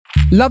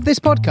Love this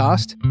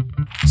podcast?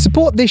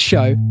 Support this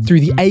show through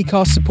the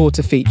Acast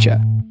supporter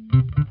feature.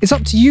 It's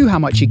up to you how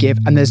much you give,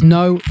 and there's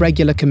no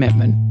regular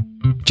commitment.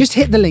 Just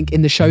hit the link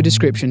in the show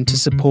description to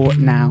support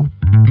now.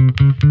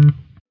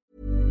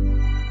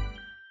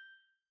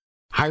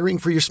 Hiring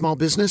for your small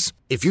business?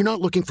 If you're not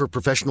looking for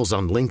professionals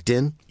on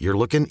LinkedIn, you're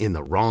looking in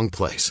the wrong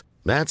place.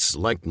 That's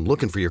like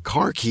looking for your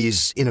car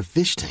keys in a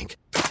fish tank.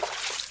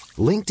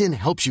 LinkedIn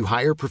helps you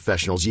hire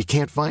professionals you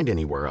can't find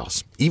anywhere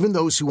else, even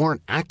those who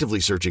aren't actively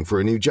searching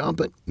for a new job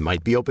but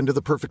might be open to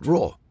the perfect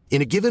role.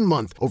 In a given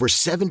month, over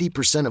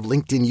 70% of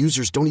LinkedIn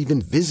users don't even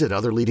visit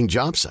other leading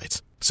job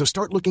sites. So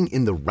start looking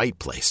in the right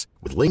place.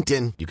 With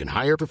LinkedIn, you can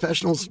hire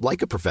professionals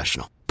like a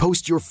professional.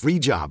 Post your free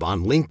job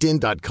on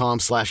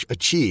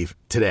linkedin.com/achieve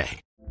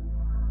today.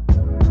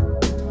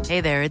 Hey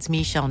there, it's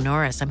Michelle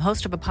Norris. I'm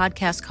host of a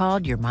podcast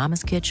called Your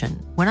Mama's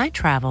Kitchen. When I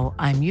travel,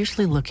 I'm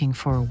usually looking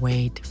for a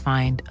way to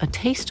find a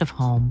taste of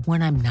home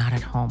when I'm not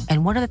at home.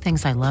 And one of the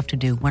things I love to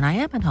do when I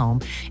am at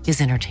home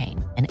is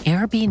entertain. And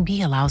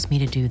Airbnb allows me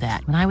to do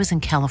that. When I was in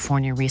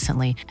California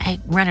recently, I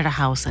rented a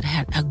house that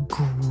had a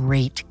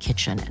great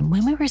kitchen. And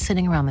when we were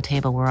sitting around the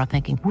table, we're all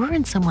thinking, we're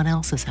in someone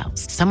else's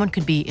house. Someone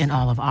could be in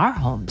all of our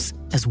homes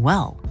as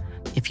well.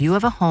 If you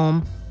have a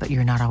home, but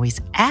you're not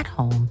always at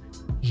home,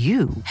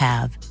 you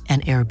have an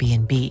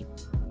Airbnb.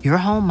 Your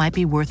home might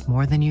be worth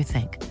more than you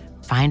think.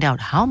 Find out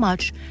how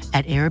much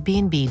at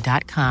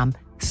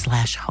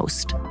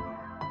airbnb.com/host.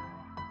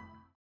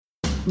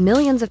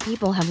 Millions of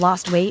people have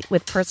lost weight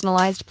with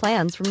personalized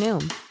plans from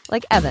Noom.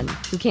 Like Evan,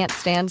 who can't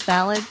stand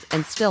salads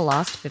and still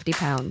lost 50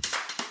 pounds.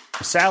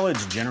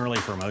 Salads generally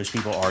for most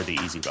people are the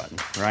easy button,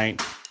 right?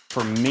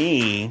 For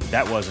me,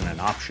 that wasn't an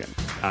option.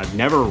 I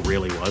never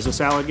really was a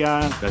salad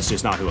guy. That's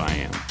just not who I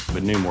am.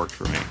 But Noom worked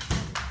for me.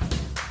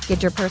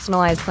 Get your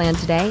personalized plan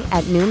today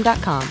at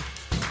Noom.com.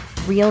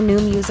 Real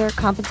Noom user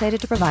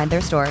compensated to provide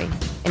their story.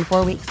 In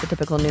 4 weeks, the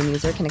typical Noom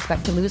user can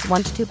expect to lose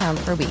 1 to 2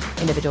 pounds per week.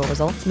 Individual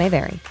results may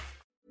vary.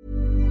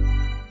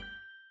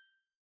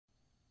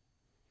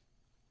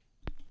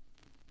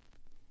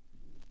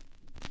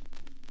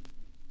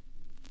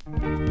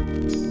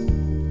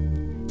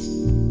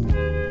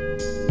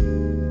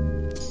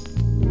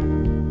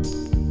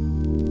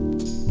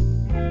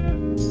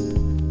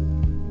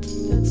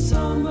 That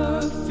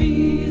summer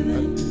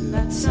feeling,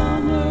 that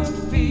summer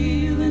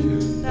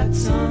feeling, that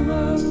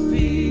summer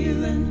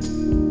feeling.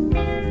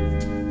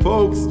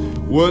 Folks,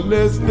 when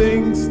there's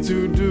things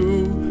to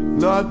do,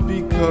 not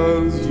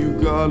because you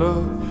gotta.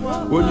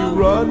 When you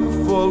run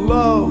for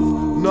love,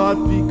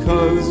 not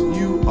because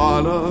you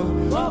oughta.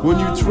 When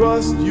you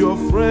trust your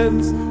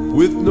friends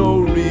with no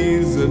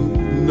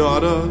reason,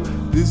 nada.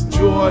 This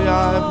joy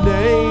I've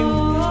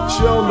named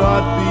shall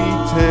not be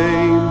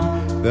tamed.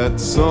 That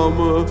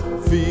summer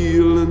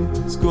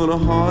feeling's gonna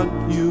haunt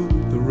you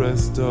the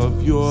rest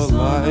of your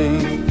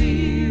life.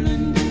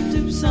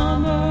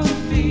 Summer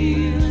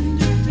feeling,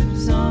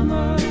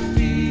 summer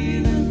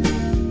feeling.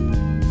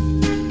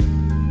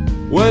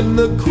 When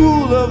the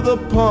cool of the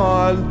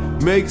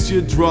pond makes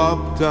you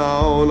drop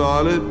down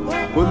on it.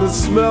 When the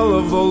smell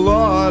of the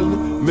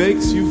lawn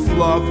makes you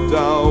flop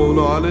down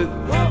on it.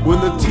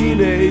 When the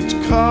teenage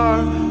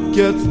car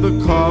gets the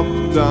cop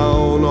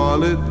down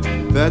on it.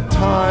 That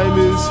time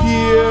is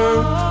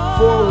here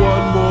for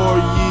one more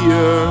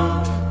year.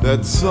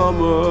 That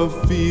summer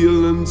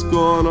feeling's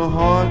gonna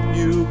haunt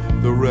you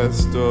the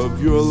rest of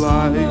your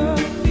life. Summer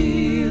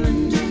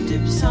feeling,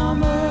 dip,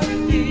 summer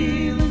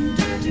feeling,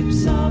 dip,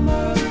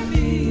 summer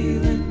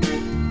feeling.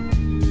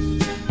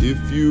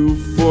 If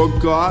you've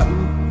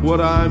forgotten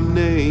what I'm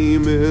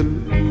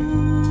naming,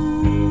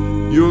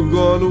 you're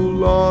gonna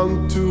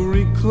long to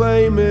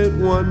reclaim it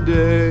one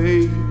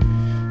day.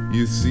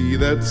 You see,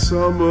 that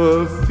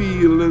summer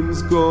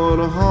feeling's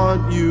gonna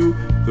haunt you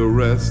the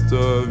rest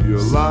of your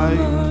life.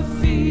 Summer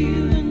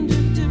feeling,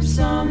 dip,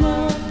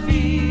 summer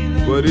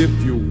feeling. But if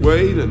you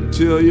wait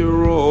until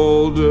you're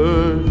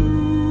older,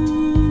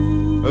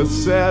 a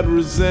sad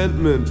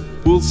resentment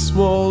will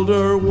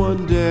smolder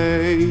one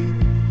day.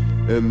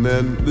 And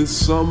then this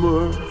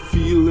summer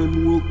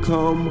feeling will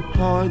come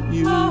haunt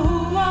you.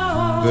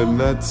 Then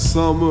that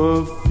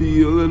summer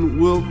feeling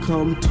will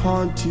come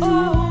taunt you.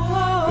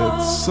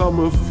 That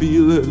summer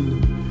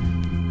feeling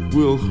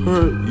will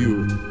hurt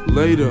you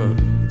later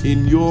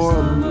in your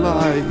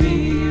life.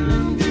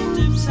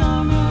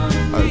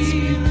 I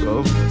speak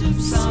of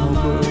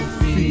summer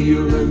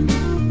feeling.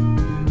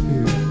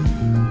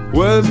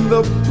 When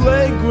the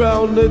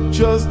playground that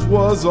just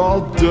was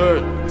all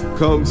dirt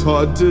comes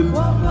haunting,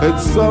 and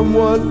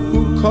someone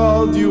who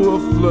called you a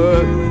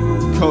flirt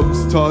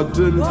comes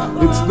taunting.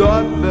 It's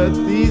not that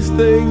these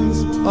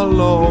things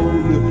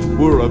alone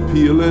were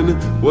appealing.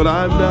 What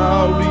I'm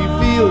now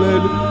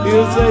revealing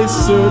is a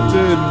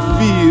certain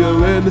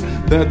feeling.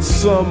 That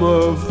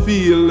summer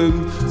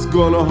feeling is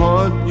gonna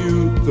haunt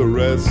you the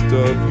rest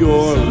of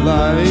your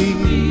life.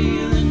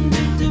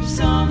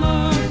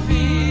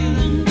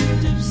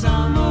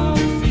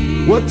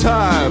 What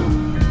time?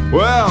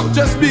 Well,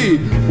 just me.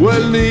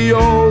 When the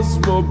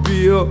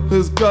Oldsmobile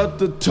has got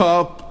the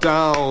top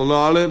down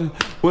on it,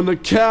 when the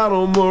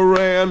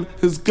catamaran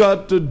has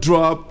got to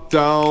drop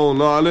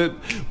down on it,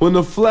 when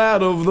the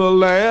flat of the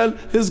land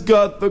has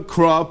got the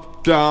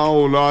crop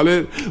down on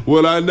it.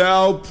 What I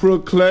now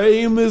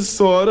proclaim is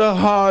sorta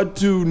hard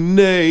to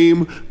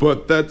name,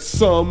 but that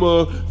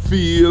summer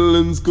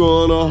feeling's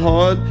gonna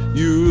haunt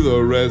you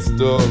the rest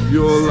of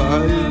your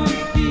life.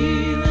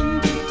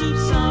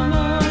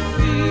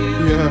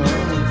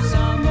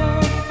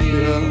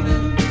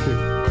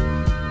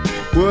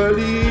 Well,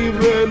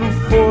 even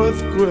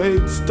fourth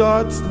grade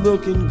starts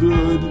looking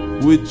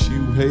good, which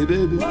you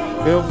hated.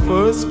 And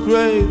first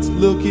grade's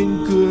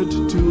looking good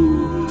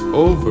too,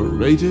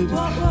 overrated.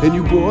 And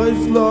you boys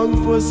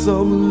long for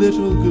some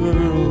little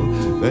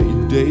girl that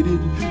you dated.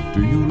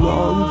 Do you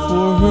long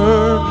for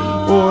her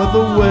or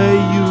the way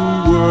you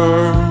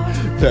were?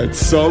 That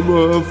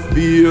summer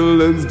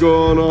feeling's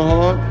gonna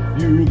haunt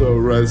you the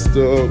rest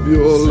of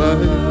your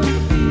life.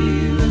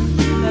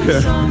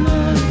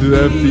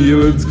 That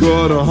feeling's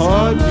gonna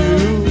haunt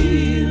you.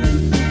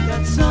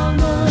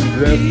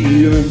 That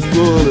feeling's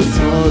gonna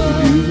haunt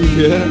you,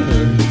 yeah.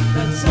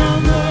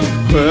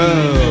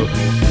 Well,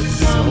 that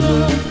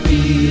summer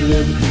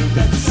feeling,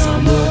 that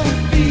summer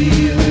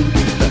feeling,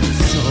 that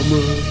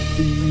summer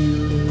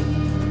feeling.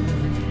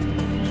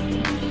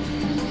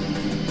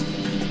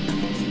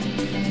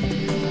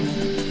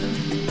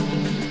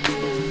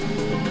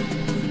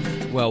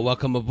 Well,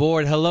 welcome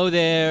aboard. Hello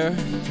there.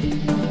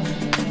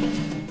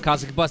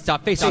 Cosmic Bus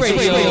Stop Facebook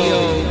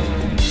Radio.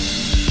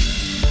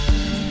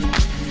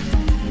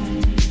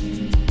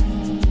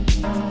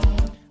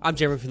 I'm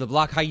Jeremy from the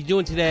Block. How you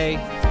doing today?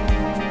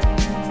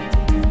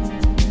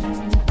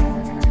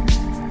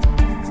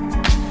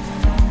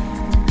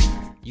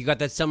 You got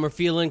that summer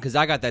feeling? Because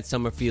I got that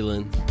summer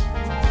feeling.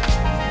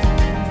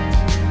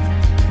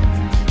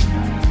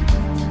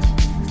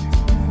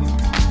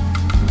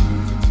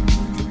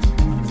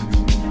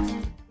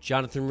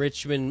 Jonathan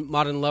Richman,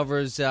 Modern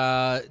Lovers,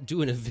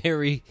 doing a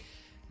very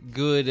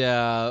good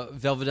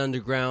Velvet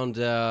Underground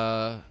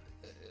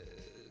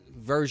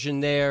version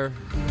there.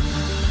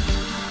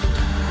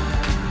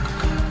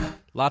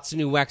 Lots of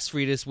new Wax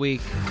Free this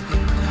week.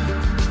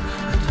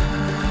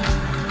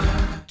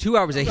 2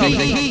 hours of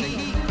heat.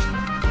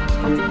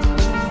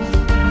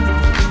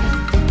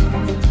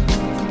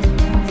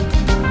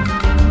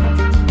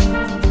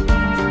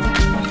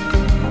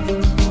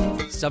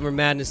 Summer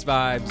Madness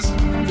vibes.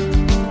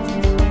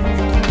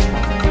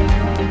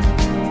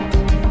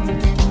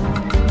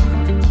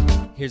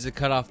 Here's a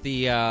cut off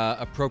the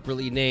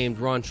appropriately named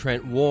Ron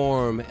Trent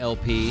Warm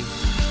LP.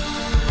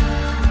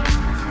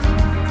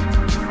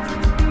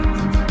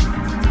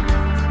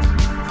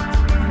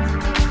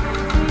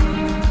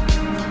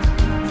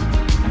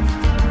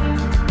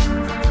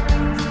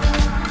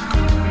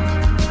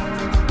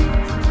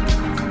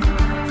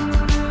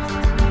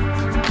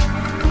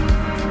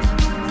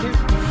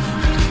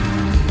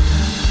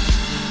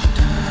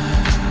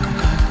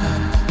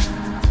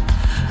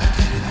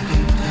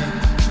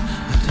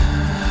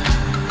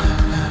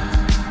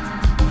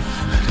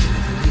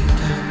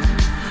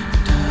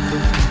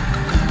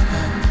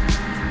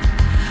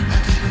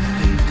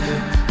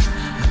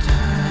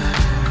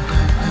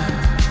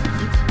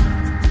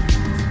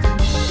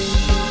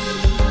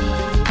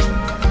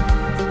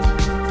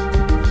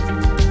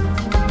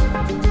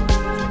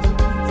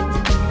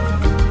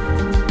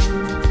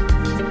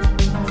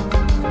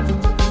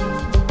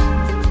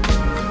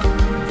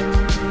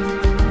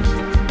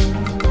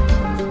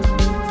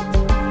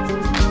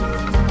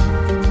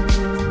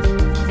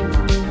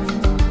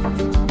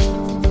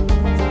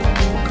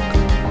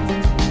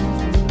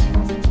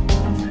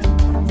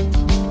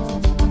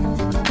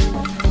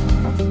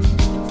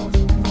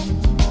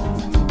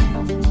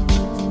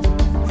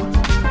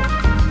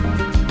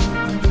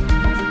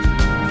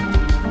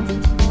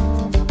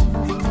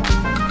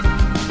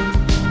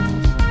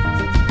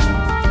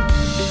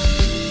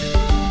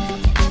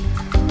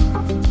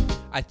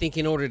 I think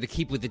in order to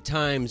keep with the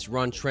times,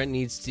 Ron Trent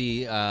needs to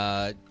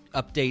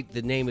update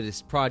the name of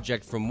this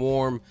project from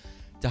Warm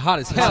to Hot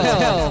as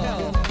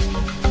Hell.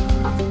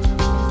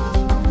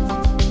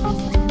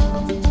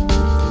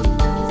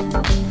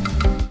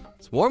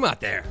 It's warm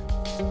out there.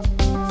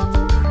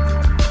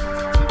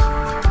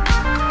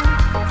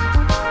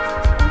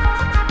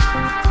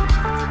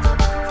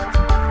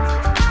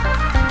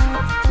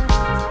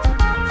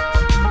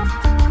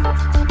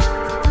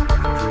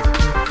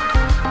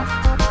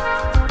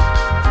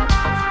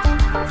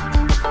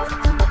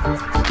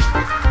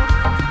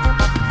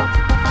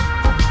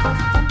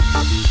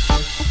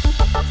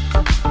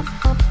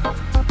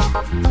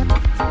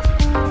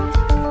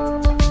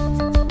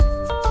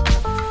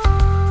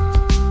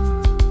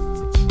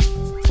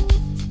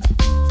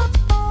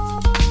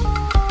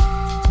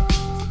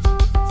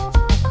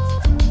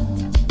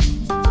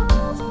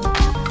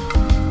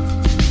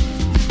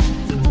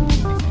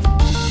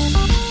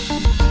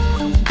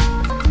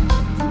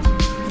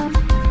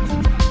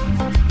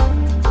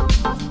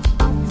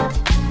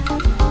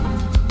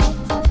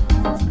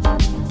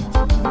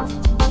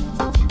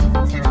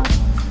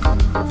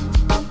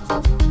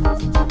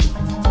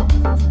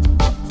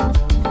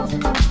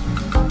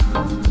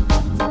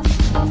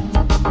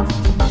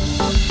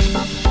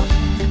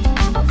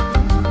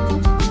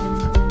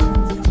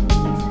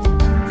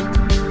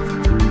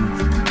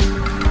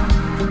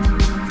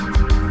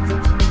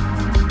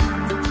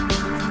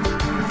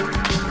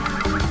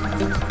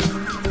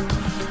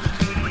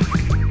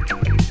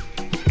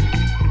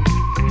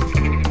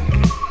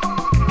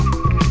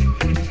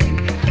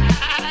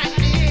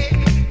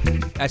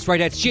 That's right,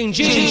 that's Jing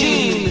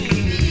Jing.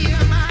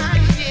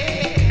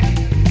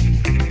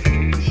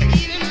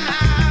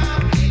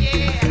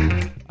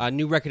 A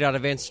new record out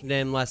of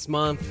Amsterdam last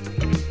month.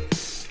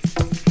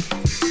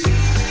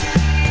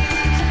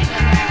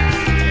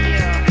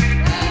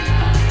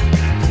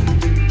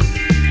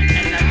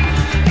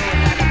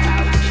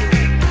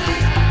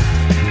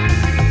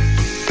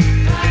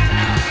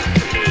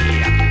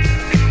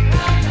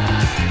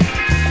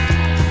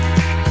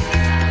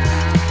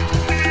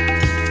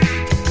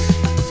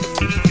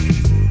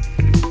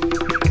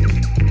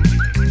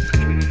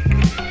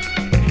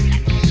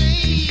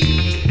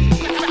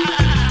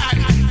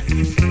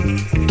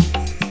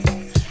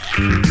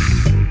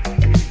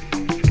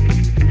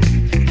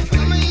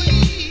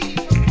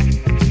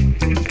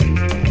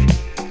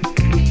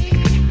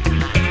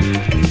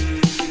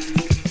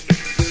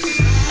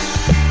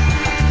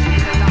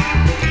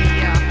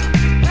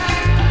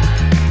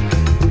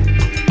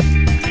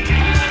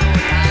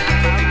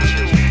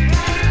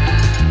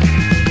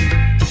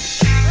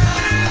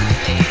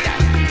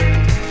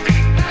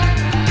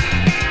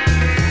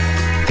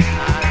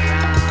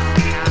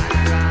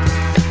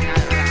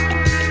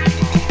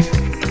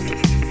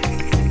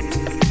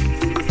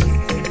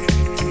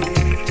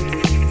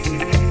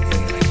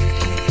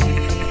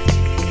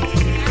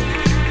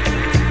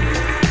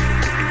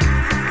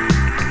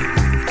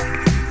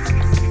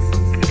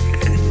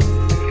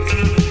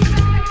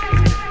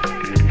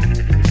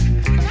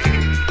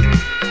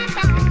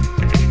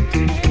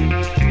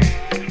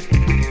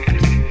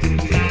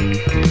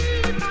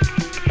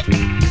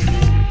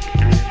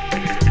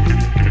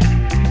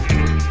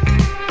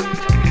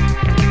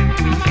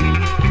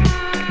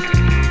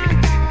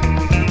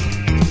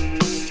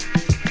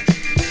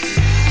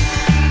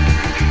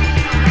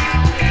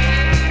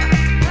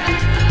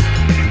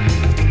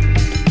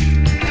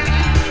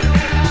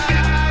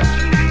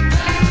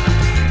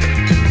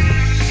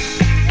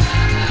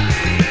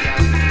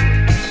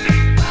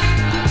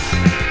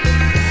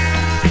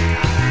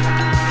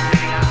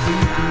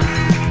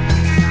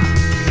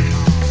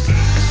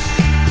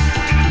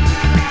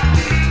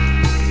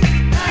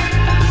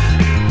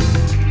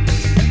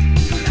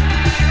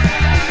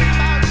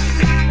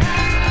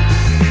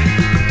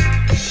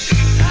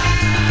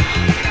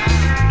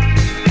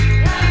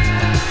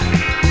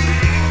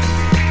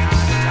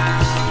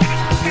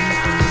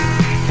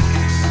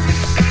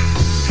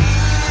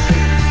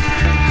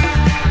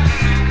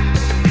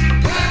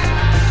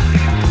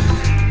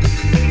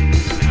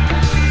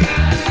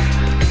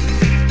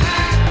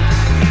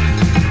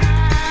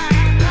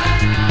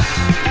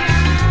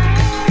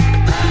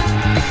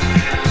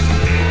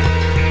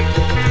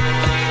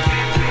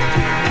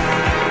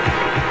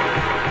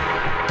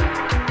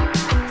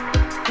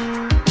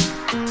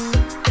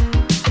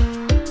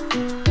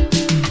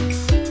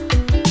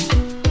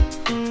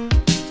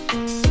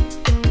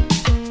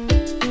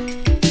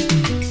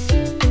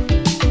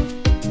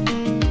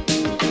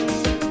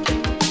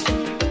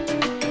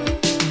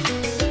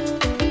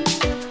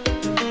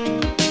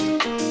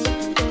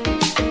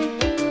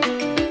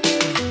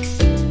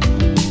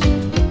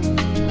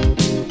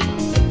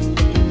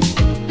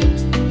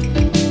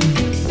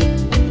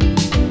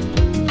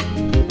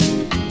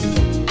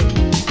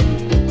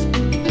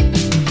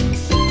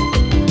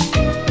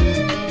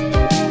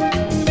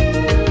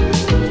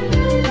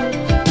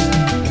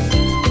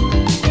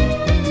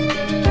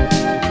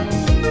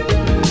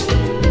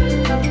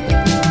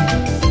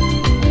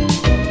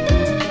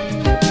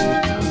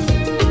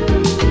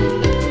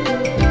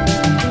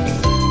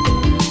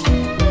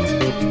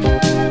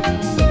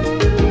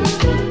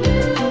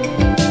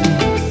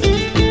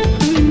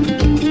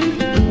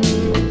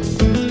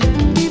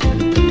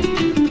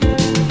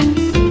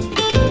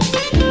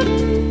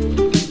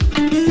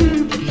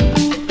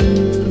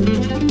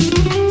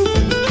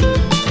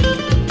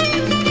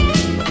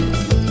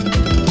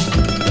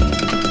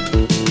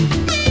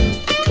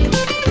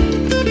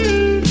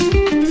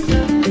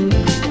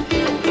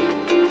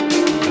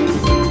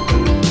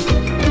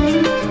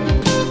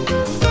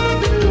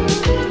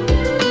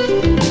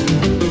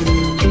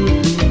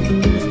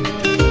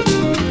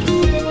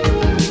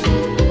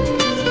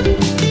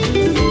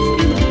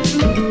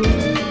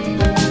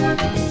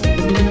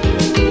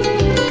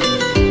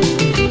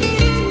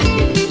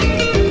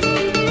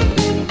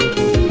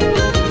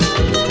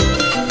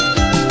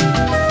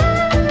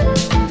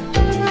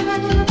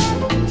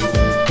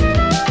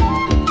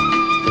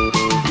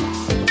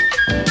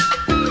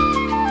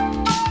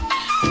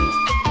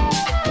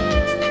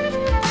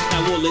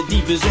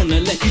 divas on the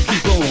left, you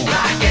keep on.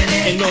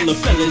 And all the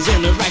fellas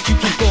on the right, you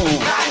keep on.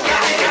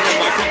 And all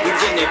my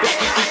peoples in the back,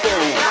 you keep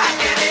on.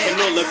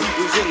 And all all the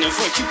people's in the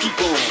front, you keep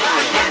on.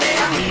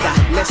 Mira,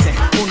 listen,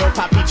 uno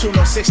papi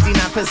chulo,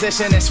 69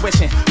 position and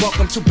switching.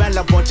 Welcome to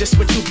Bella Boy, just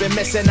what you've been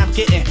missing. I'm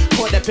getting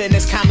caught up in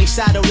this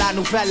camisado la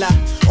novella.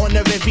 On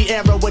the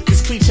Riviera with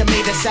this creature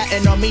made a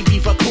satin on me,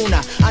 Viva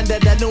Cuna. Under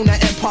the Luna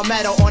and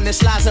Palmetto on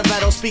this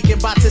Lazaretto. Speaking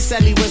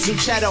Botticelli with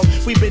Zucchetto.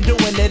 We've been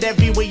doing it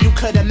every way you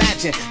could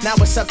imagine. Now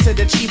it's up to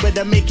the Chiba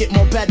to make it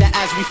more better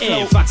as we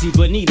flow. And Foxy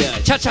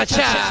Bonita,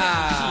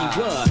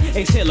 cha-cha-cha.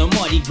 Exhale a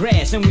Mardi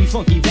Gras and we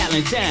funky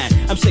Valentine.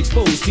 I'm so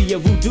exposed to your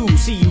voodoo,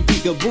 see you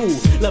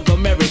peekaboo. Love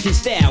American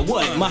style,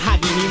 what?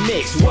 Mahogany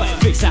mix, what?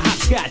 Fix a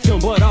hopscotch on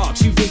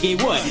buttocks, you dig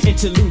it, what?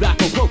 Interlude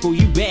Acapulco,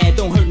 you bad,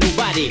 don't hurt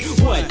nobody.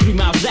 What? 3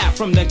 miles out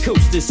from the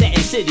coast to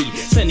Satin City.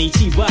 Sunny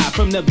Chiba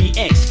from the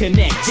BX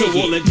Connect. So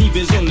all the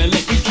divas on the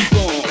left, you keep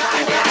on.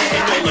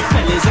 And all the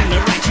fellas on the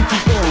right, you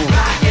keep on.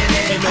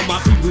 And all my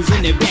peoples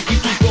in the back, you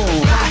keep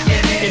on.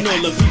 And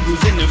all the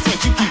peoples in the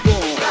front, you keep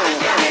on.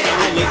 And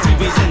all the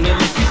divas on the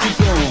left, you keep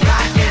on.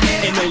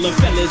 And all the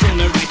fellas on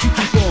the right, you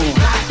keep on.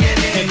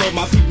 And all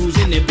my peoples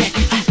in the back,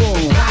 you keep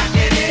on.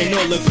 And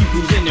all the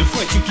peoples in the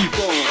front, you keep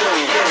on.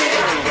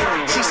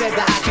 She said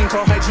that I can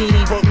call her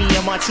Genie, bought me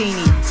a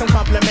martini. Some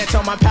compliments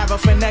on my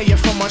paraphernalia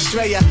from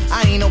Australia.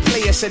 I ain't no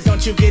player, so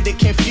don't you get it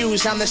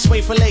confused. I'm the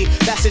sway fillet,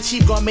 that's the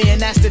cheap gourmet, and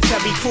that's the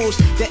chubby cruise.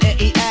 The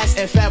NES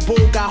and Fat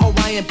Bull got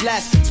Hawaiian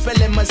blast.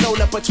 Spilling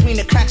Mazzola between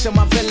the cracks of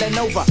my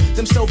Villanova.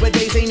 Them sober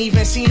days ain't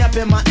even seen up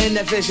in my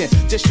inner vision.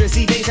 Just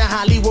Drizzy days and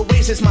Hollywood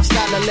ways is my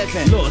style of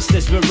living. Los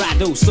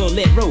Desperado,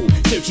 Solero.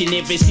 Searching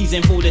every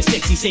season for the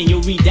sexy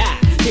senorita.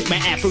 Pick my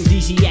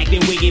aphrodisiac, then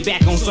wig it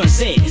back on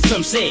Sunset.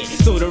 Some said,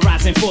 so the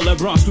rising full of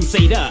Bronx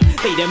Crusader.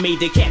 They done made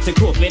the cat to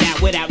cough it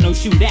out without no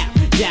shootout.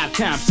 Job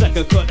time,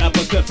 sucker cut,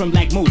 uppercut from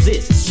Black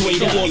Moses.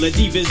 Straight up, all the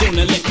divas on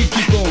the left, you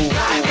keep on.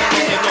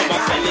 And all my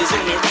fellas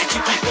on the right,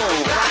 you keep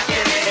on.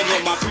 And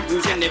all my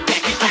peoples in the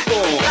back, you keep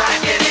on.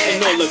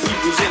 And all the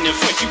peoples in the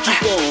front, you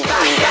keep on.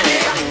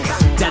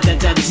 Da da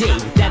da J,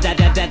 da da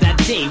da da da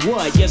J.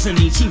 What? Yes, I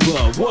need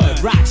Chiba.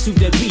 What? Rocks to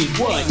the beat.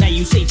 What? Now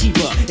you say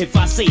Chiba. If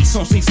I say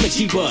something slick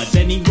Chiba,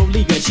 then Negro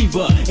Liga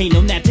Chiba. Ain't no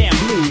nap down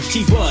blues.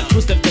 Chiba,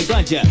 twist up the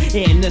ganja,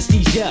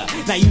 anesthesia.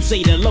 Now you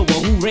say the lower,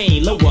 who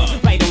reign lower,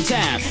 right on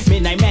time.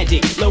 Midnight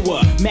Magic,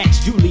 lower. Max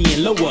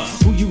Julian, lower.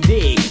 Who you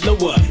dig?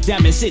 Lower.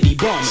 Diamond City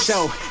bomb.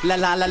 So la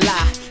la la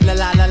la la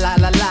la la la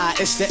la la.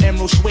 It's the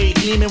emerald suede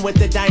gleaming with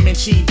the diamond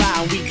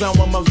Chiba. We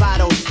glowing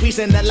Movado. We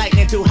send the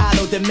lightning through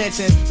hollow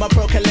dimensions. My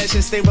pro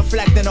collections stay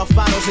reflecting off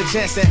bottles of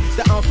Jensen.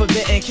 The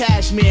unforbidden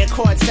cashmere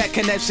quartet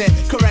connection.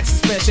 Correct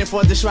suspension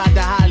for this ride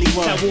to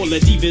Hollywood. Now all the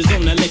divas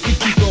on the left, you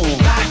keep on.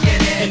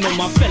 And all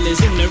my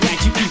fellas on the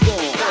right, you keep on.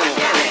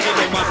 And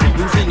all my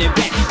peoples in the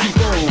back, you keep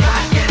on.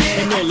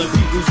 And all the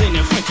peoples in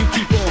the front, you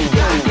keep on.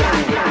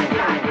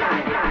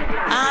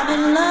 I'm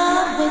in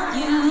love with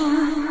you.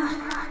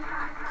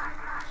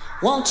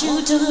 Want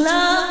you to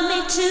love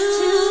me too.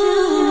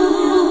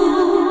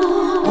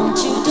 Want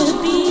you to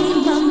be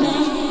my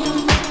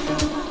man.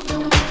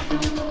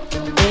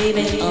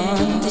 Baby,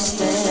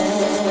 understand.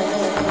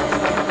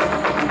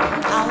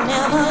 I'll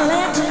never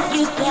let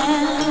you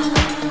down.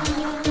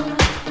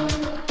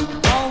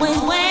 Always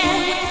when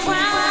you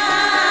cry,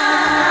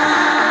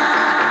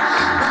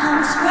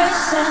 bounce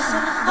pressure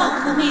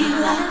over me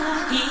like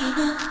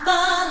peanut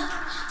butter.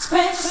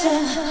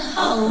 Pressure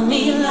over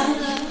me like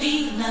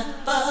peanut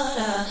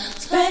butter.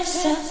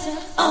 Pressure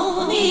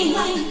over me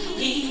like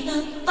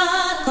peanut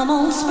butter. Come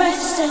on,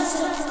 pressure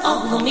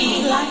over me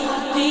like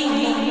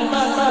peanut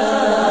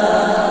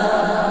butter.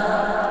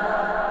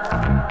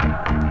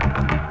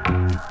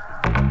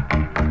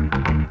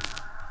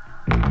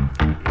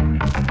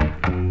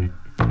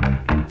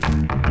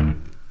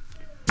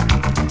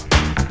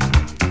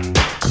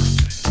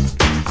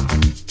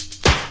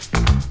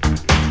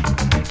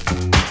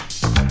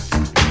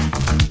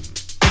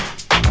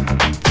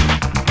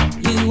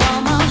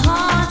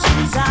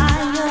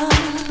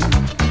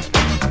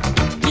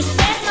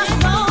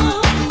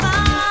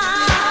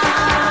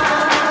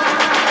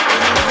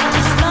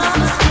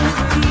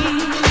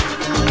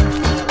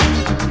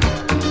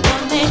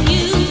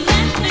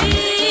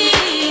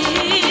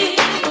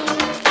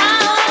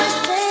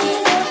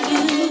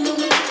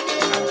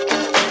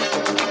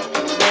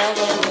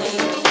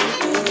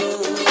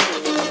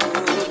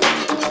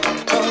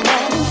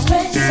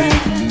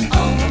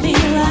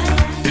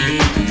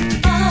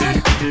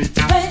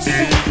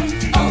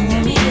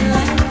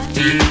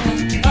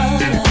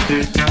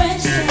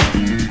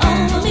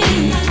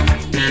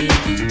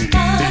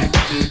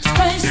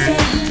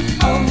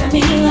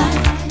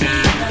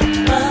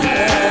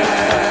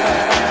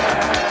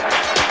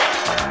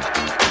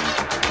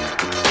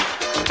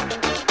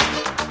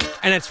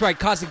 And that's right,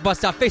 Cosmic Bus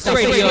Stop Face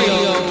Radio.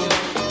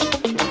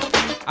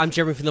 I'm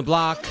Jeremy from the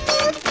block.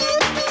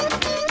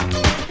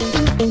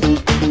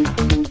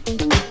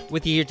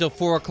 With you here till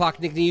 4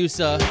 o'clock, Nick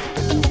Niusa.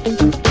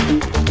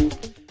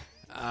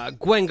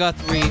 Gwen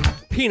Guthrie,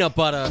 Peanut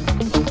Butter.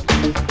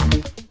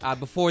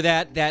 Before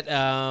that,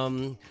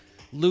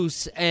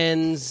 Loose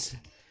Ends,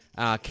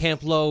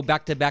 Camp Low,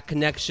 Back to Back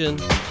Connection.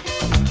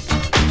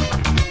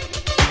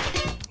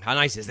 How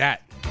nice is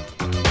that?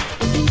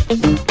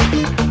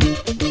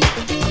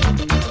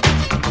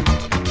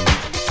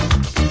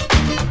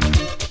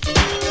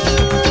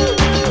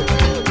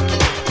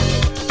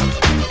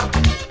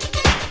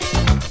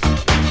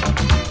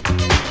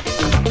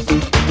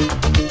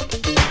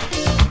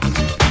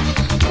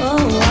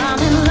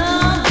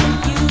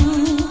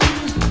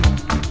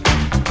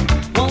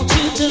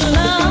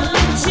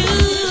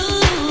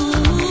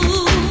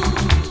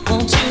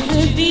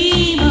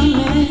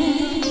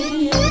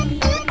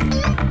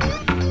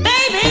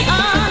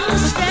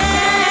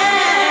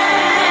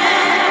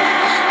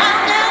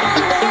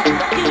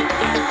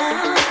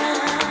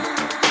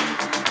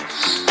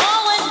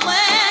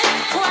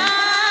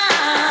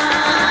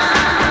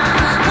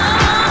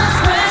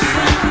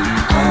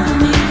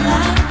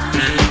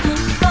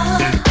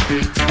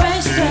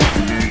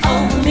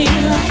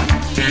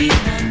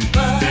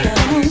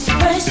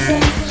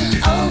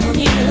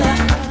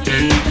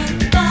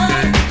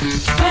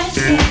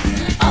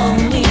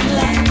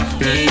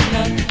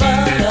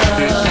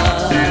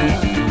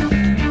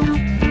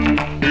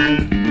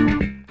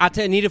 Out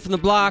to Anita from the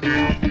block.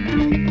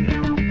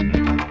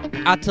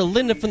 Out to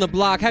Linda from the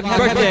block. Happy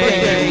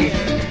birthday.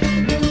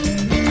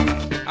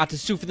 Out to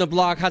Sue from the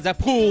block. How's that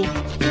pool?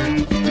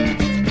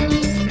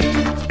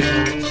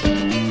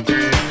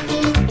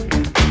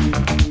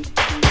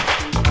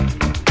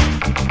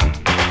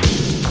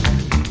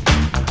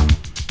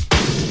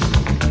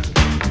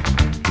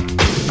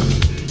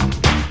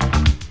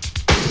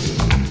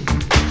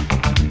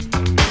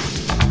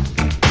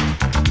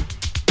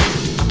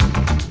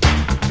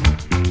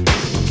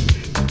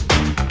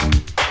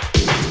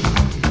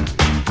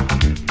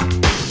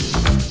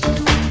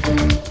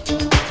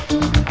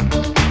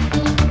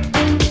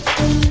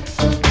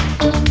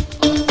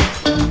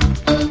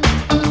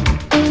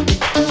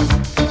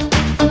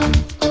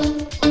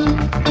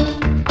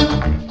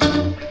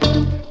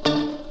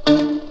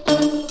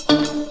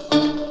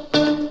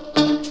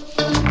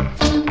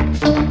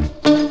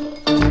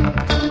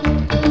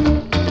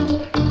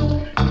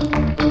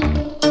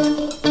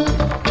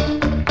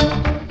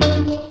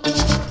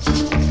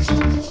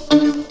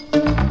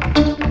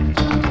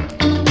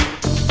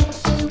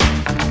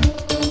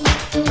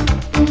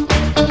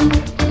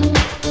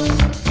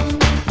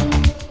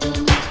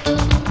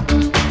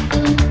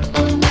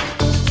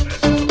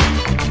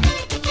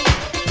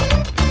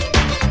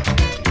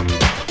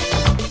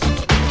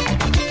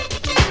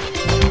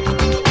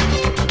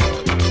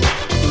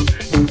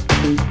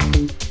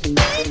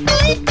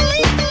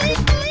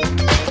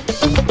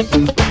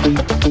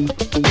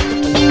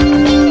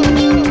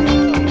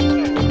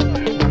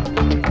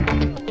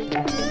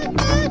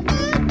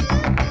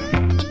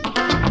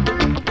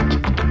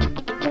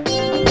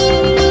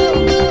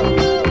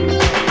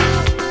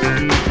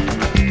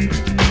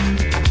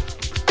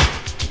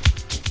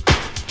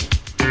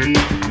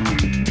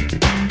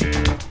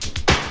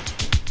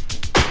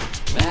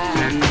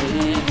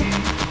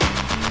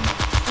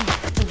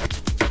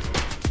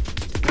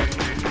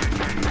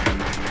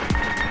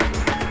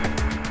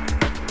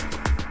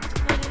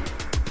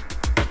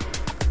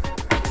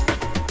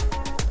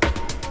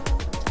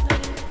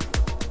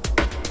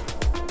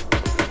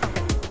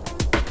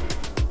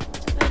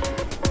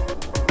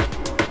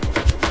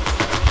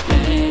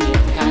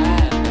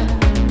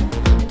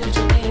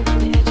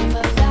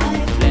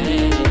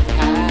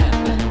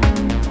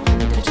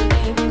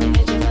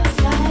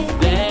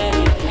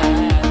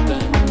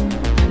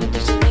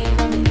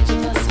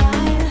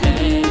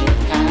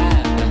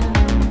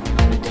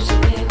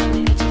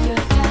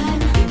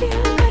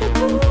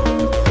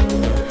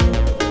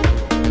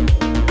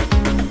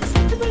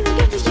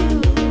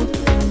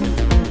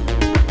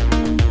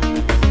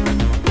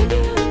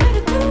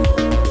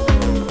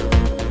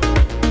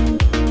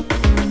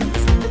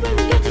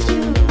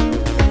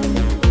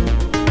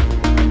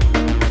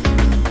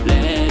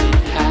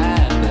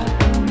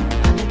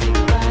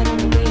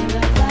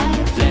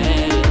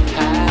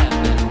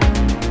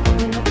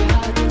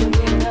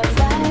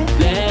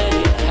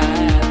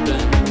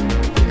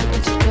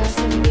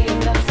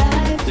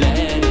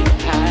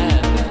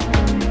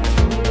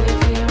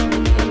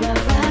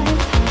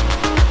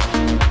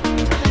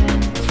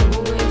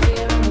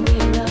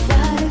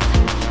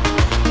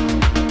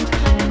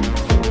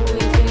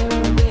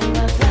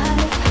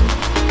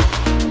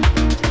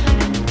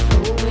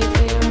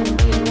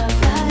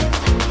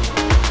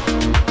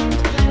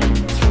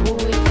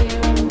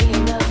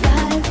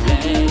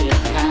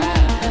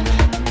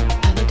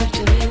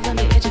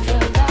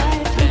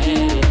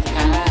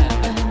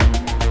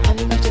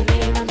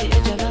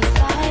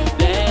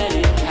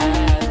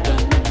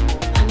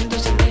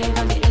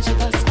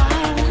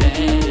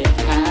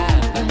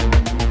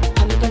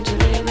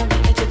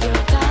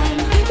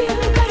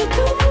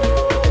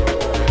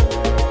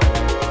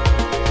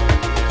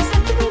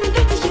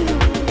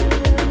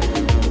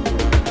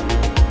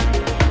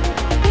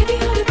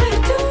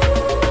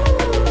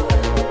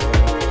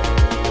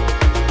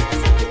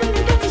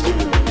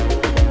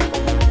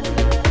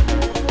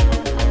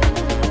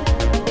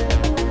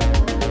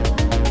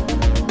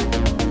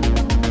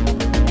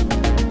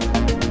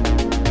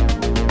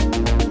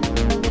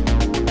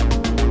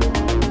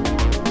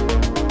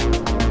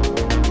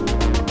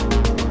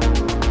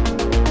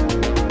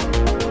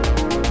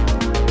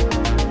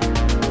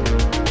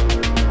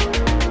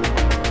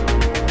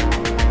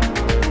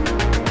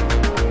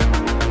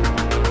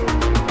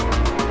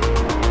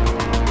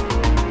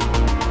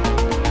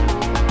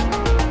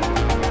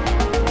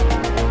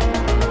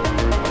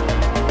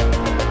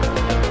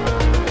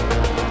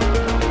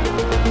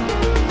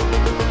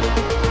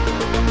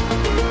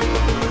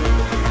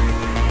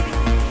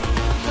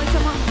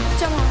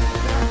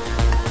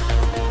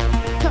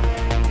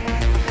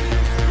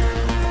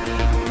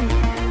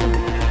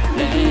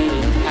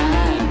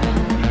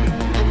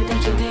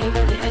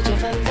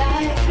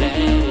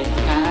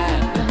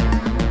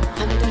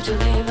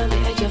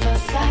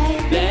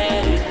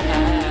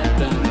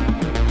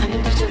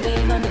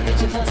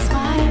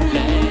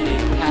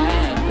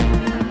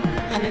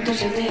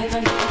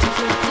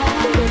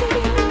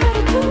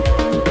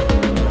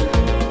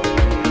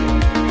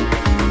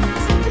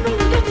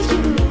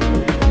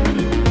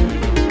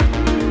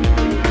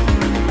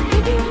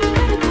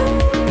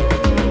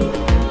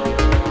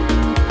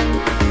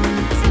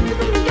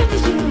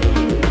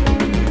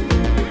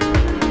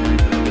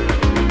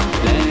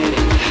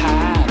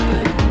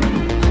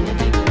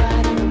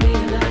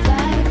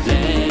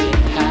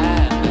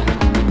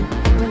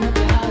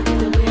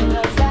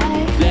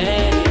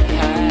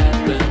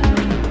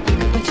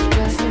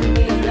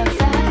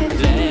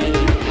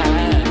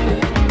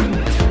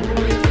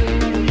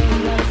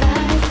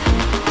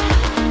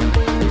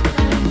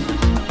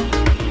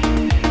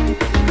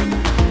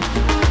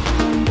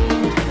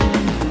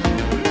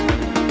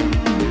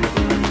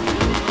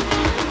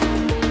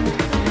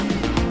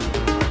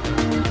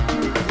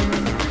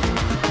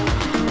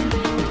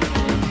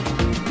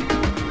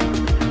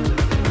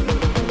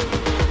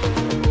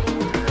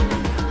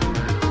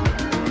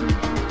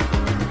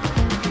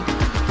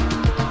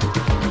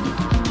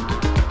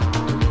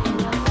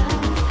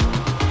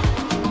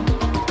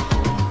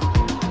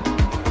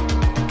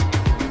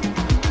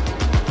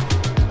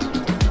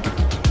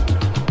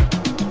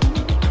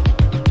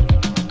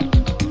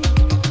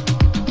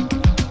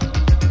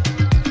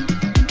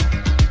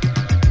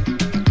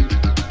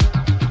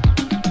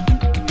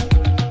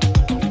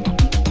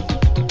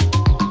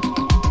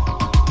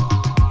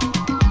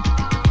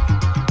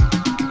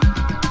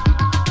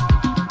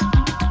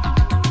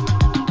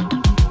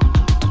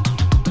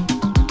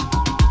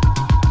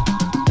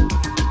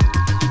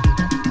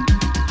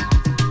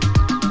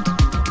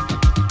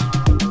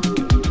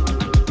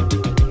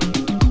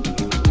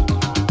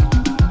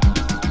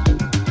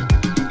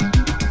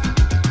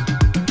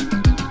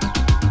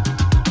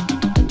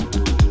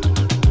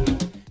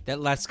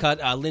 Last cut,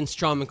 Lynn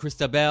Strom and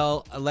Krista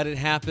Bell, Let It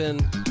Happen.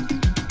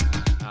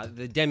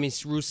 The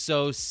Demis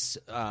Roussos,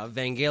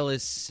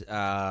 Vangelis,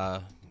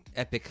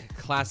 epic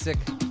classic.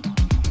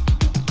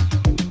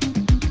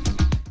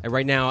 And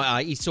right now,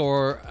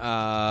 Isor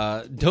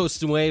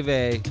Dos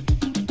Nueve,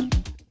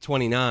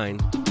 29.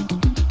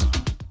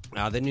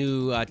 The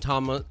new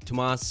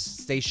Tomas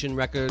Station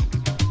record.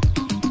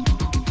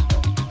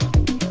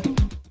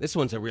 This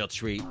one's a real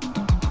treat.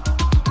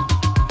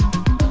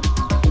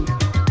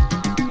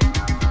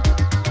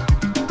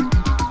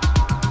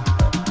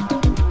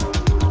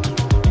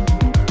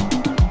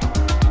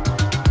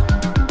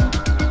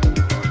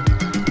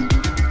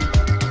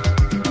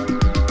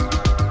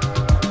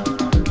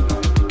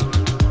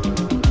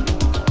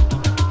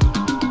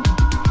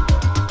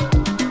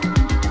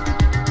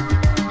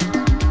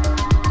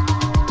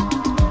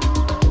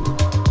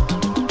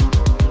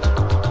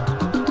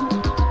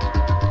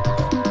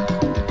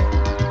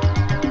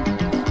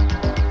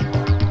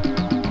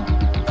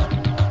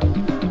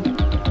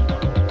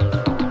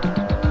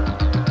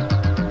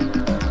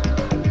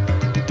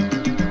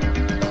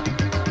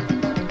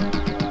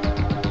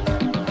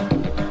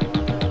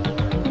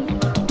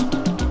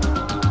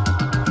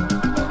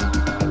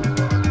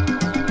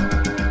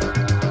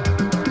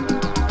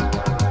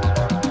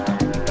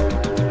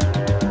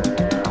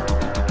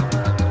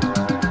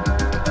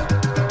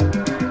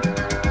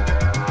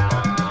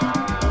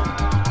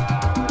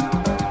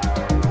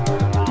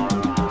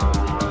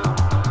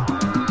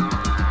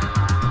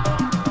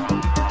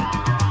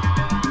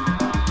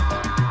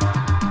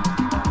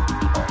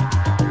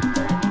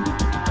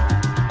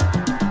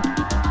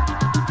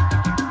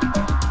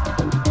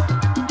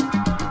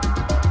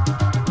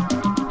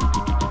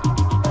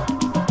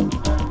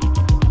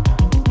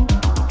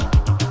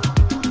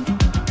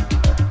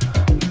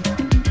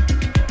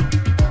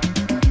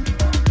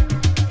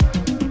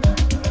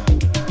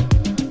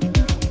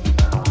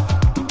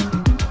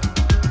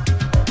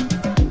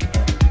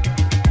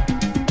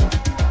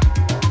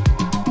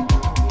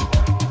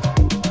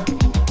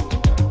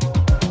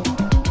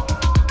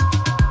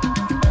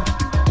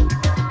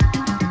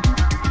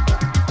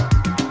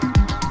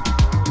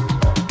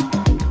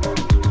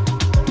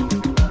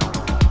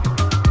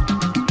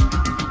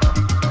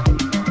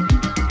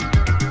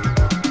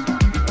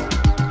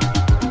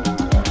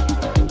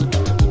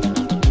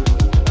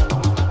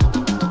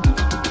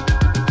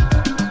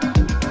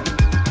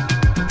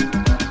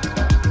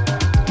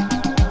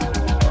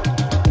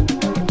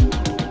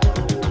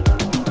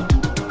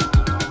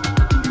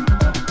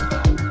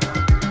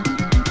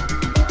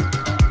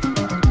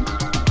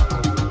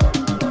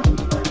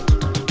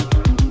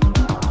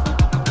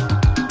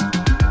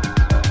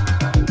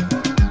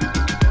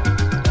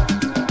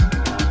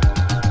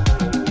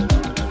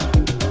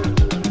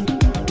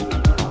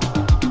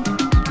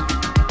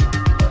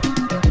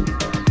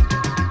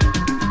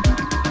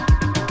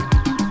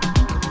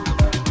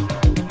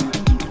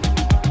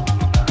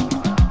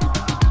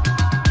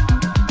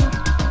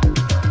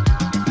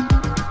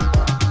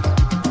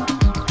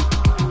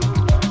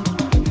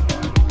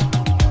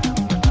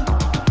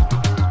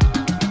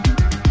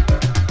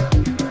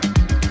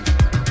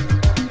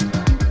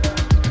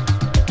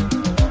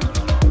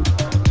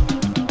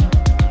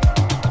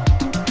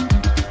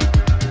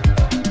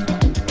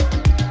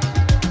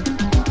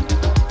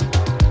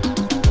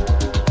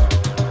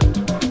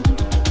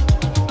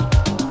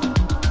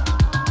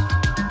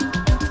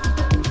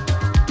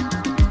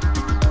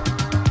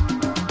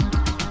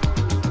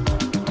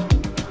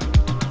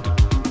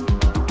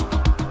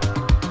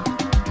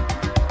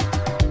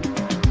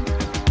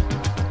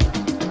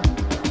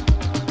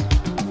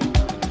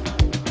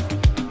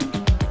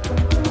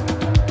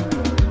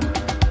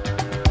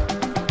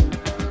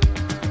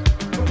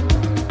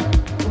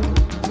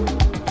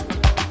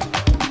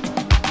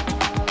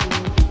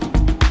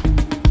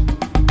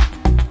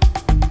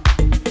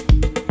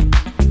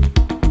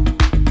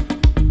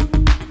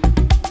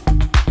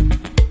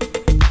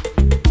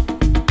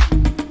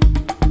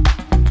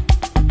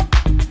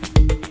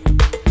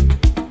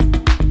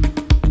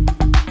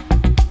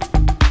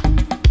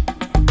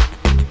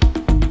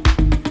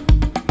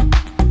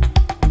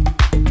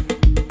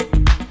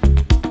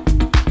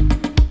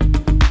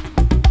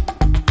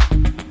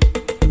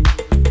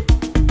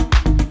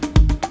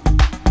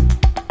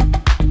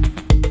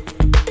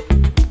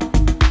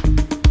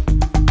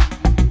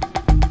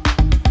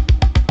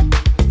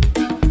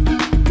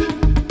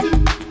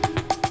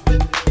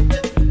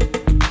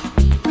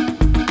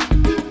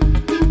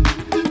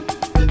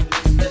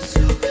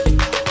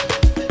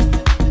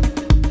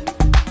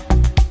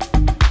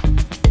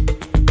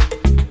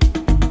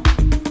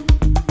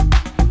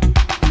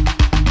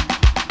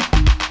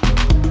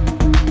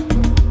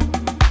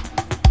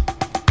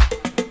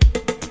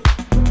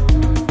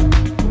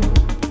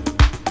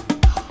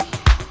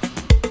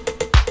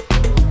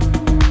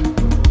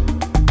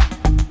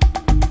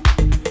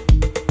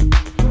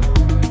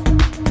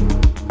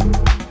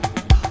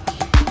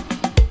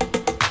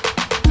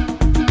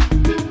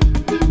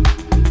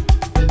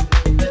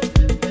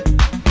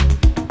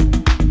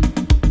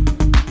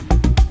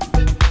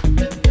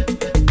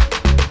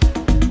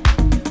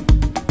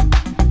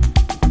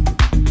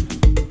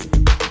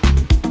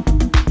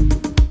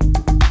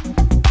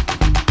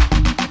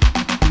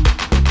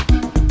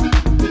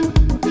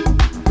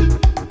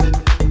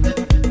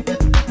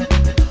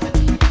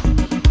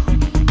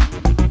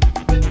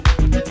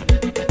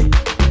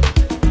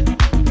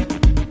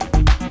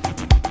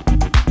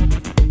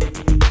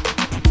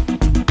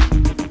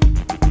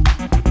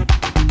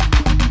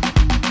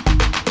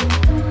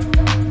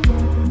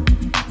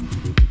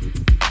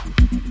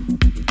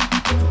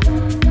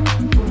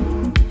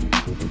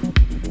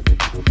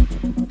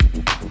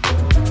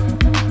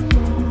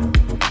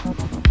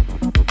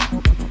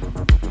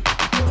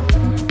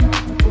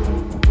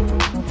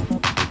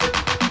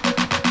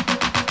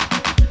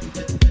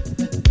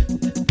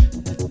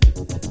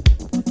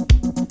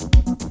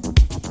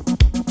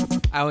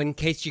 Oh, in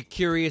case you're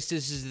curious,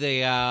 this is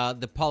the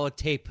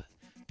Polytape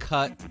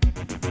cut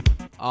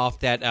off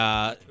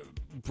that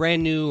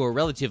brand new or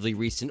relatively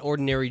recent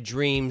Ordinary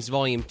Dreams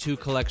Volume 2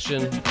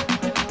 collection.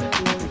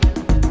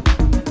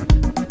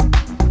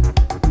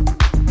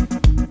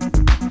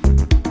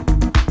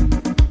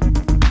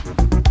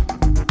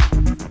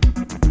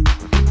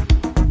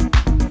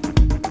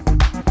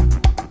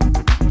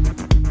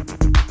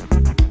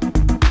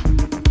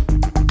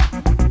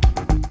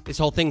 This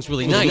whole thing's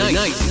really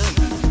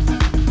nice.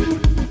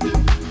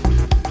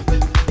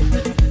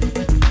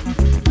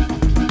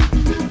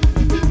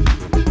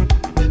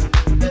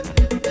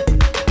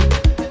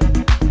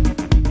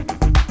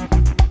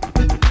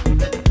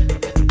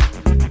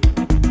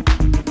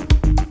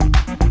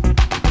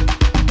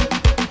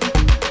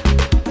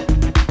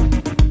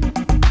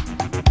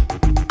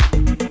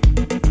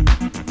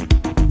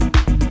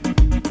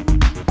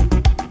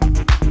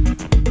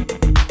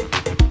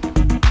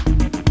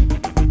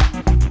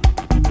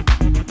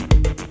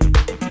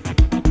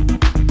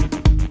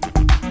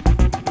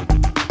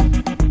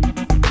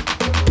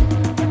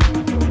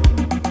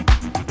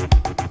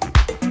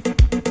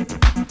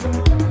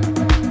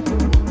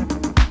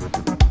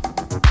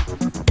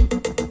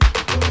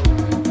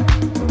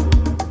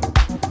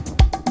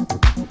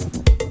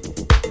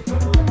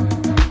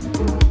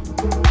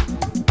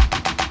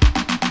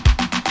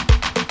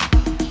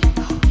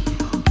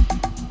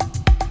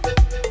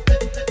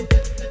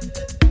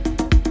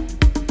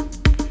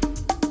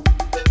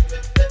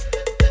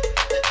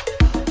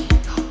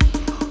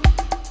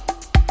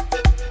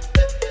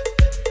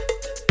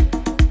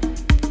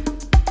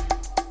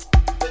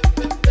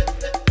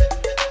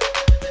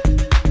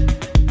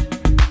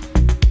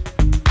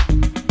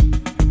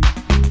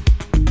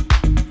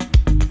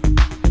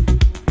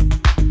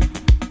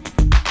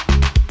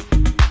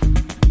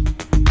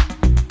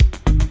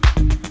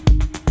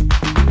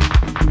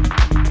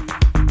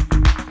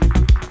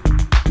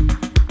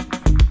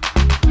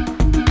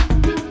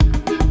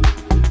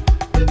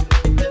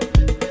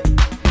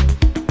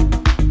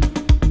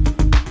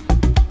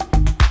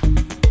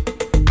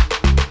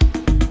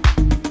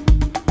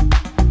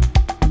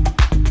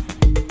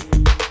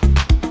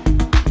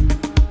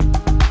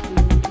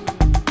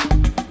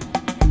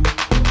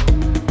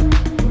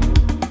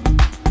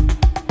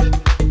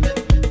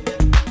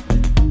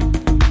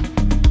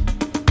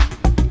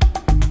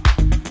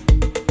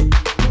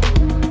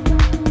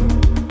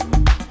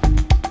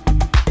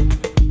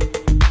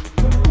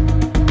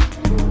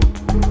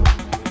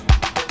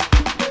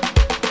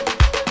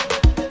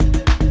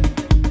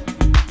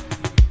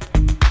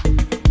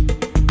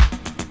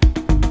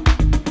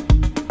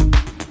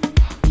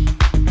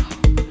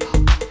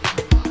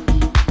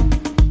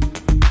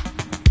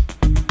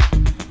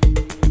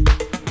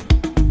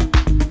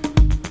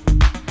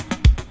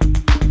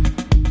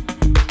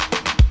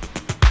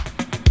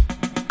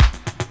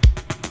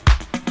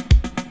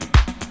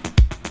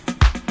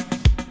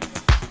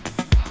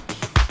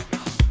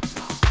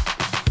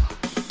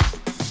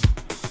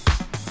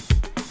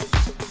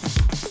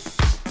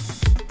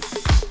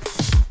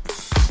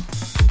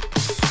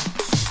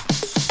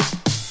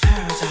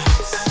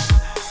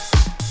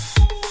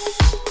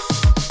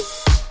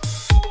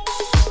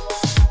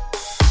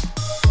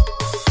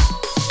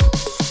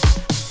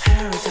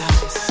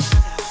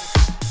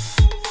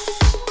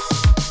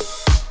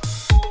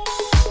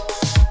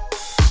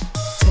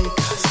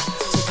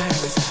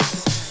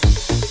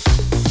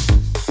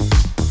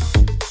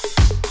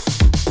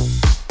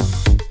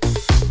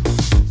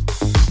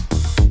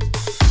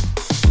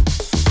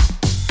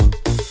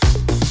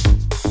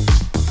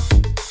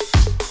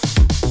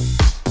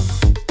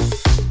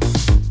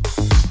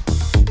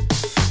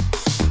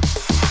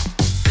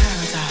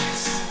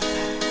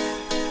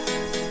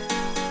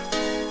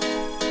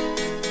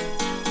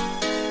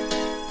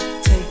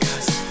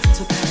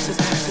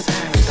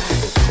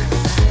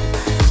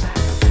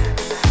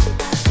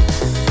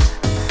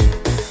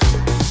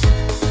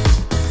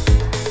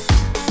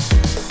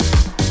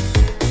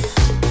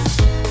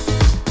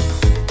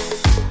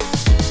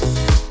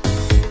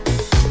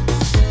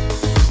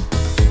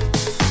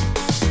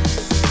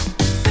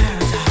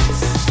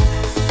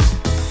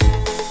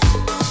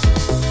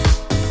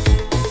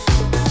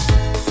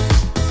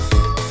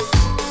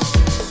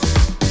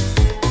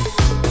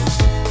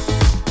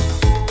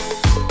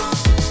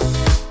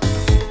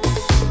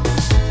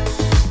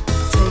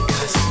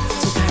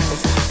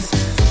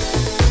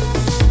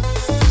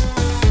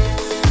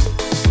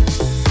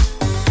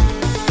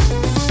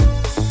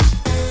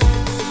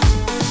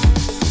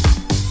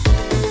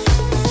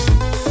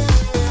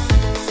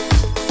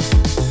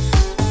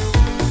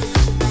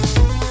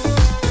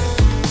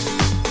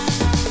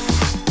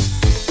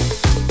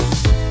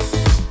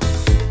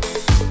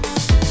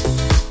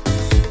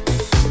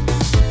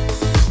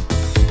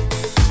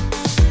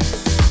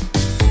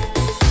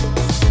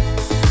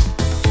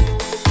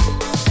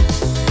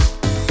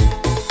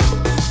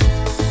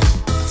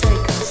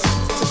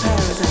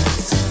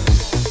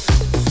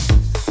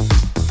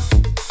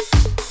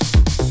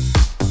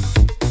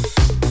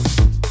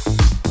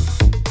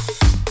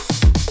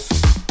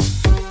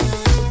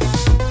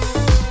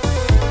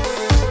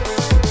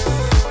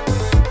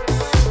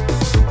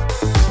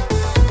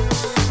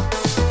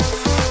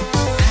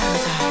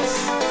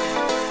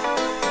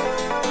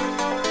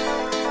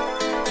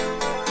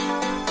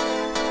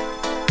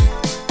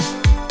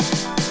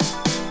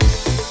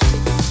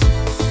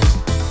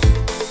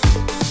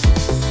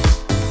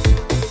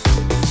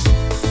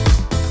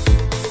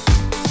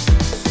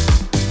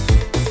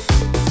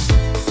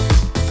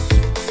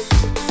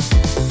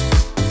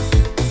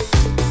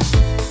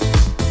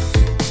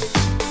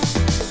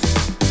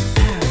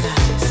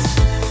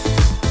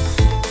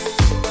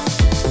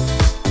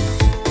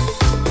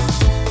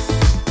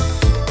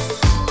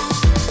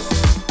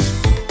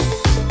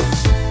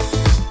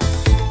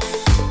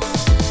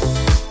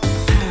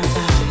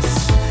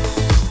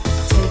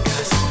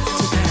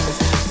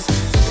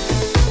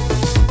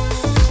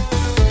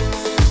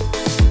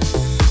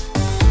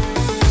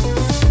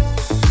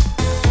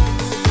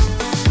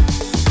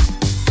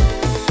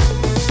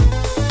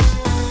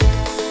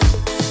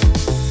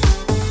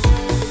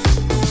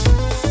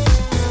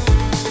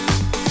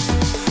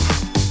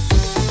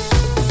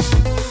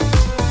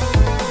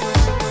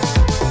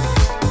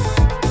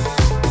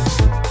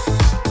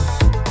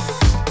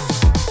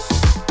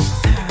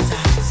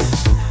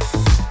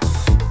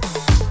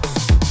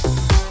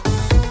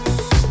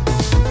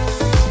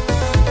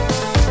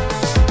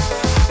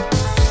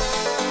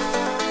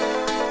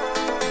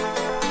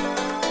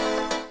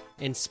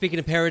 speaking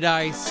of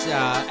Paradise,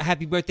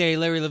 happy birthday,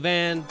 Larry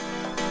Levan.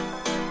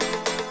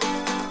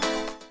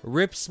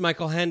 Rips,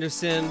 Michael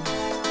Henderson.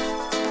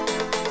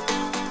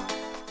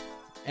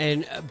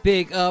 And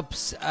big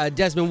ups,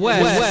 Desmond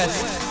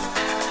West.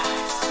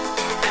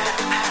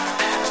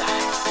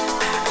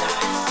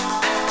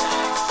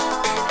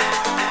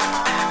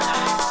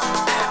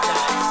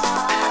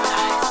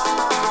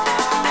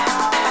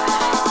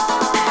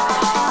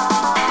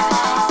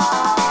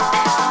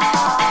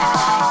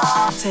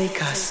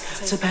 Take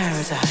us to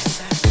paradise.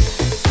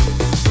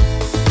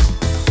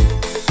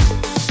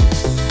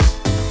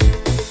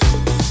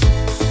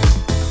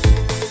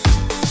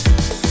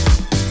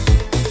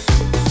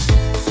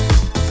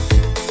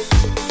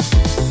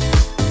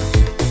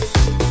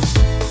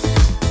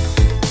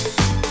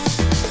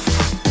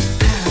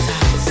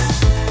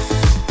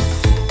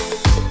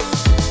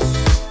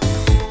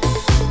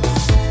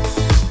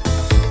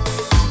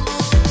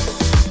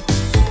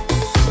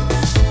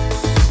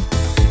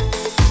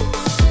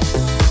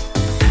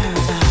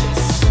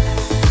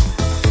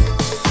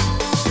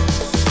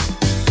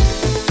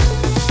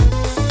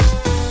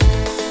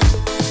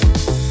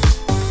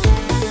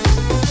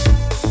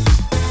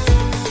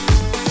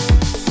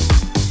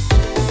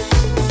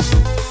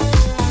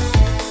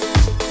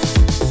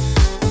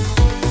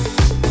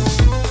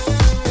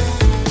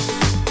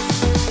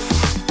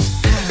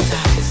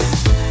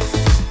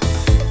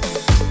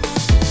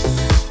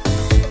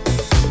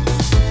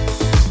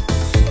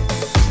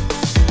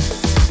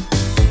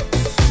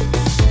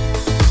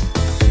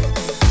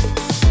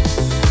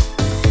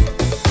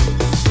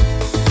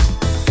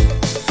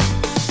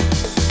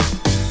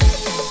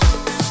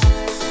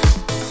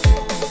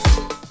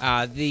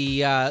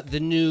 The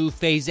new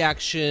Phase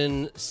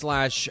Action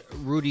 /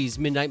 Rudy's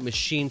Midnight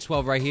Machine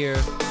 12 right here.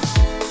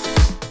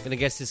 Gonna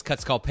guess this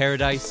cut's called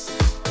Paradise.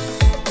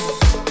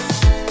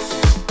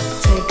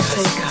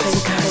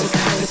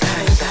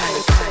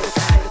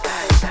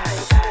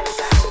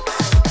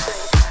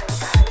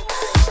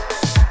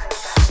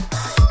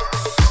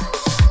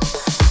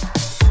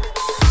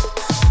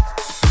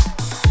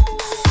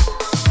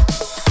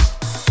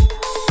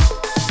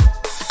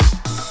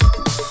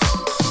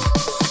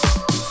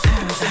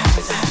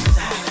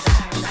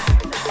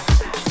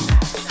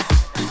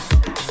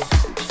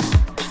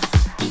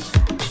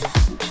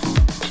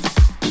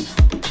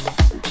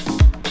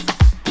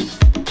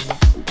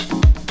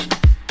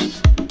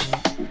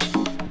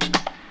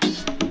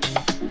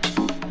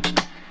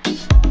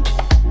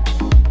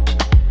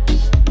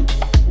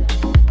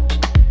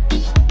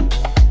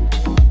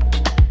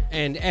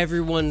 And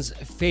everyone's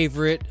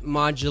favorite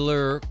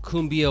modular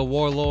cumbia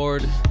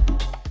warlord,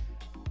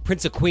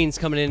 Prince of Queens,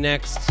 coming in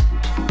next.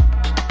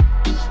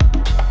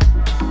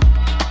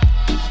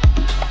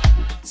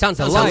 Sounds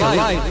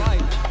alive.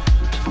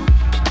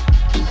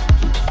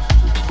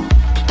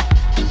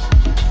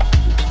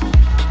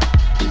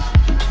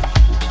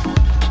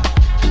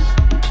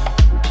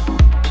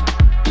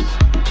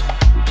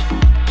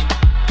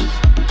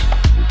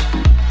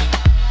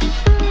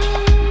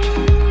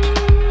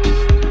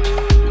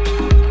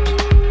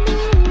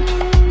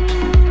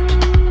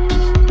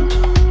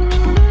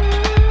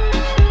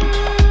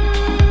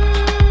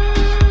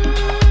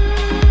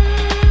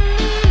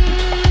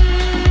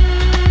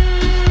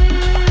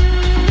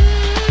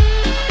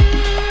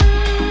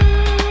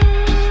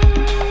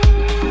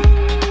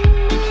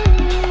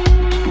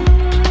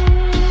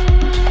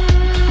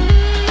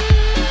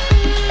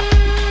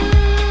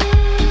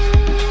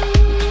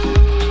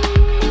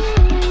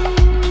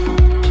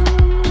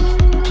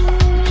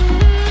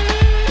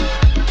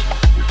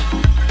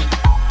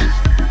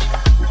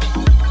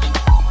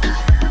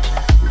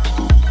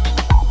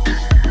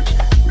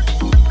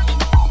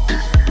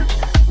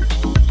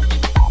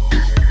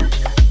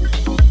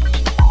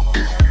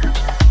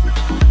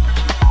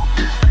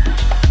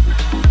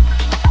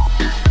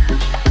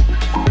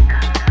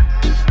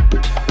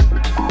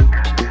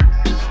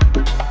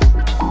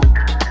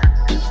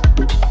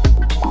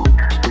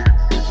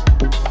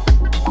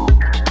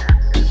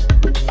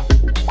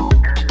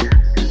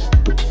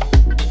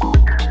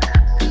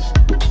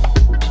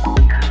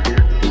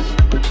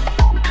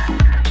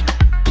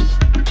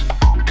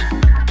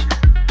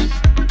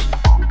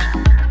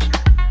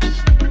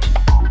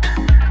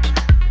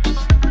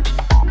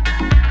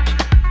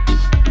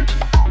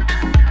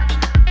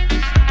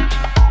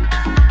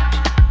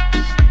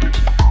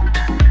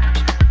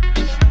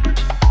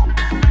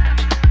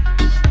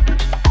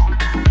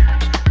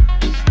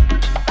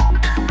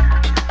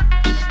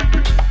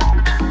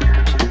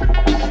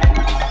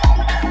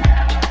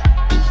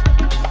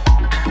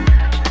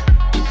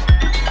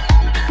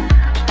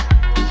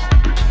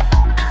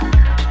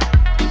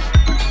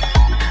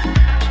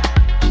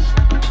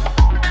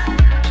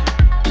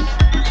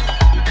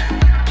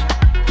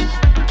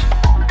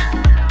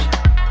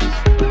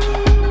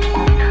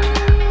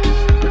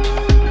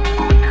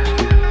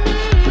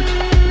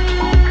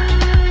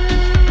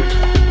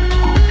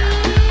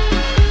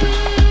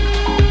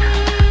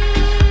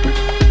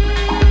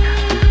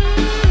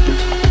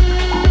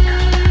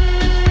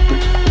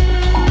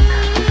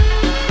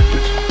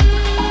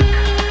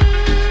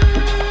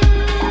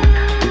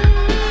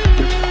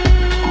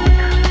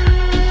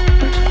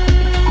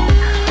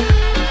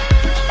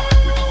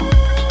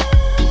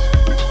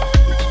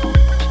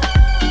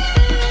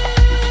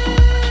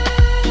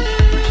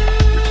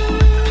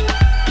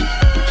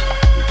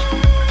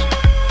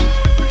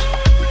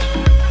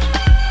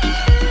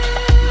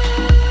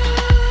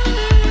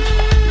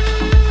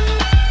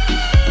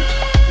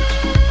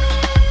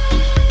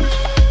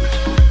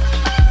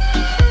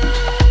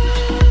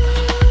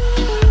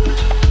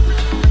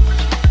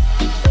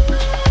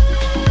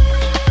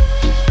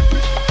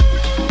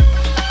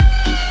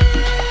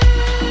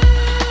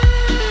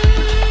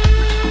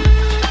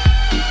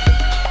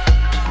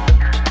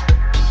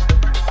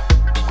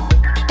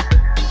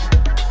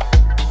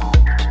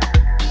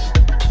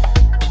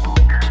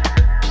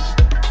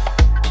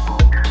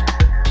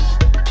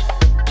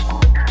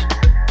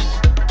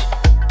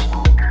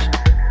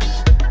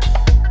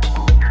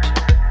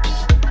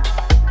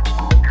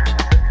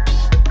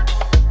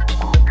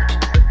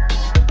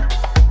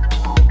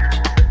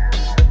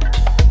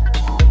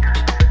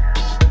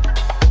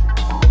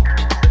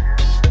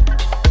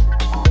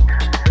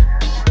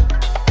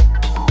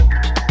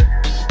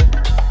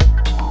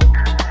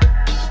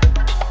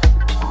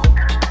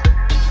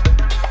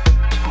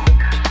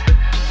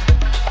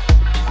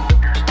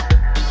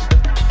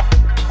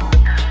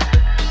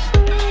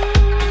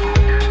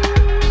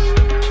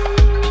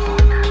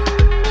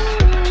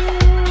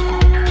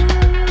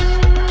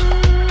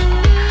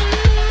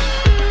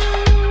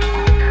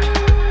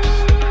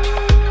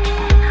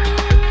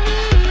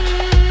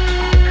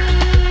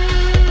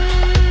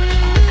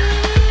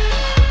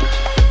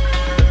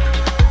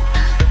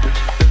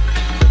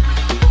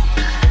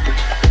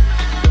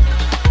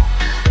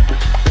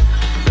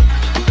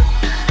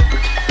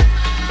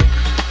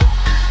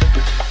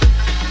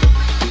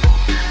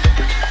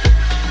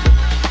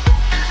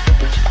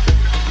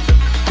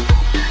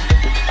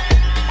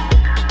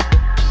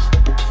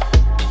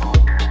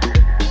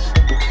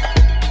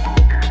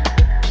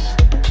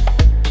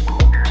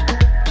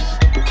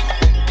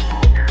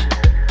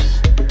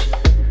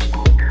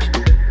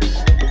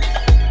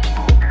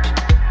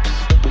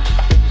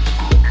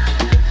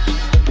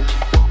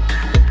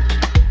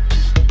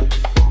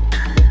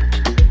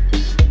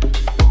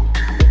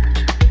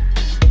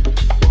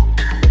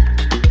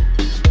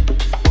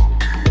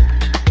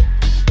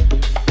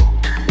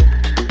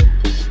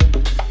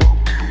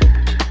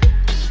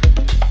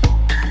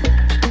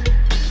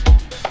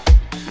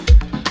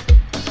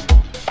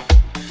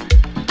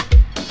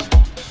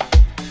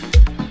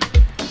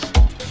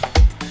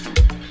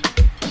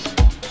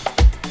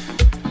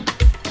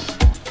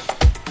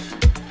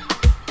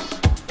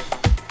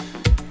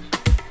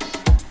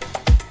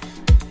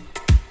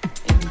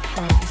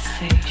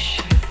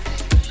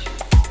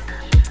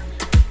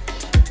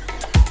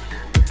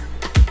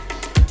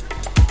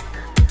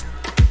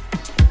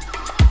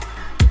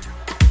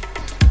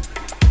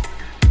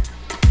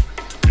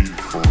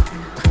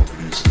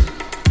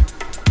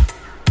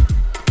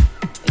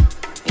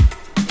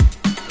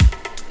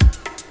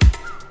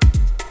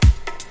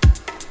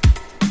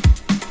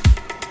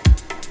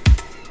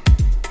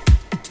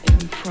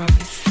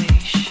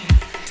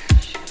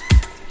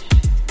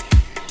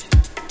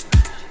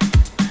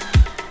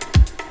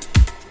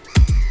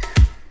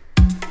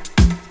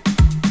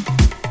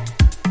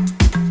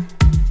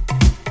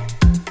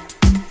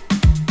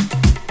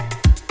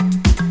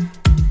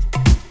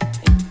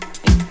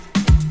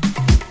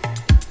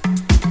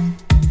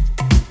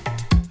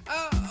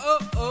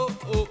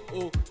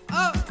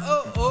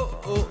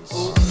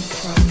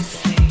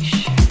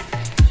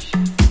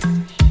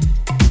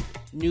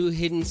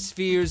 Hidden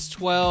Spheres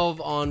 12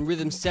 on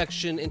Rhythm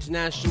Section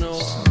International.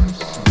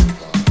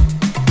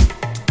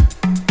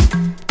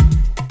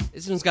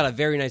 This one's got a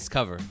very nice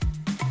cover.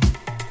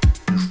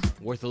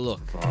 Worth a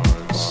look.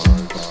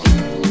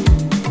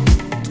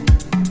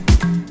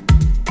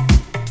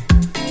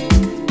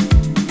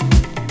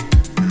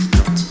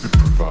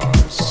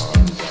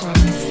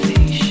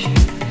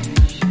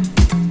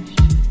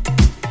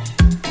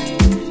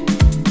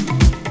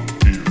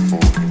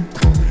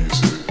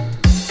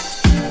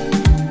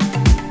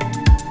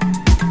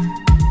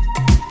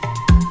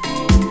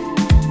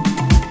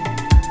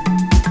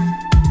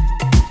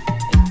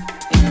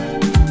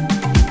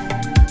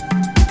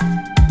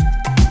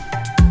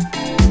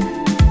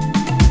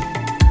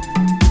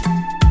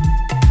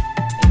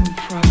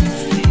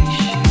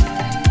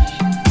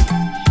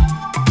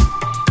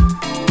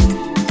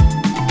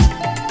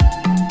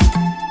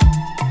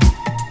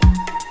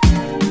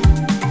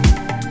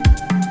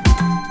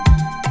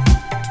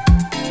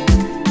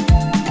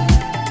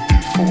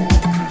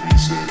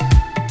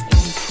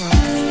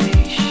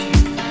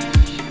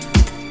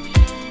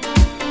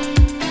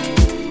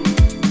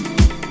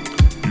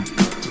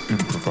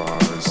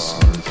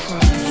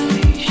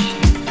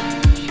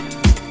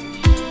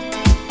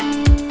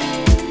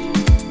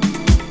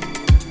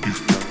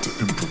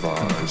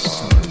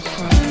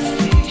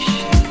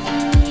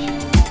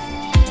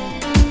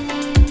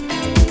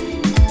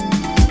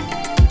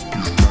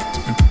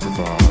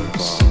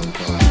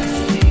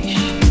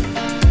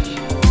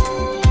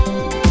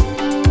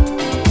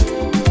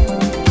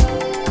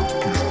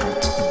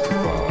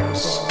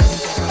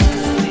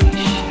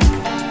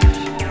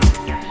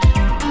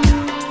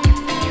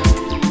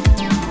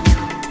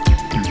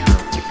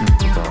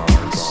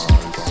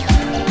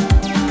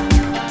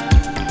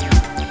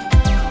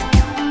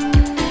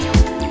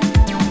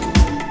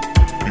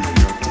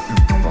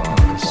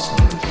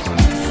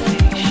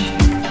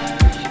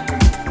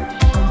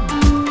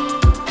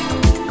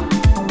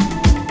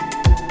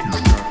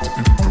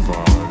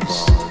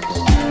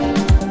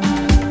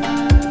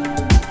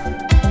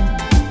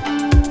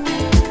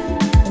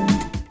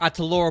 Out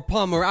to Laura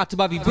Palmer, out to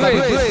Bobby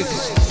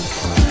Briggs.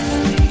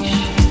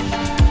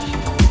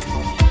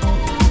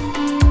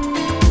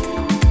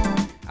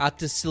 Out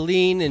to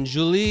Celine and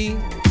Julie.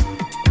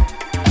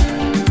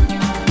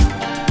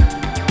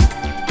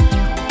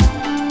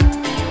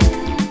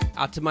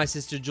 Out to my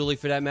sister Julie,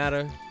 for that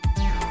matter.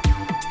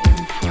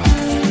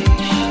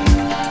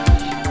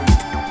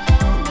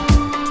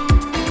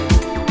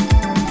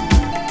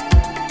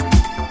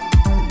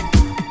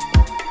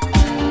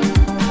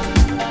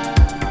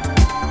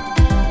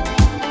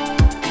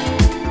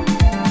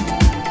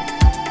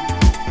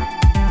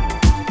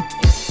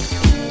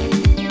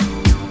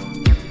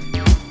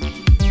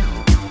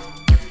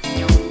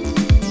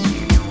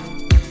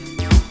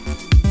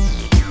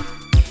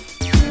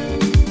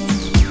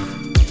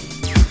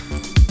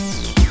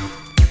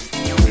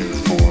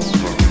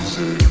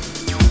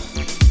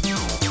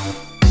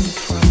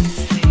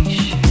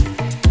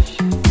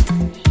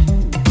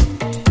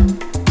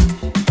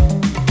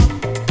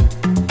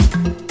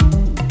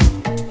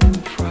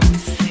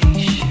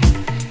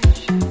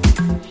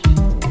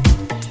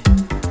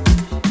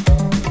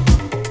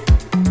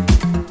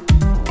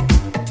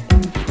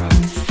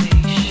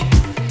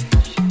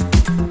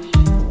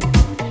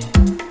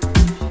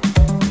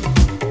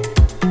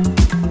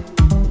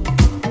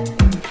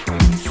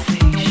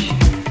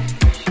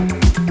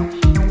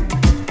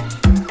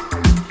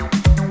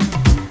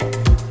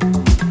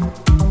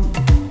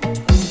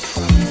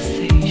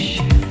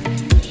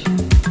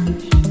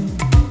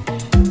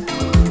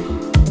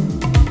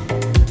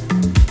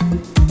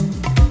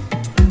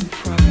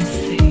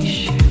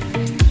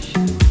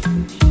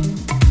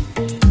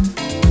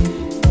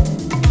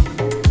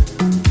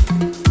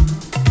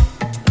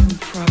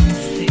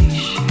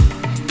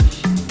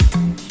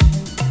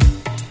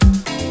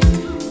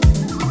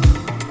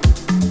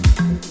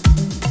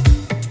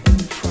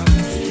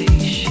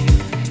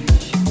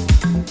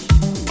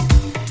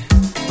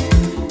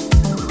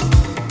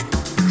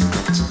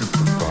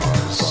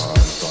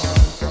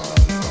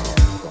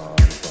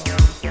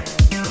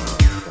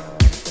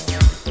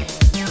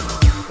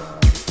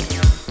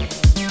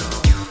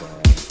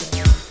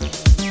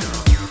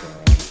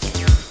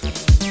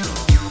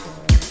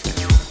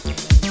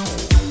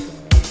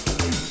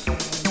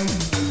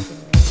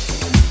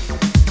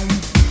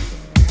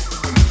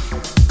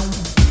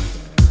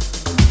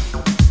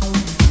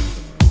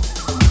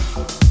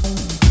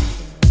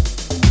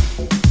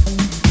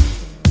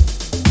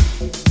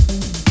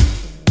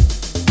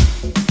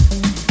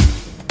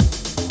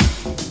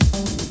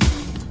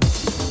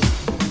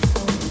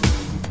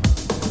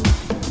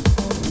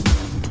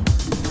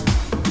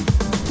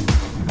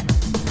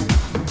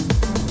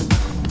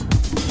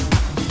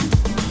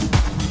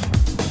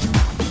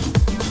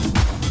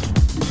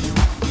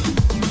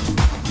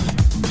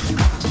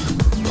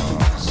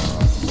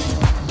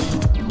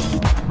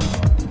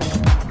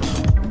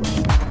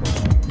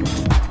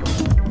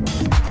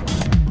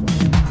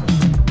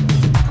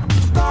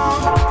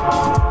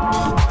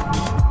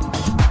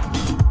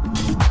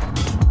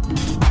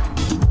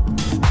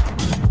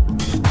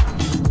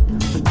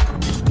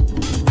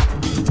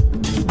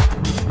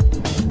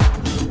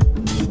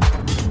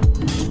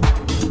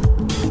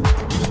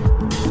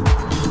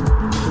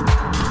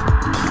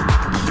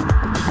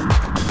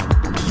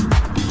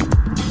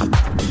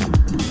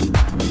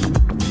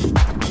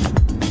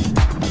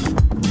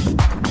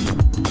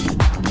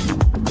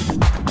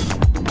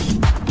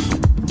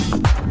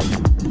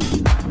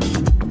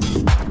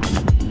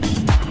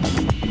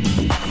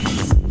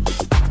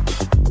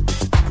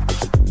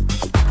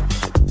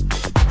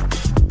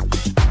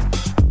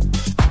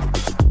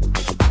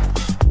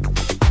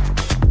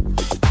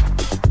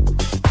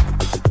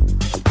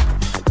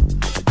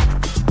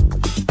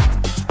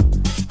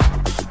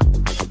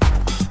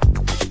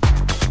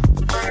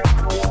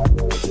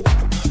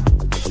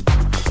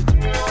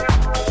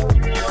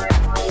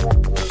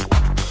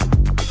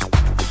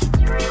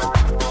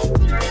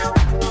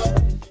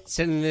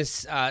 Sending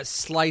this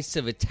slice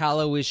of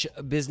Italo-ish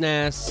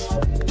business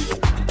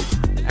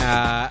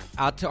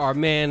out to our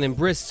man in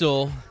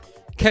Bristol,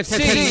 Kev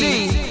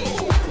C.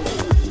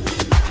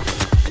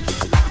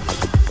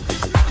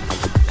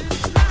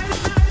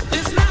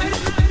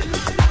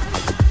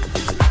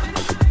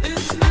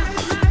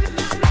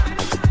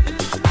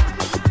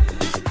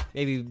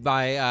 Maybe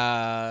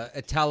by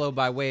Italo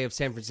by way of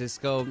San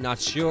Francisco, not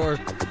sure.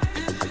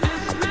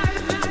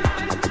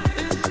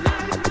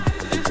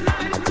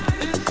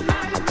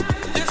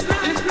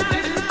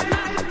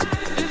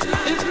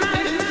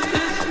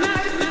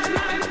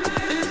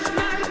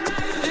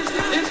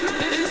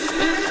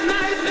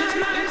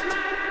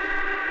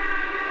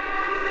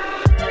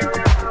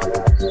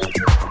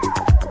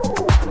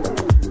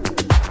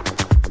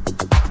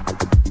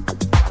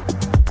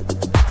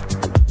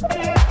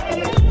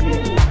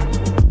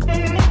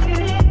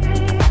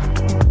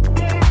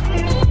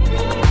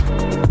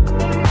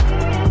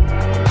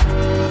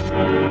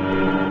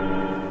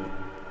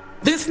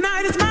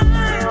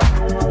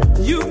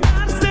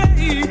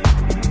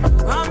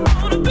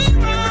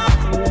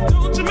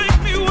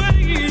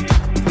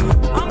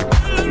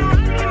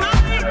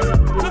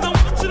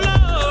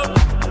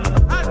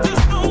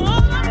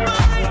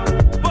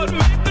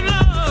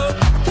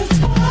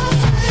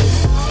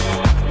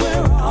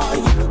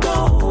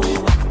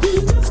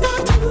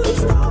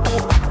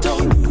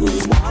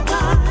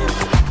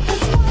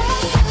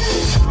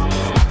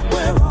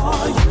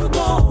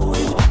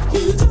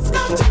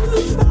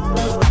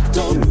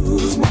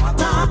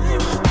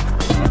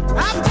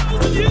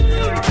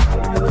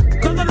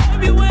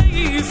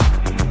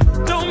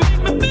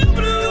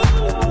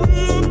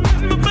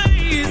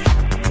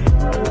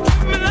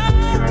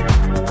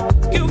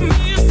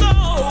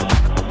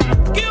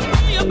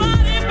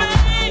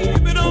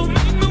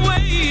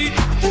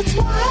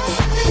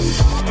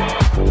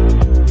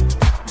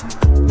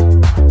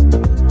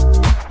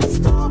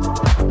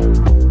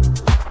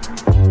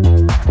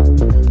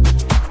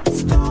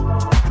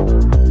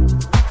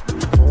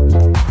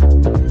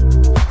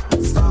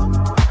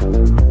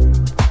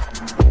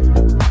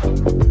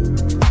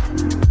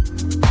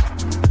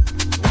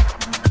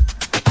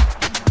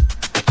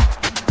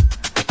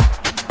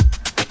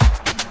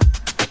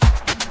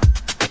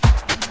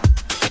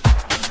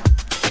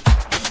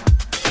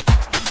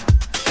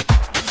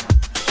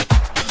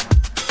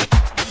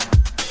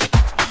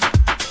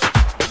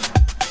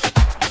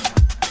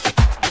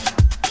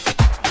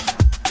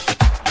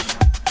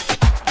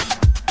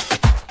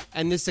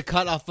 And this is a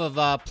cut off of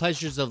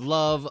Pleasures of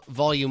Love,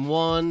 Volume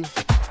 1.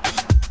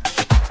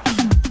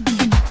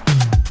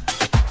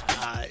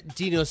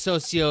 Dino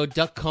Socio,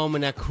 Duck Comb,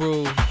 and that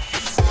crew.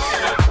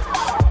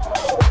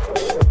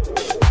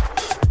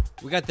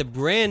 We got the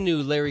brand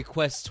new Larry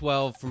Quest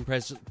 12 from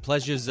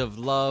Pleasures of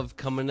Love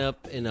coming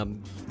up in a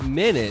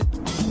minute.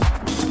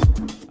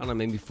 I don't know,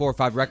 maybe 4 or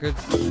 5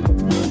 records.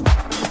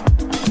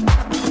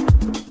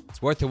 It's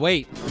worth the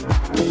wait.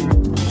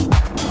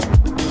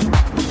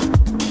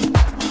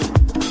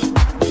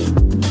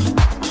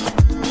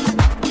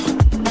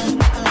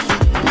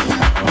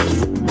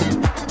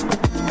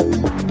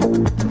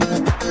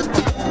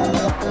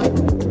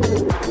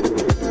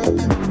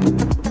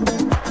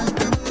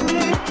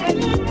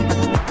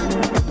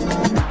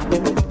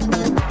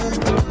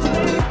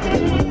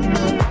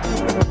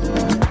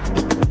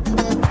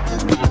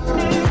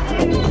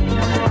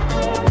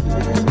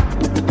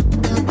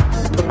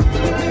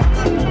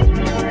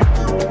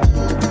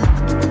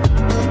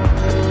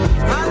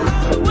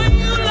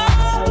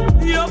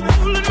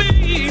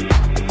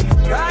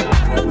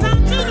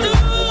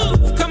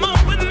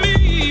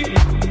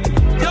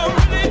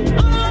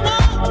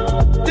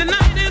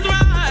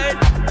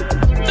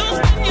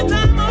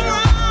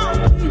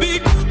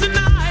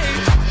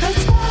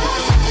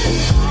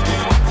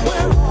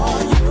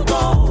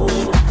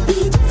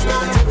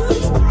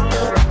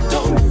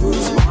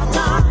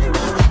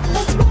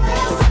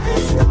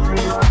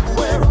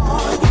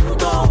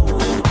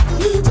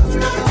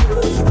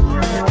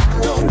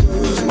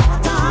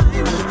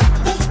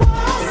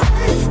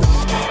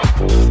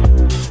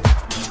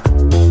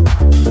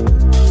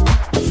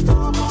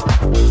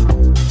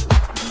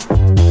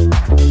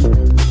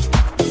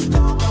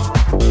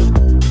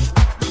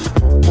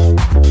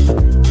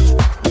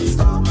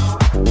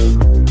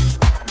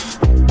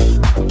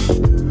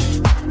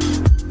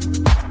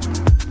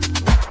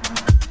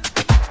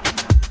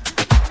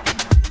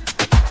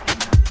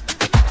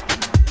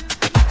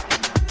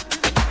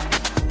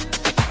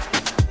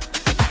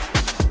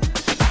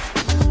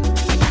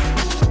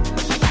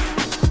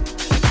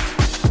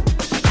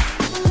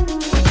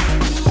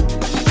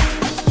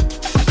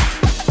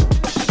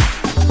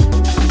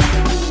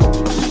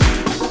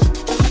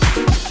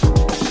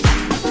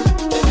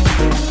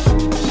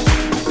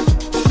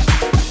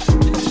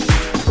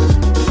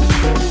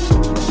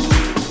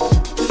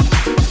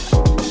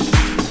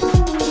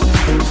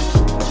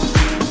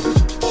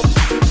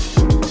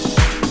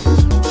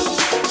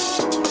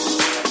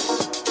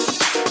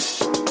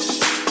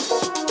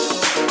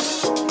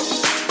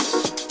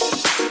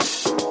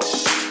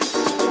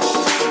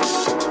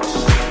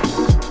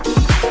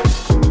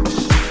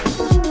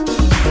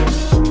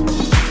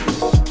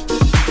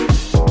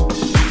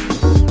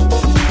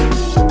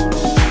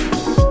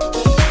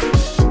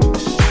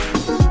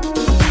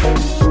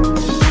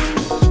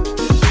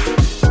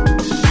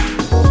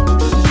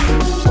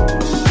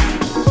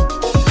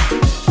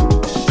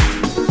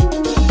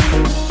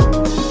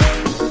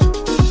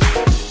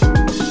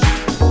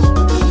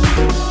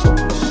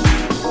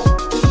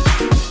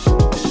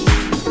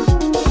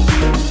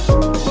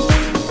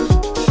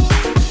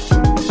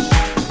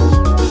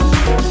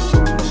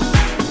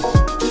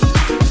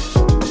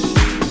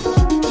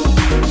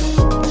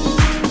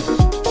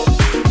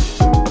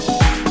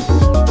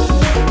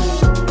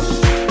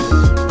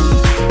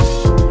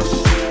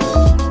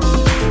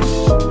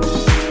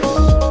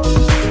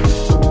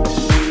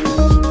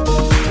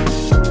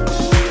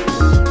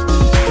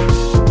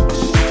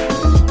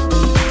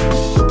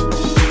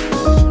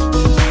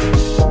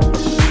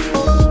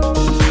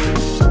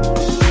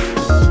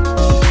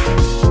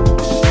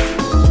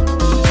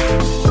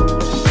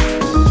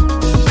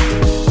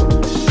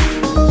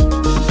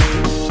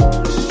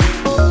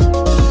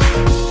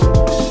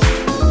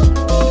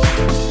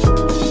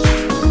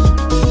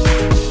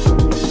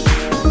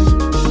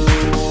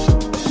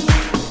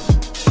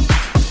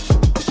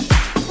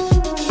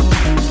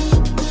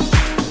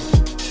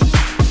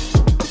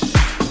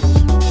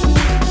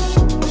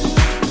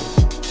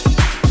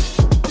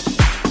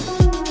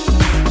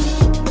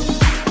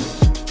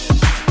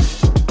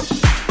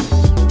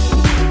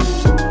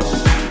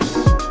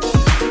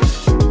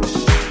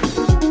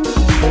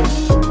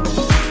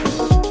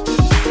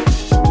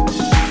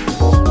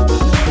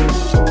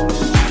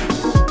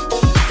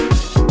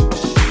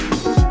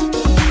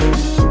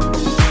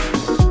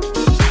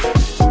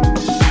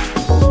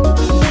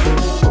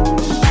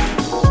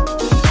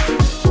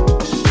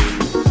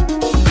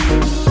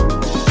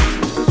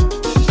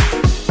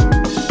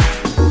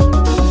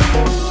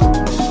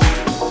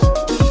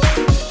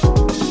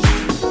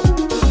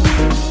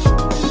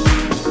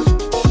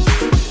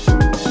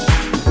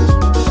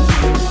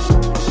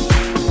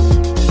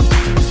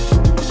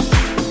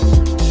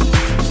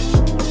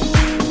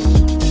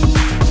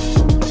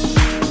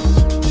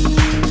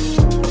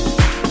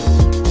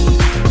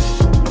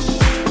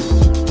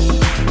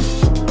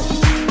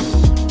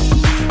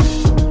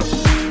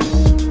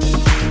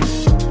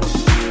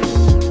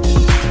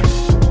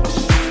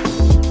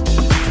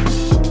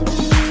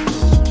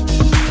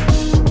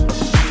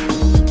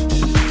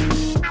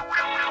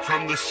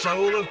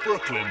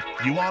 Brooklyn,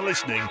 you are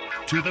listening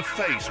to The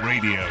Face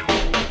Radio.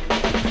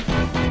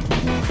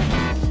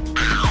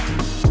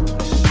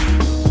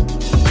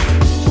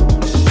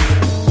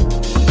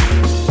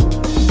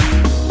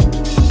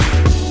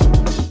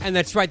 And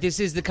that's right, this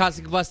is the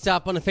Cosmic Bus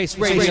Stop on The Face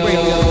Radio.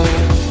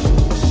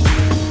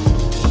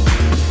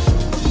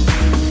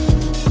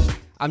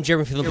 I'm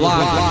Jeremy from the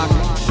block.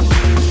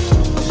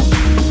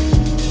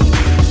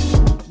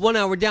 1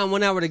 hour down,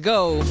 1 hour to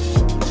go.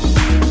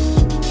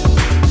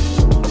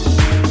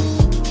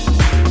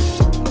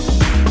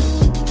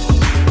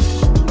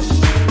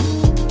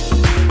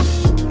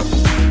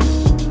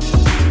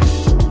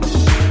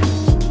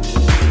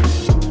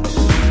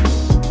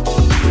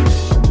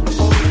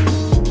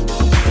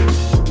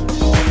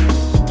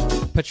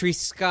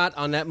 Patrice Scott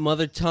on that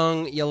Mother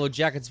Tongue, Yellow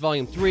Jackets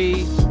Volume 3.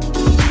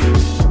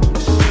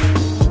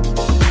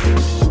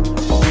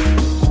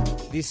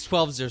 These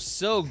 12s are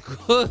so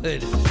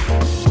good.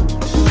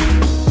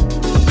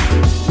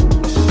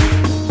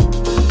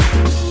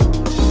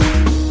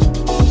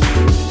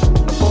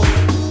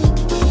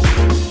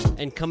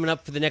 And coming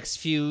up for the next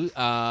few,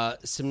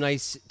 some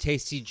nice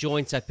tasty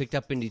joints I picked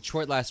up in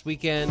Detroit last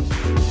weekend.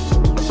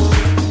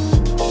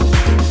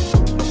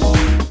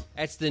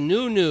 That's the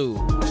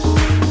New.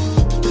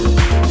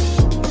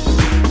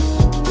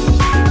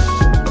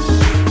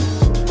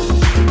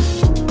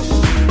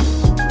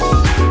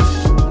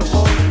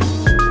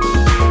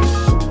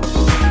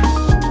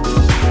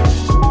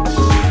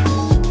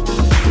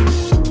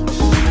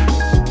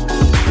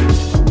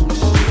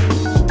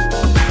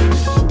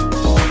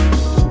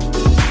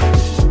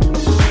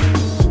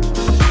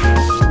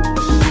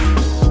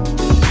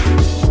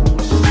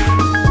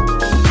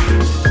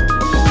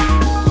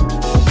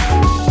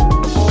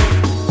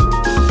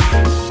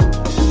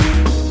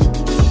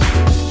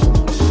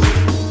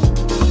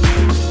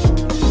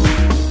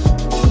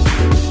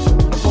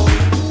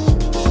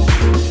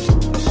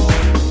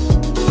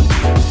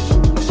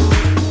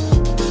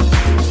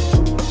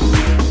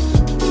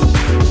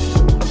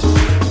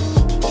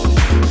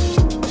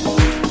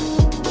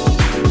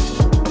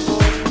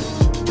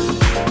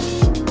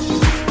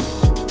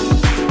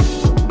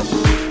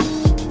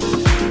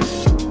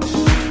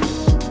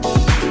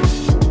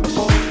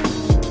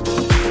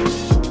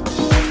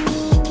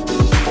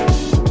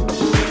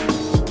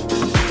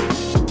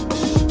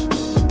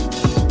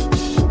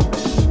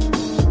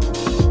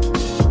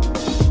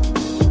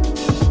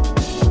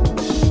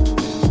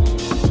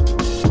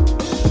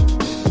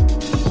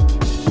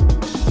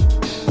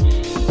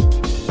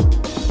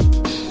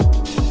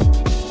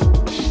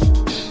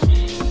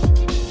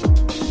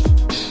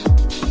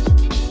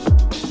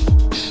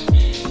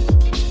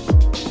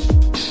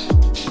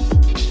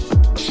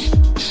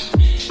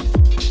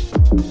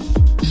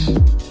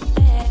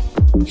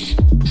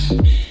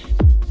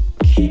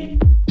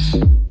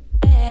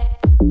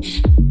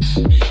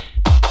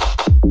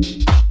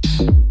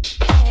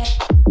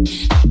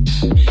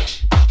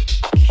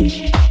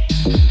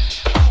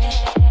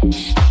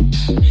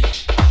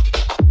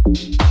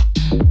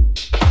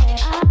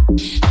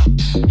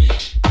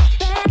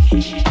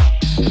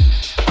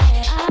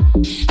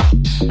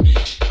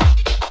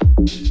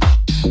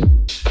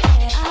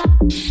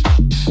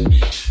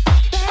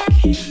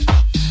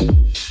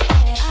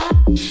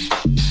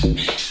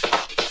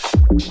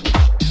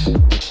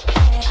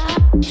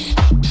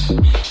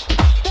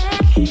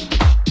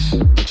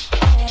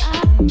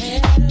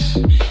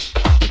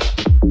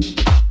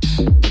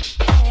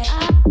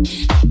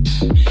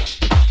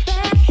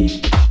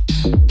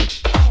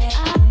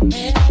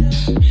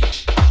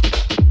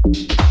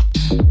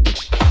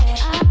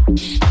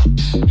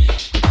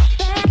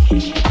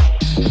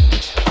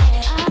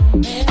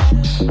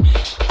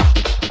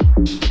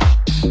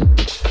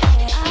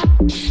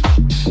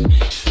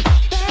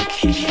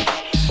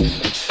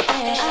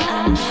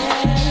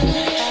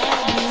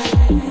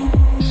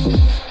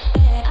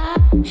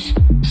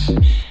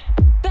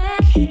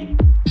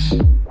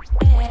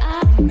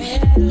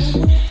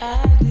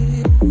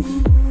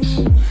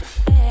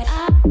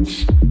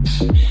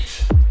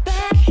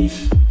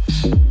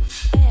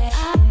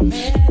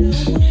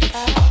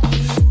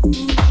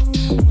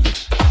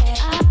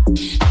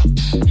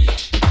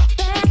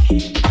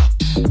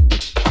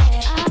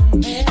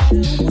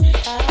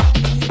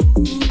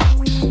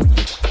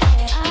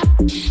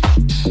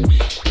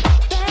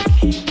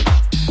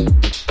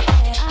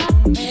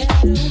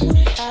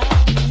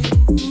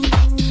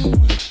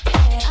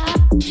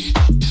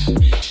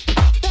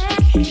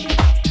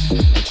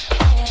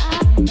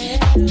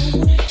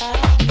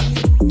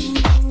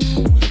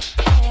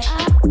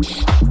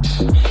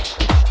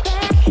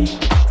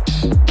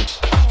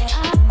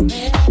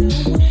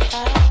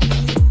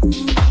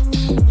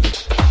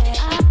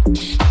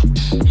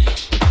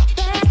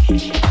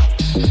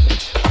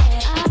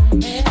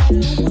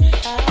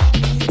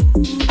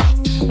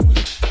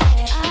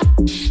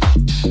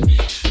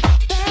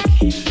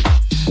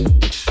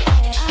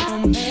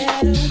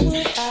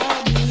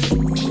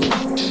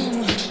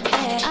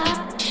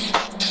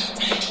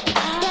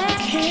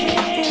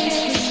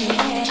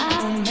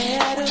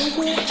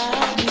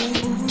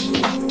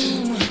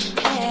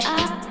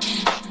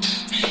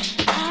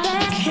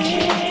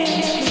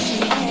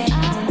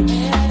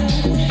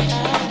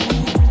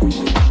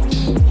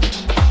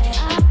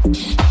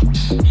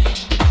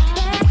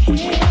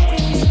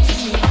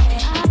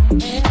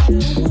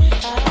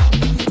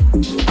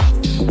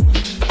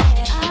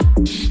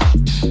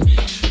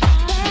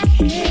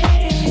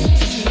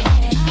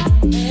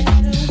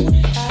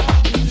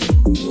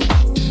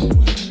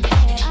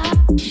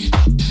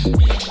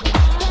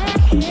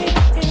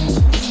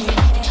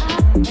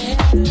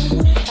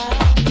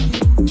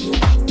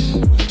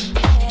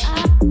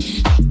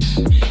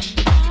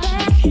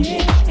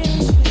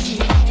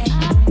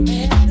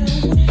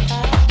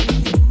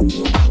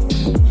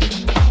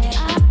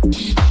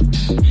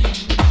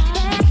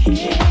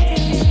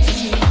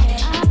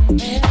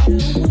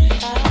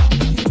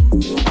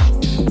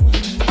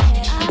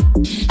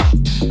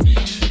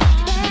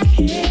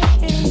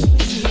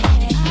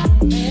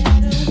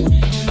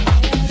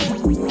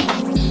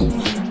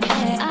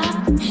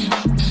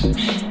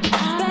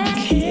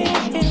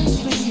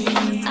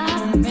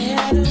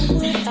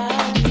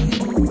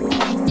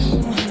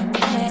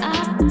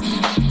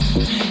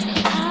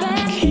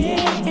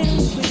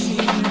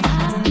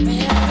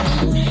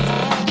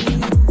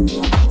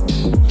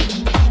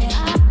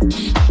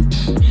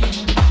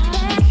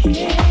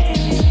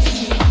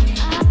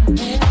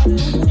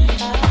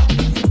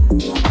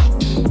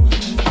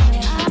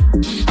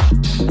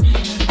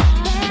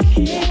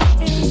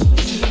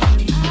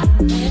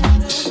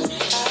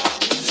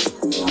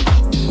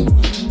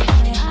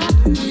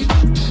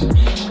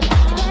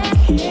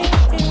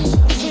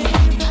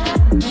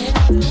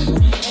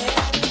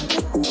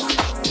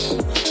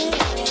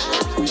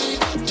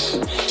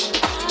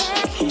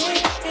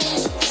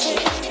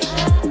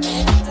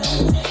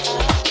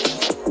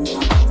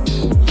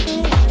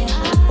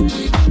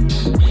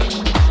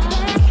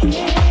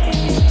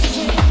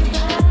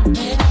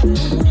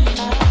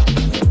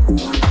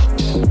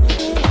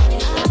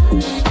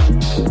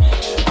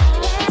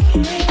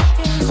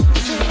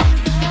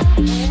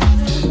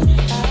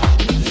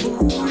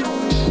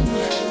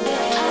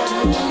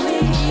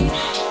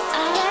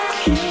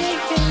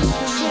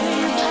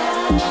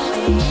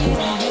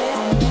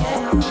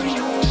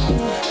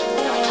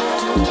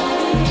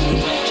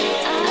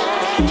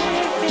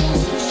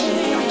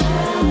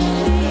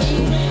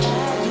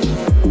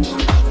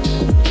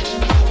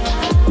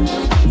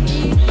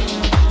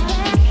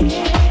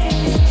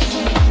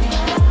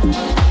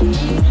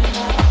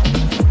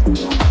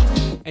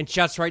 And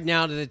shouts right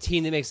now to the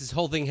team that makes this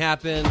whole thing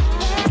happen.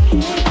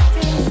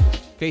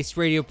 Face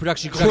Radio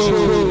production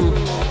crew.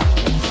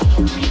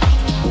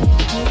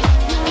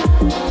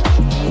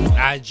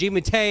 G.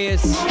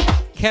 Mateus,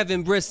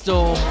 Kevin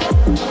Bristol,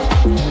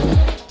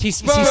 T.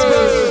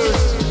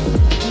 Spurs,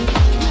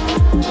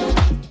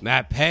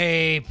 Matt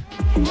Pape,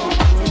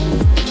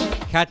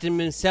 Captain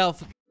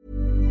himself.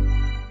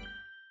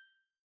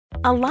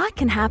 A lot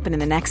can happen in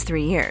the next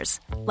 3 years.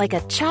 Like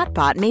a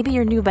chatbot may be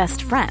your new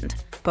best friend.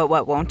 But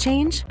what won't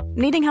change?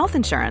 Needing health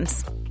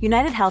insurance.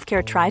 United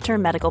Healthcare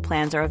Tri-Term Medical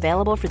Plans are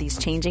available for these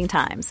changing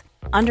times.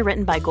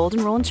 Underwritten by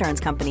Golden Rule Insurance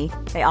Company,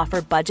 they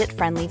offer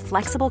budget-friendly,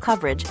 flexible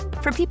coverage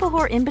for people who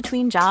are in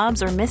between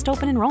jobs or missed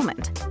open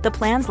enrollment. The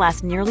plans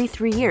last nearly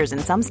 3 years in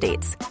some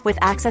states, with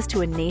access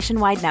to a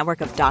nationwide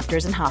network of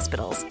doctors and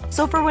hospitals.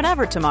 So for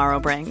whatever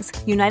tomorrow brings,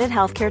 United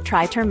Healthcare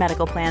Tri-Term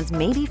Medical Plans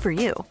may be for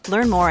you.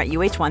 Learn more at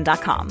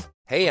uh1.com.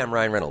 Hey, I'm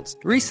Ryan Reynolds.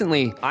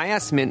 Recently, I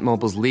asked Mint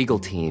Mobile's legal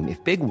team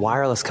if big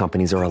wireless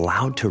companies are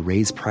allowed to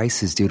raise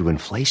prices due to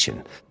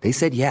inflation. They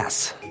said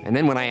yes. And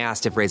then when I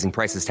asked if raising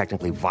prices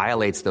technically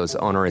violates those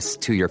onerous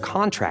 2-year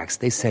contracts,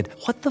 they said,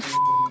 "What the f***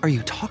 are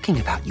you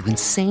talking about, you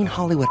insane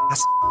Hollywood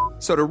ass?"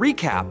 So to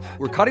recap,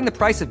 we're cutting the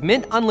price of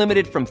Mint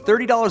Unlimited from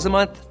 $30 a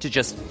month to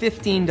just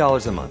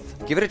 $15 a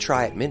month. Give it a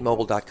try at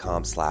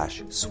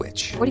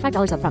mintmobile.com/switch.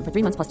 $45 up front for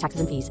 3 months plus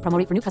taxes and fees. Promo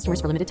rate for new customers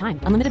for limited time.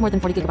 Unlimited more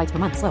than 40 gigabytes per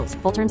month. Slows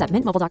full terms at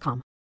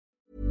mintmobile.com.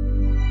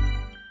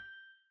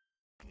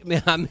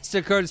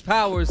 Mr. Curtis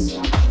Powers.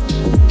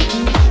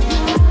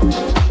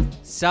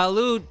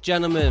 Salute,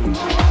 gentlemen.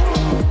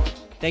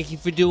 Thank you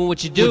for doing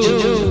what you do.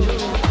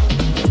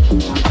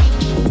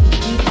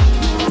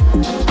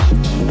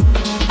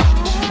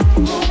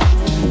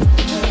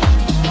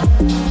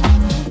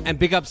 And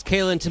big ups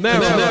Kayla and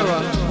Tamara.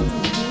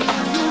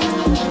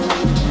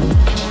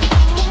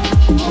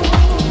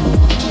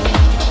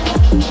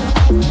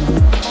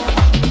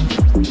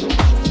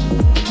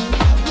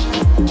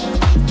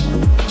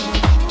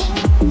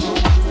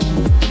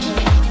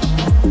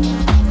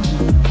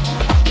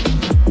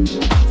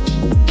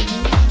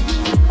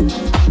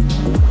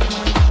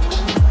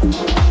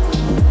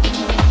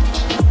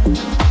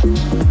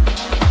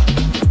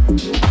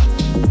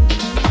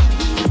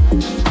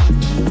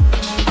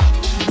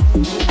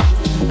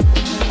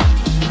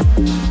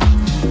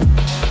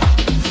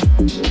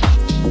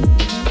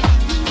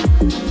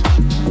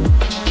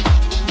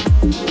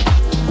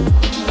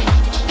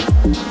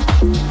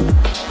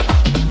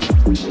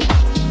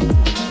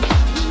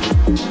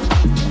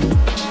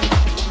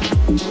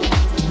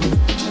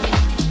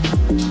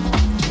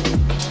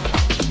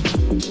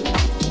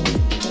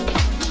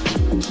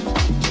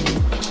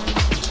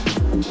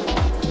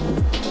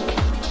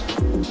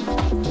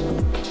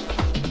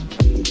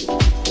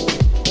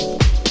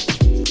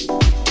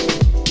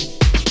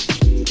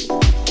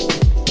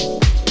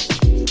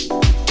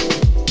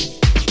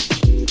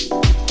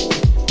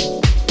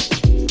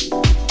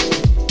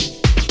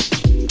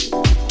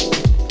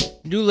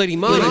 New Lady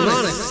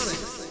Monix.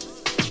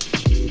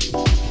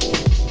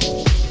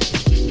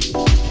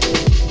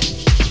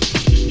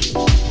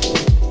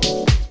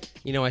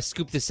 You know, I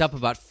scooped this up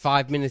about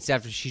 5 minutes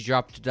after she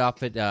dropped it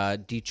off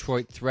at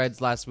Detroit Threads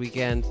last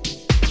weekend.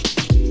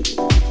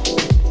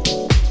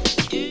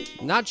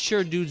 Not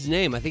sure dude's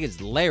name. I think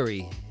it's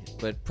Larry,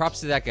 but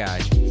props to that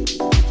guy.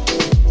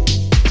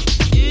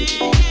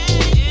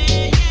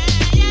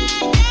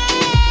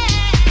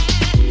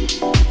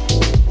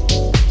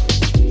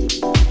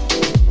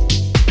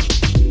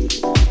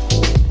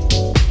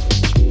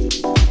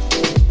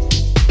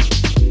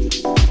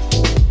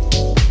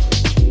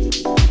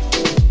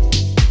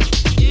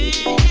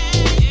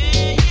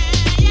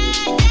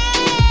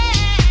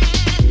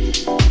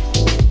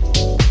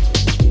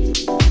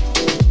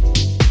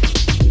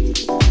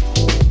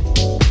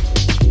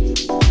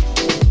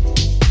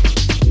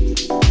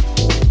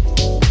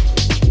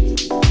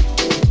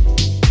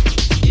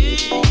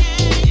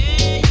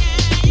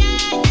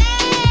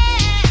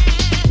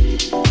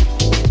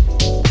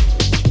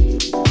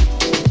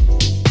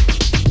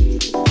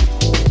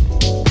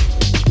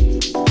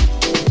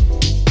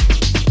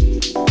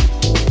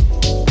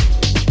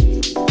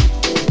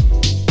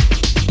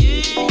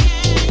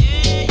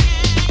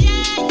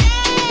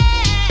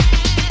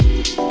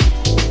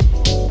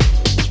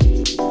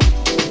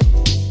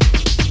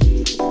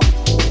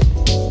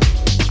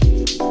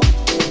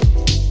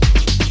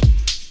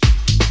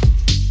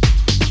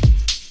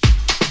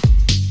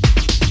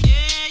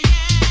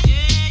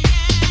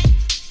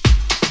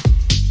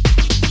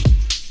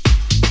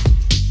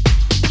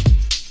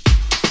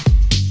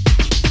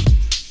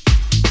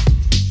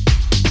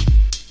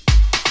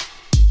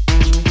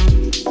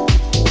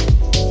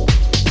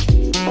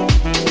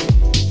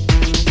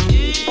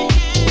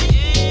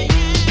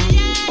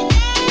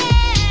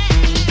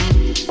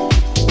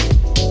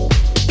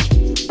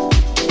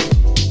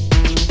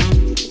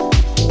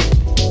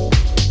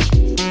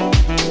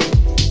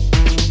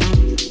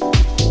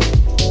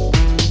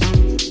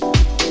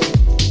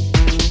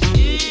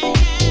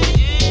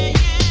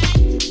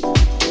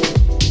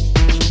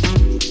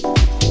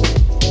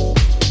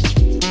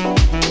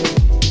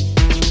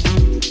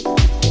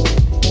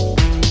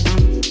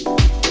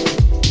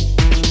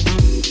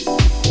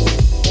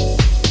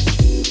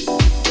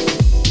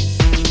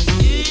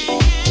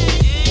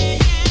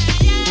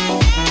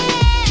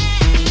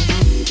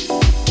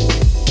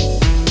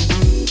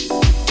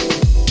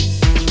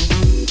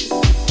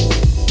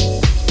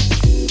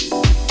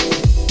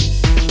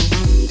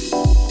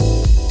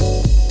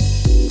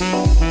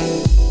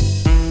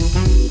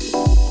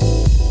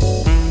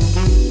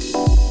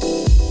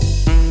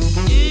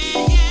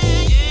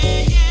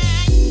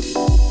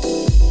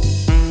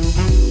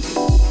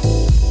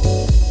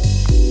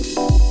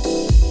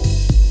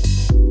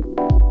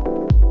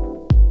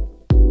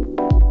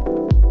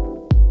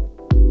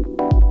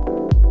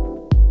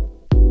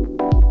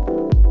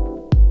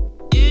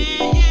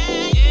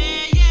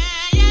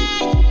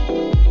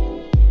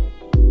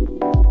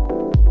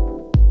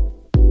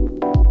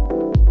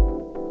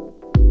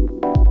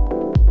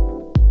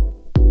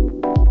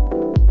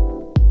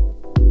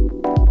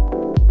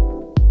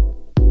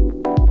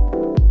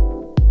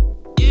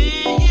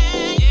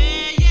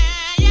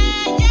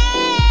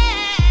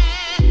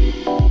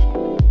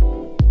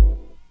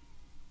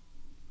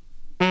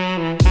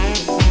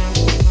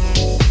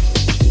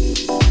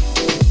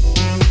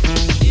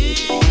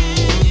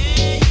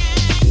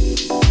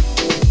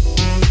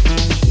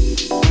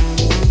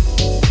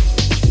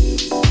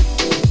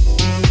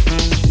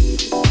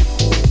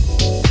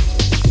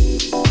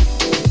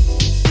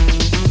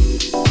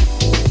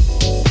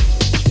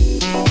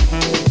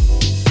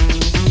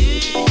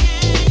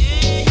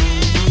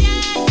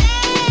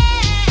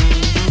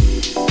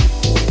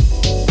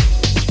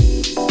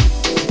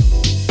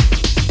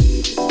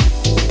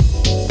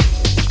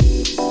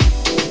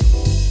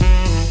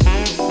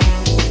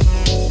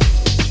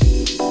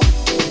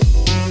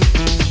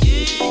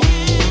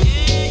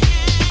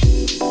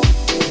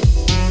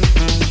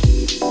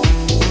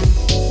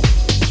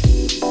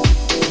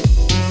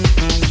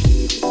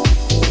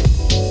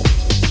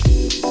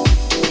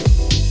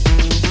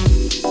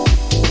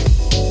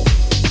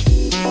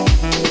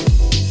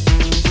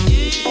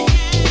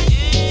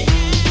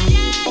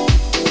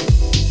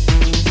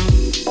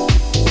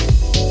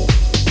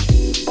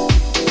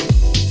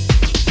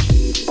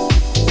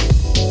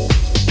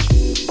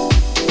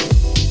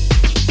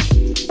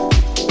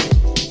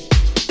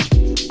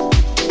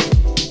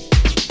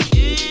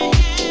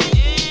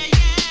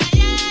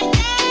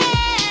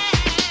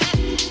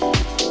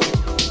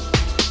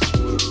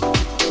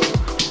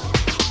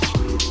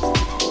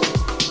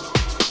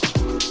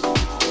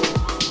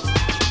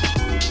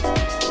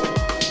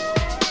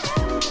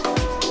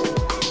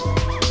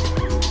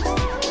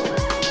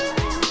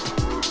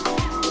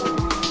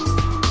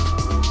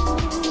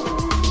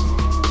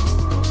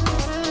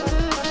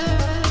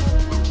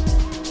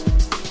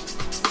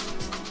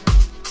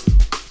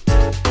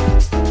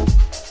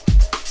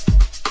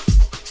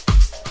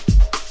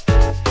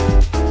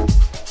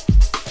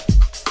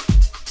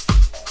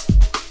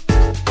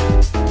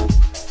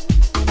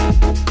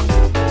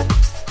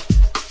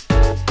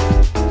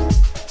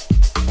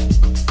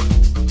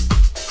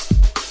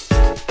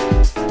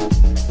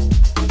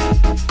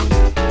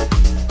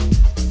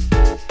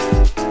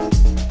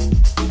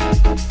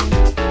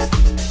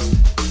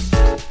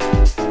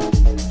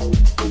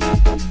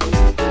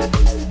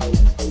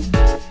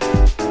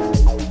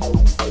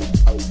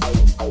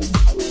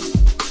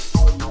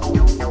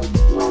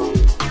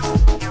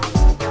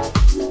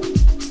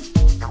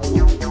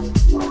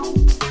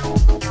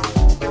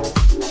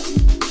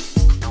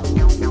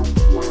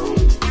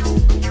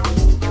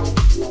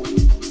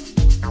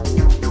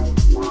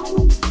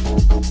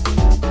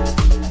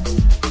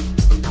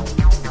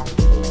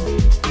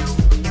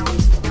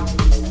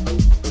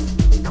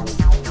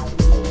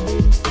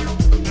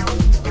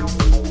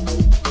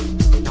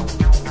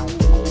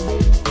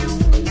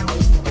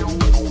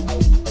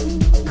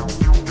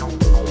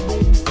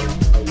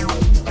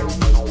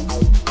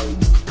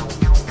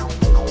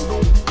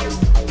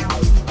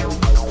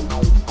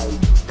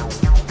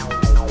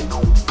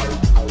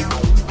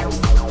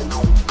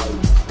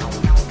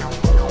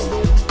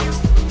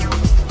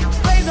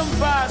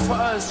 for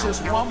us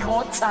just one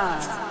more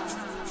time.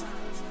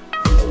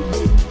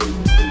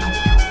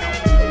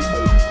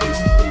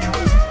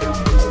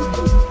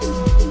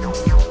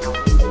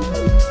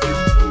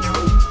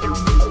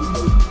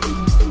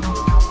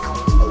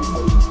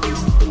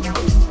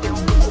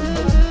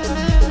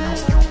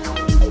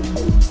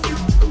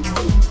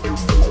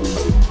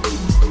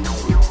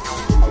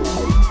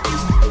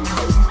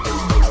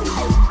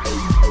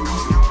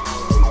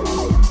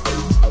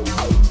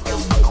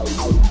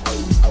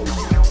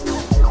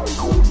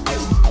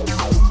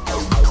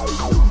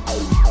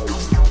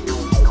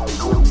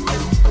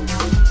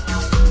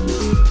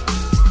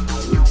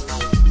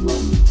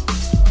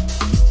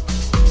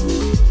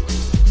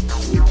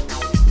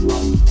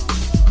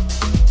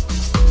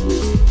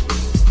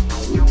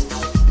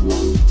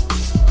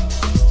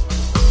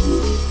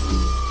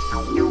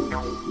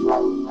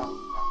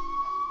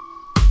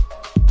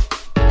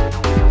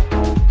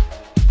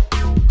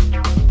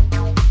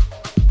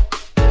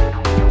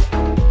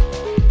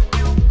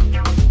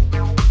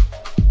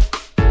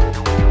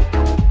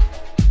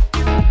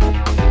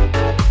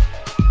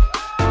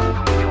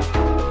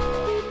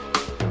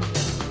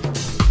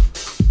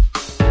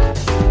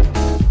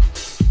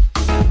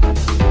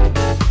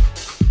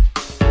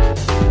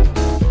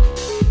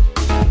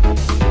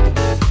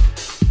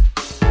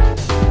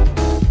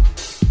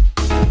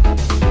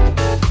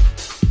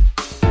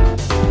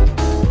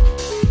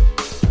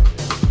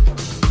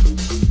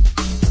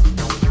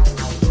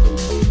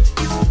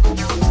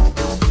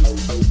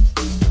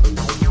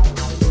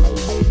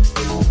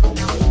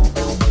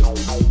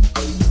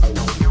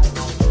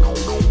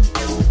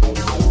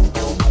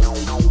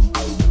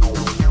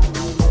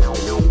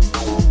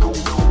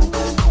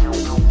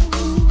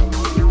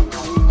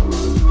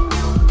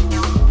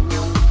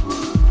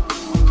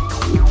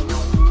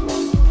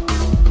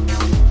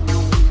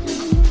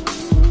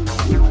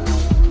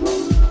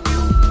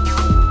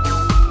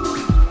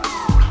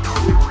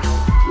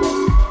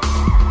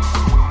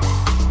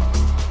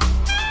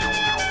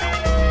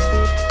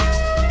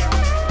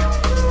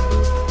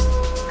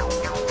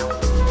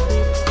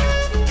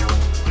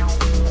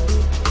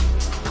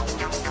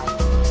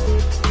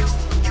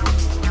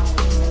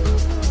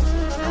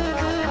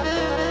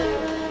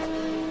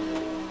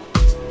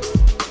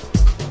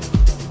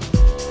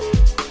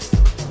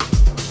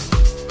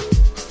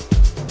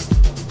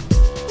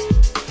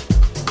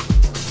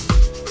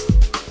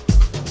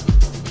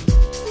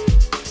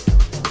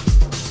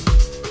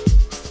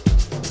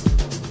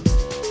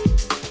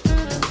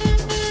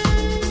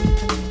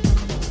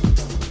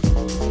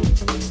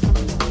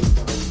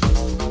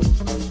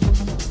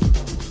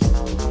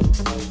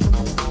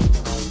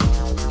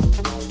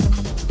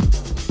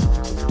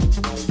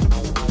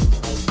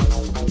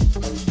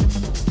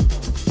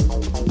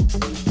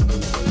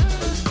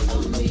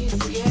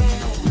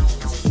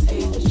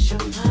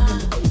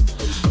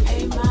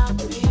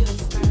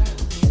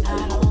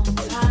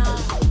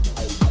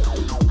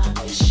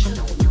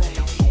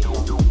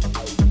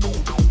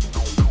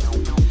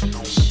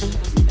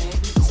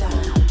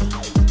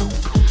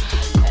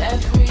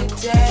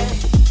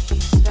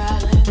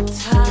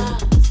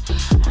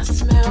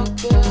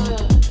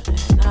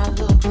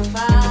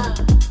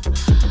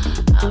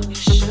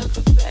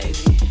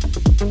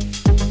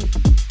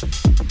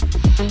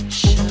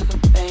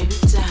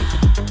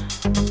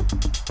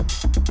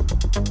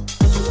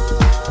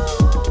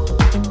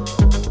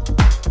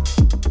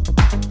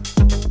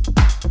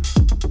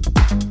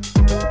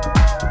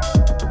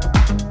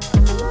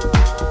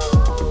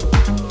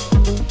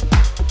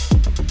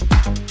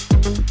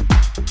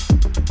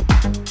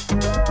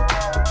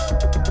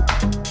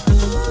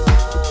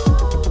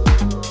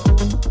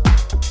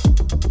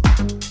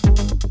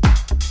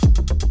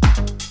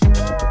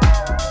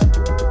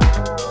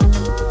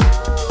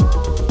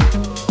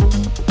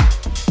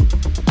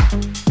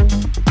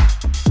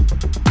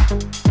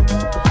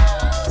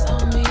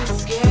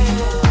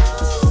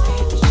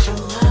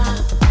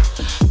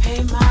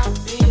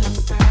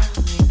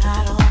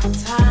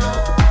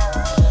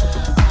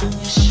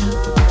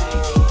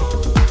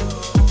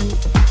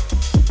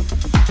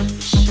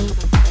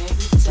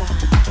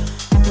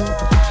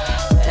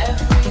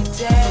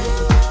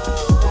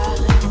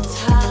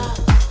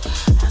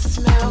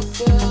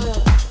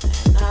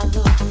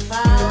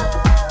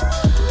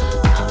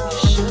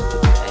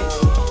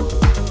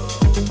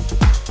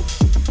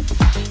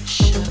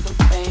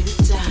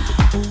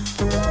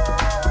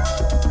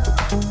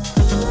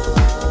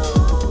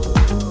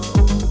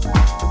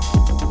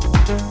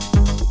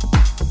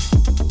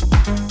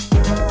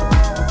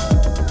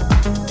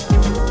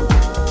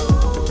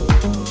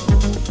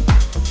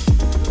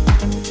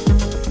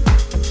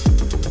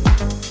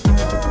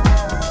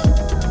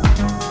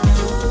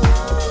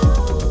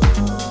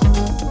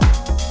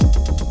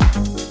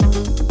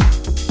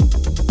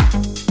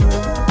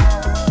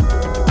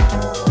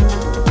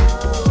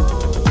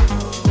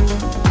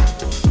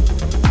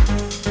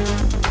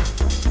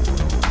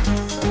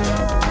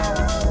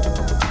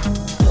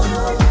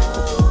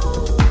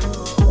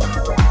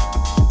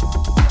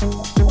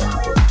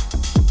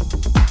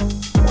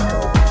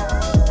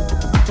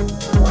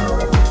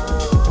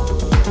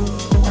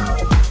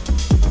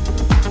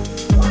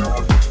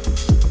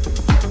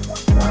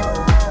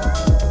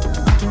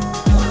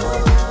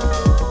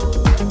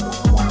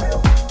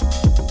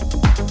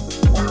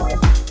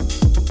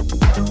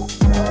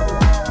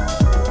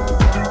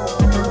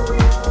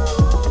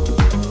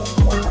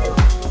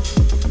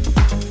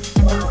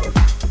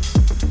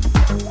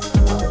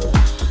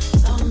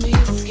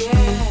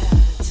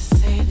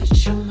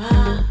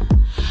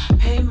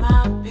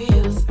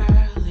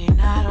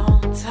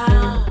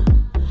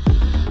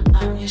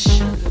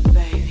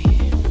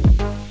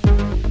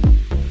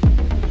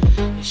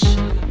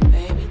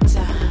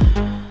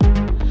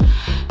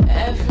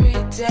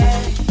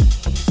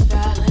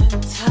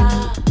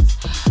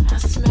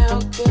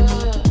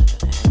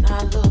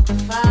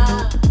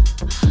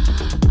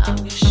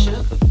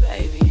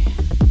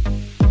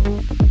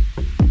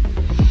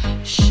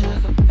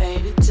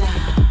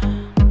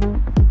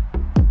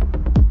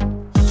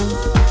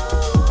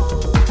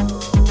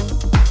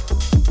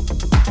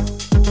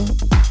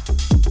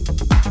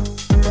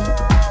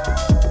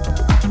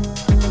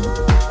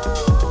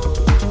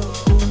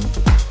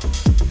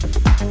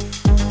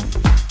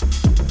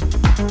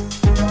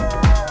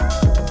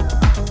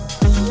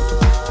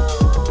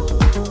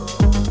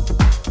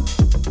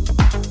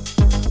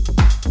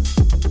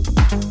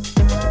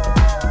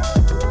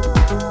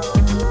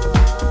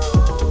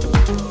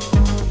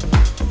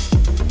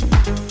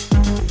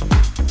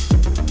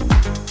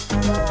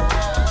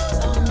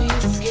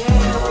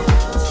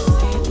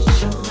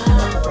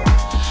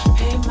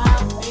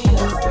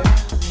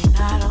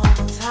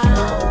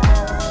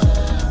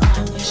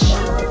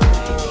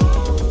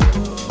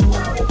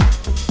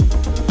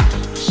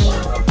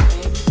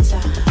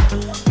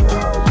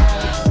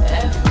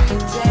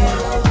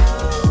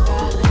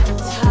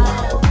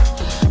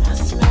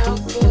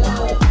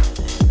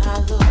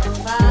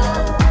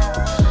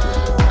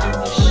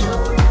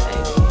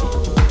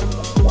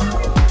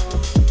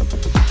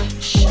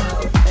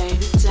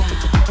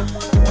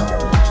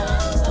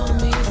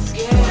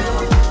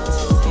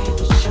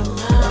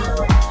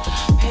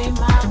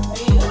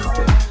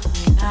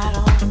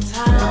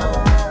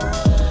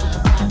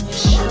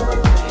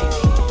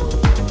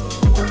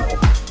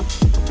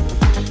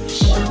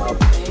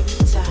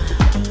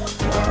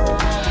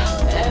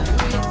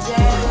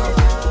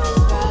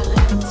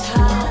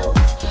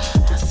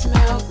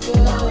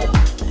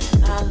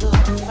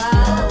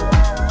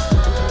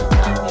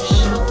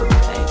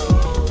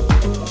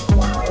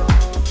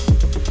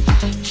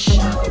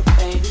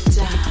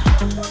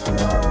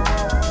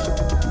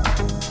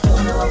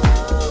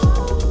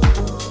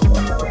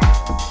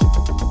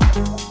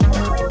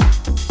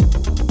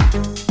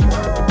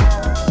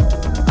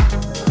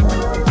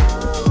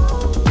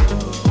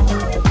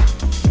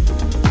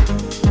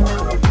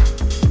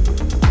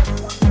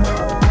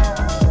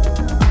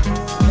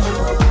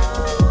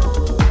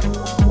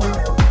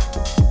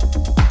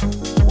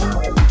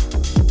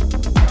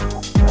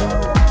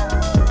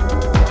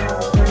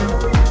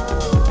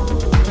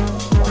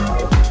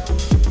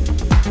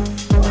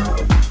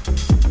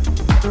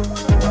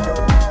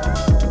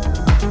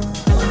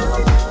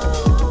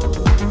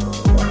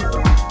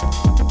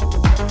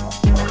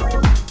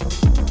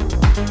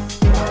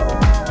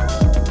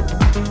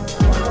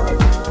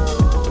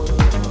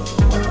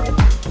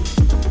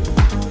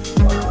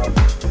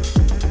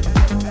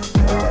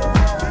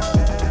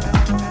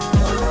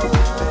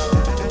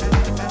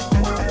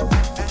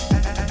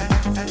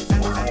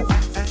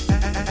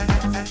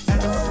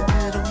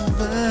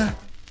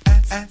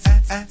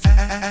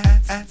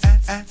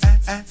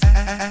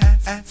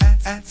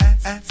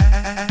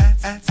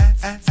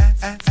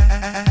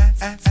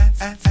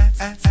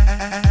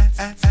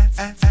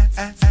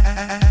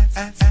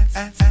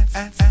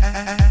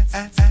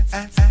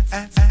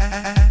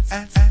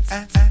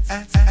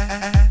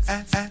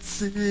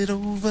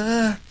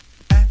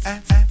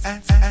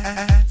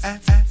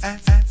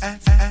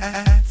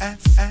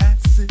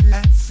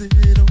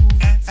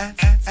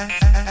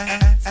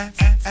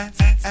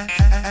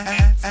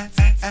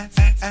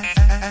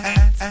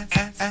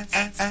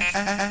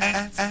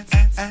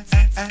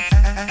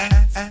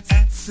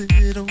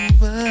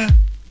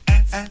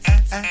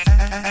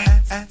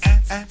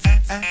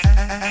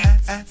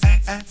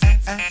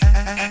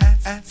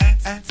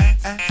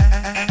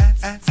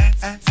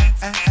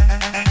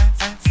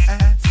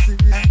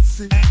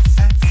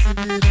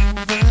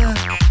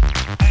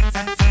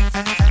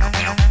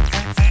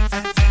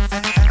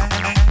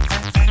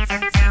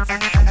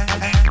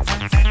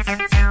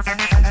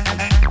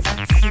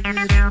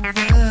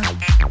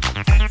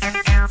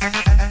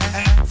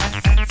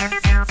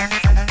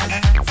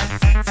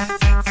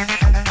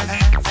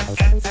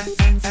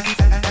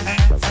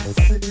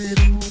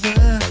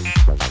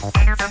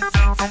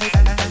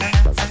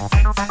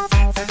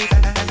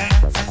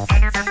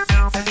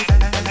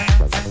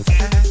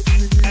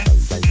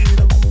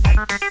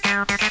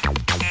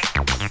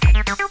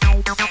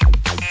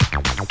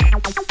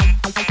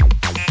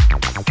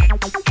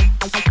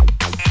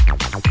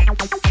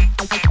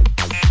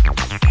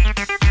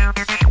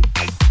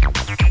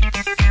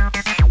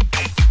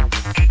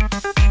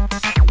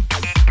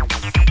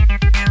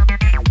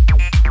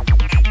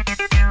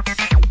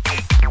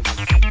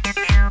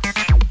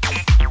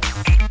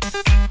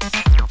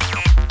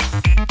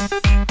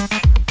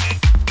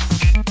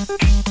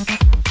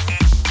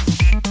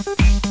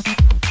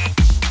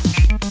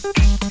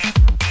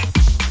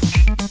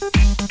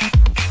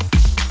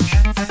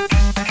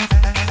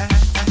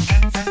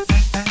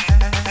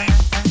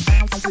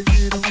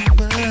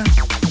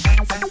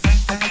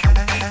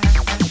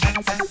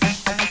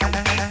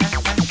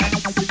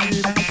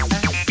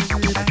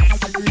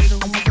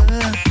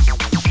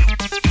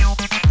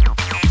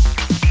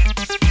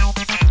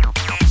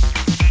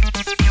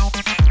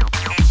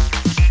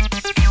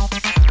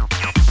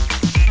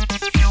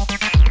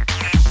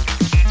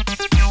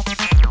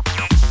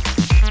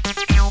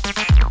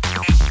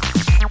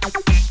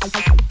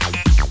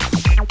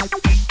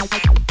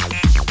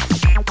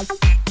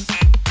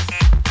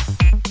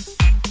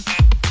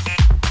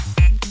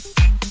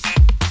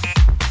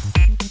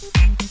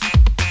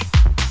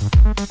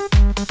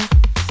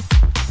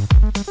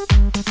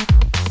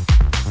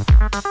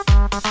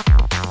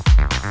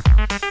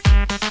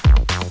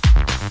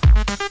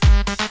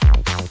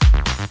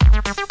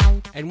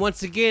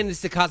 Once again,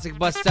 it's the Cosmic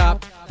Bus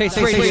Stop, Face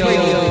Radio.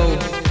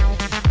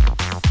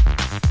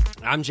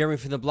 I'm Jeremy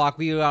from the block.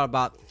 We got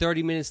about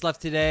 30 minutes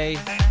left today,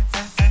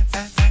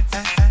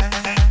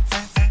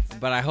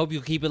 but I hope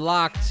you'll keep it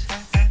locked,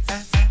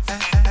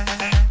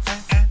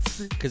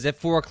 because at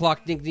 4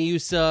 o'clock, Nick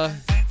Niusa,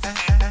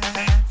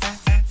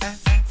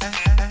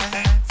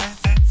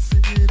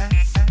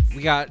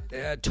 we got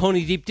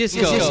Tony Deep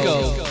Disco.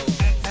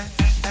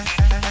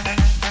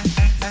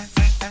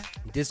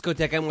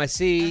 Discotheque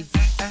NYC.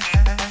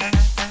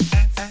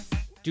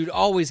 Dude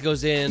always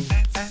goes in.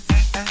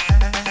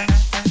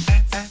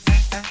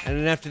 And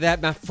then after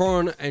that, Matt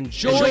Foran and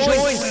Joyce.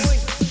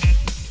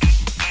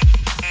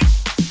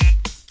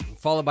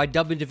 Followed by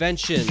Dub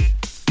Intervention.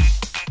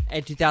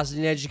 Ed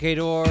 2000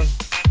 Educator.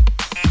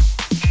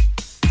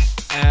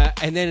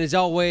 And then, as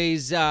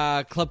always,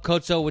 Club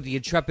Kozo with the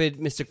intrepid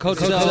Mr.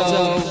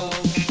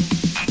 Kozo.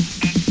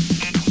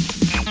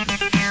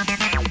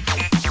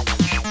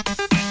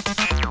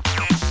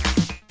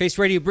 Face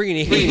Radio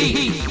bringing it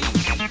heat.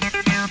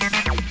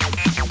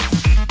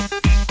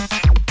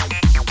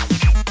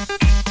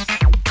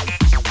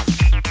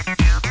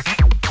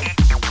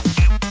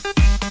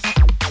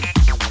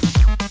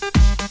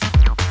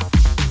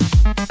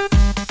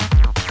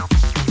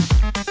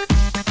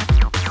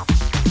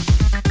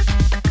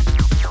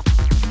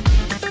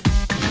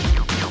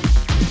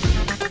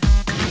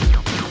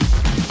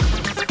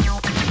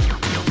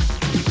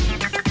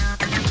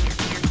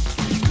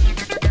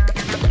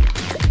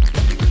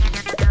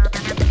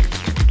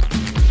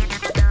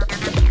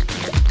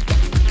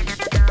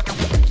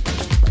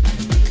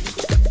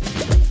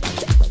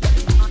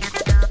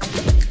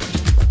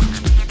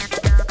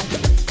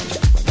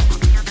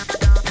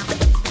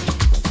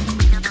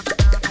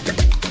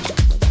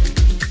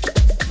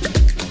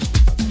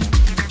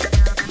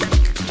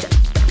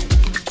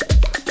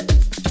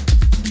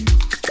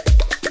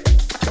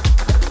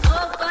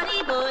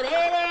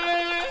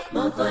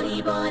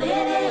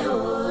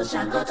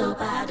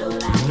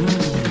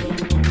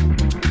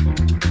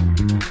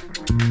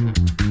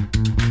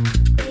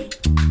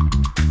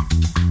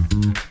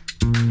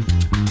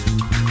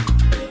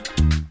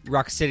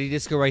 Rock City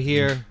Disco right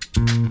here.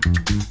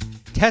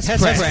 Test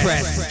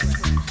press.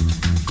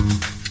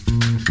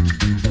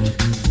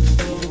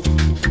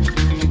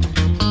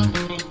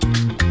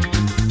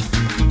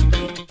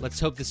 Let's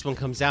hope this one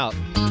comes out.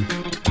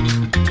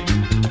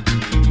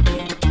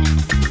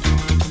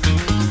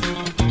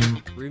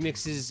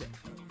 Remixes,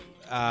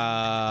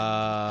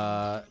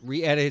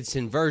 re-edits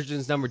and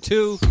versions number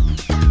 2.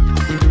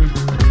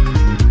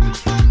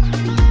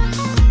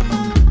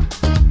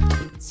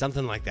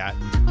 Something like that.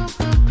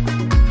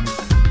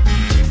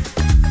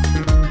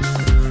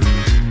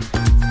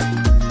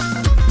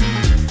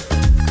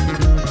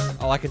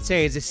 All I can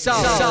say is it's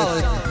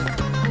solid.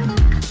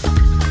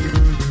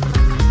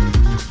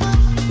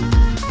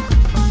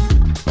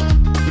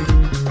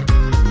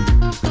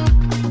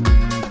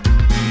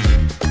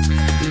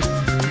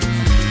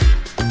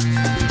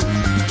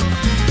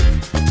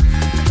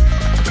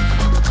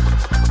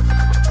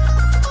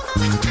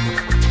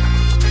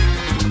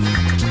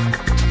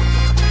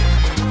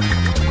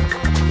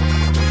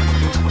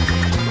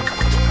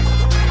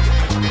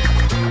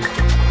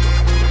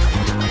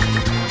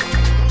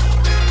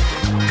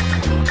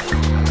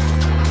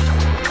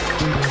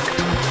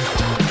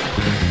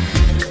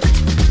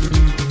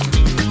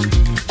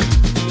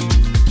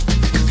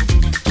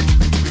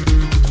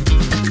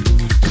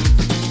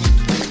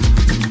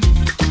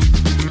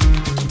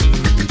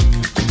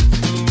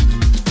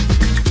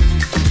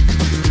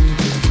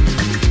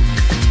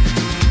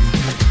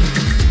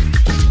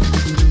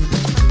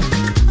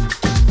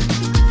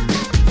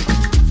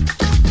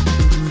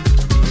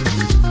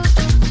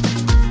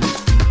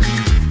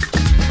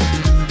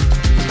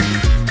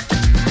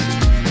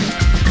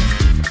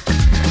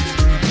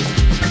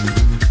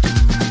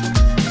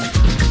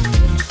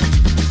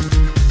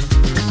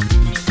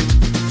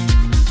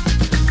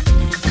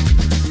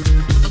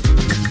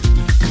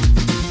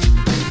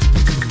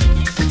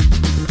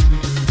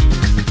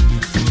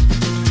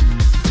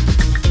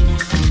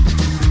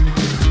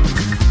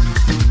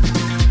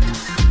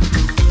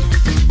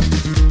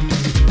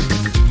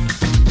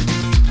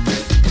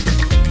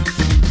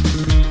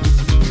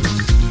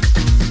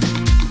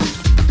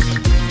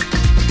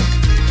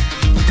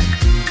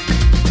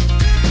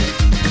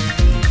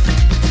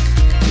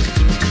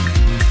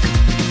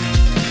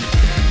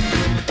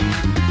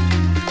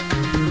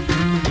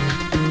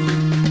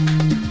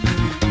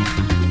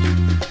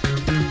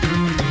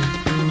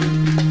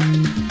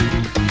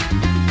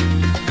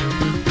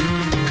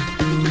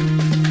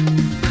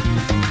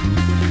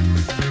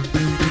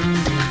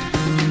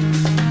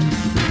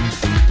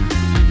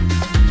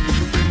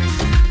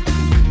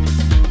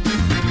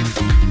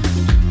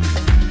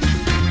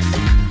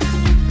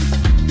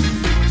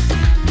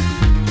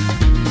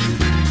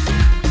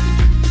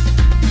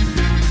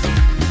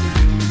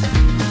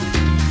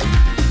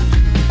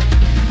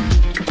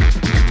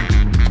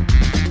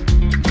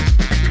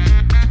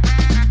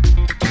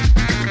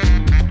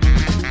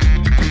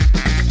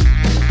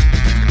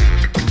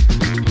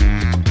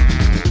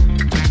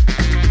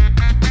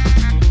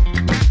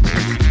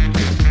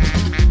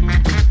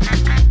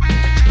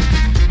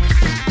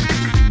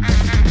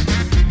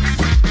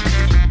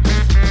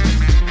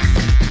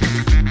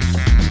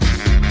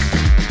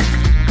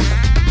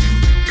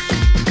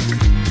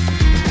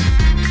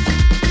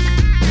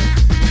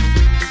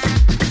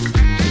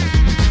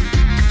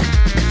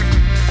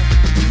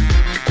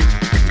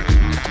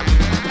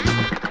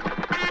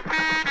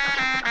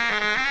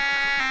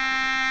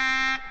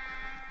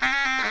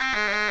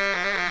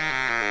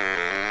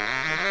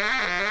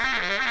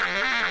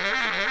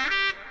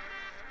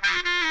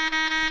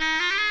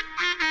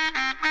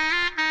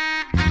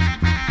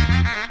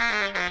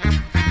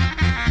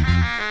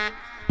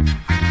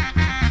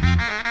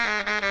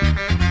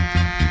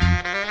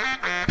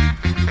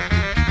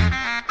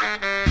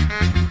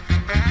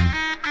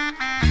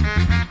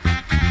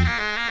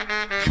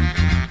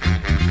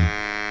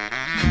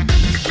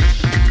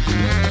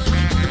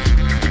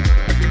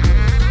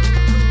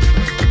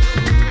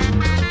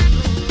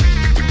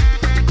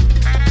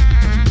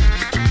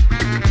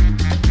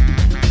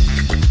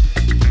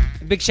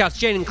 Big shouts,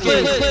 Jane and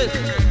Clint.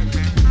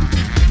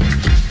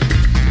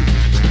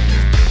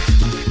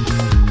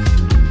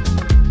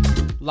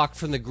 Locked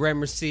from the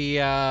Gramercy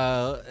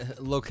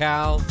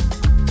locale,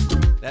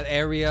 that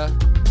area.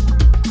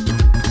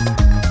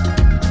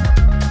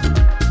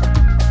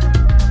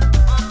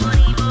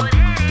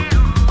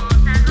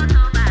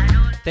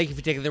 Thank you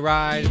for taking the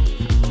ride.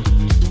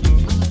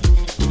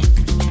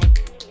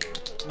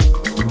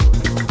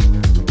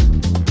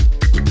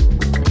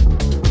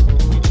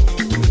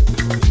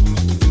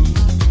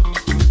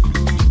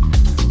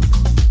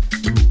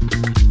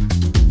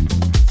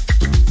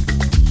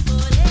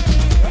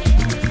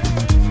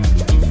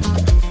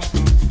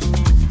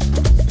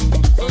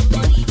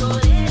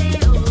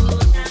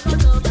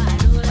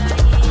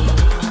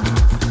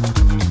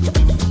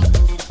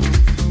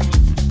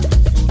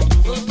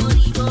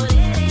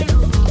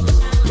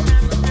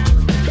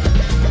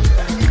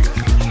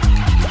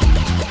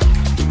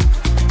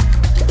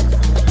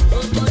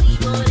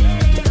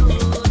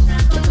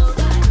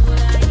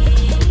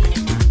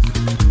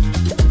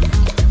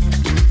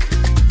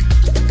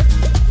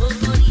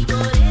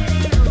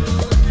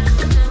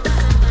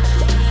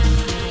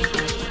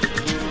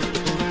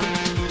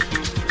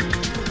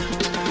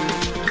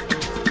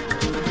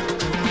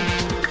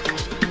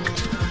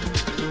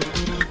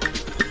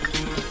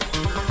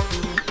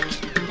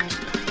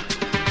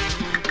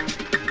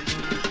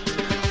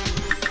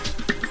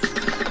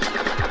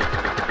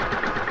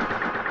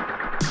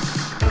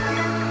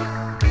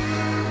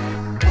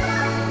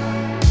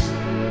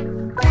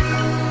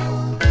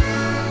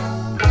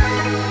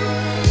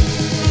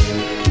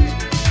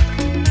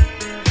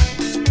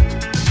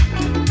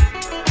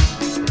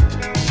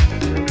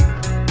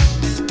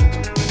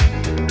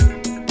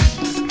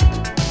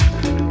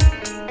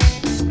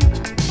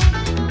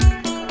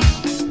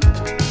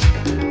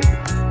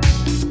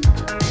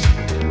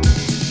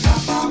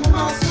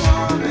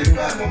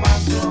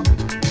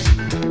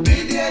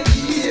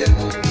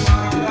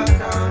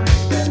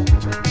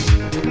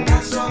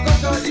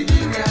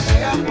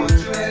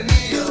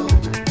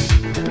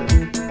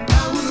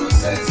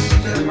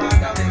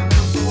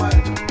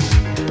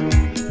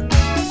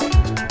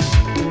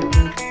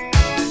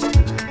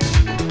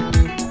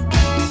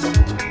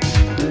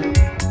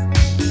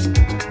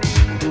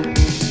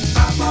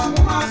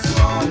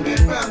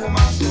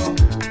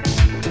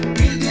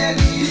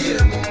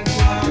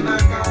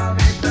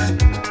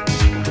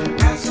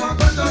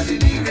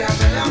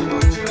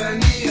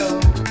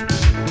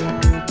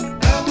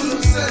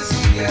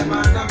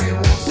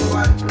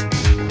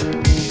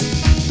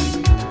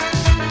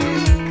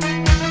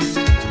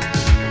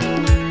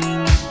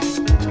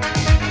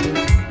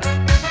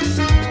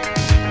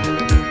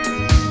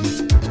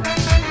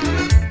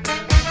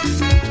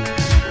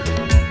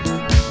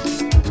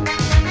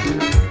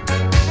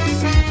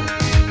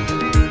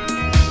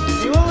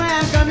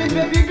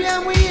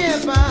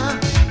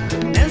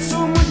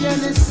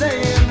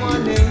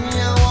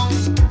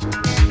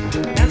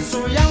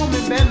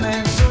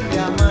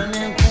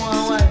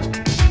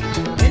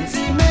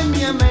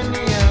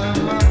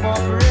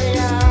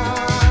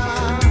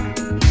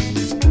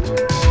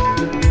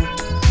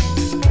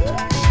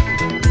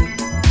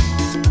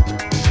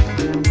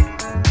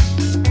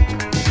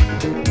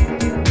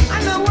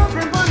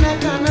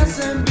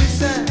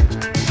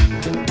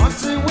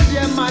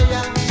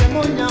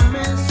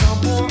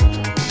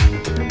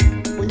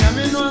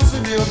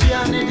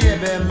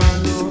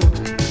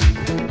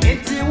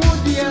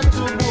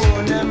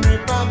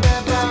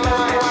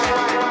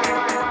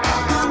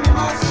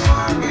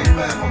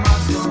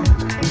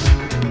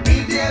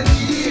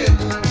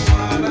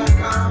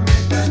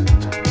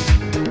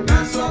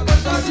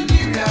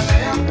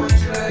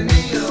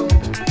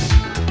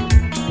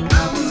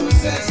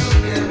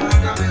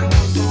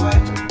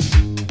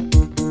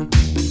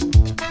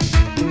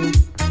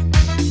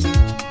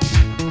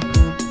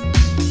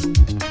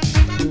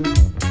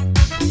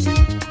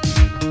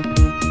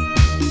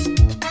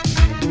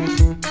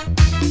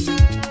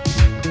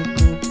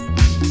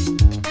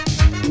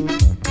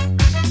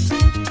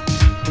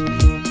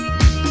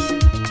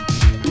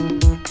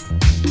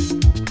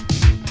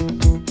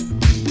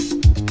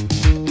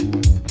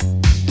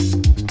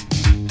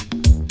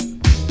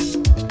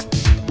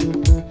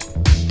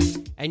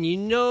 And you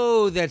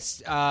know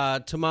that's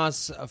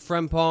Tomas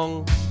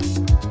Frempong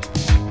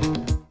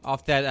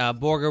off that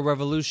Borga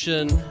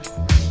Revolution,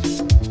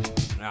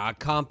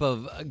 comp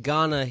of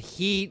Ghana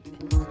Heat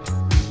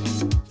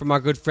from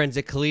our good friends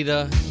at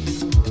Kalita.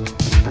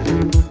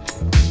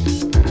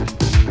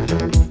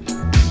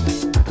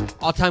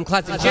 All-time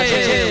classic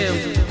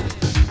jam.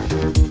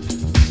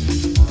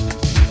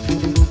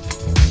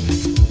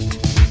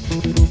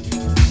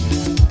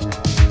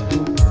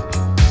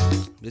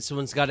 This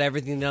one's got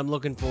everything that I'm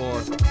looking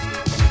for.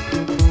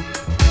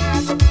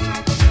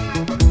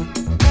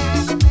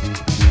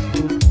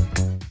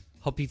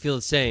 Hope you feel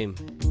the same.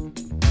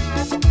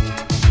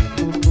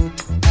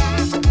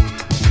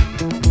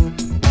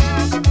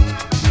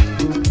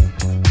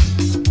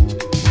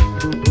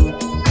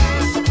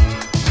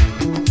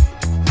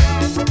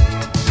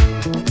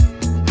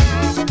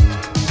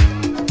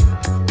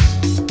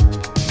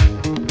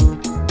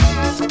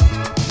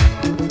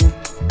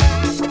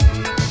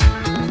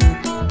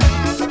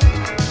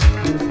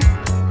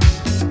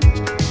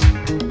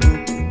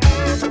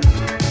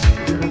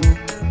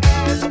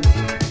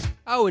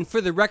 Oh, and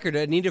for the record,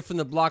 Anita from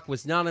the Block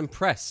was not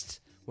impressed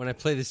when I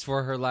played this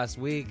for her last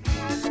week.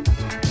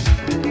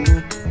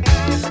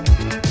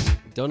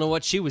 Don't know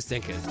what she was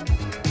thinking.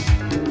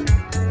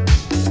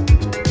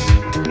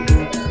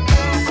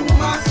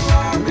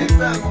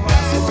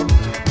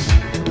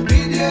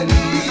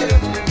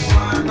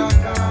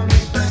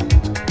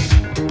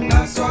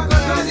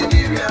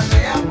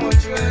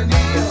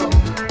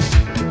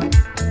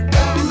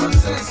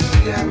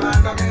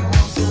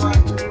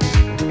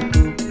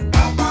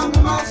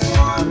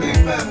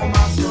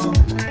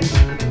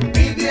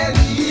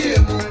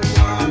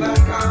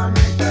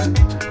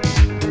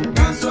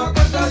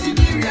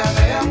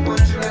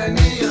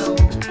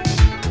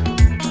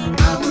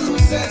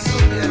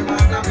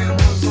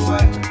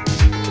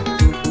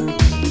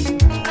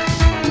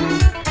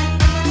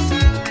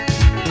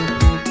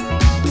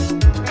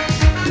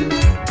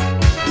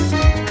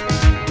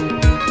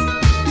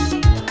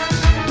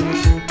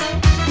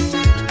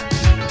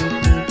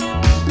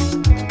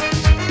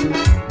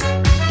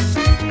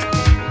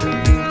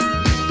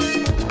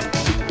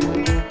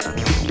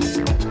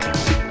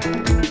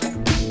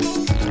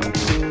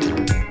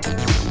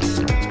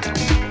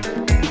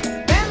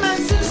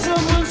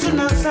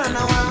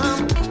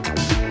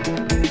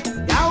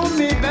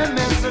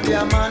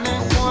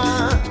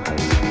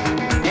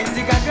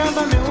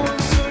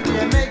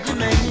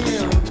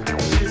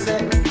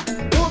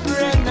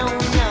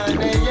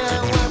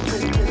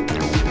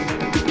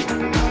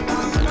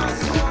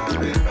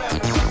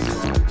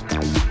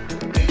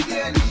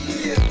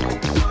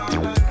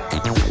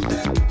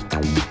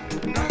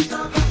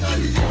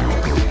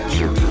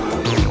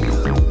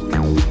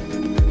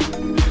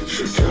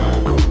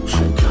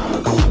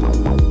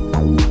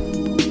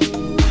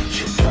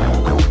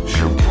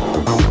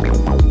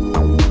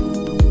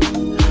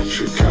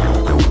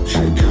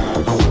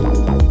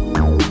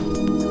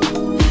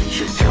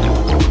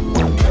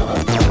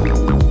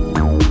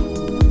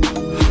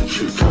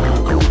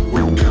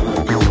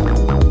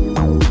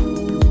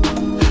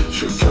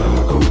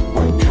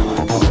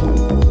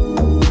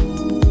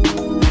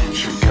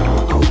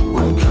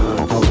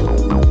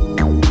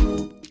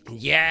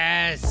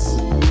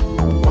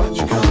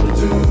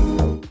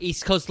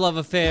 East Coast Love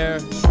Affair,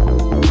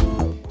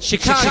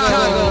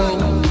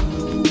 Chicago.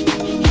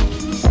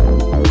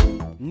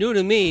 New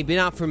to me, been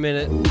out for a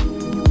minute.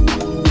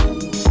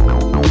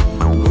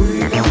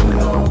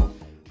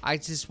 I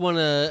just want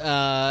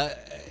to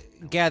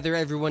gather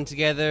everyone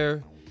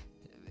together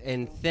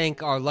and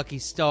thank our lucky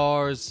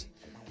stars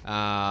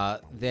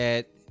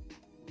that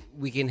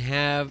we can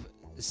have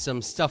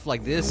some stuff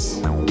like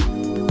this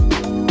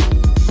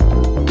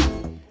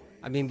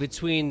I mean,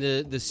 between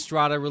the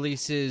Strata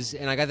releases,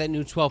 and I got that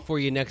new 12 for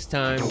you next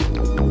time,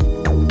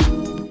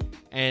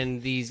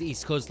 and these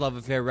East Coast Love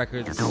Affair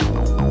records,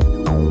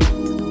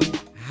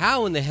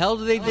 how in the hell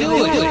do they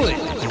do it?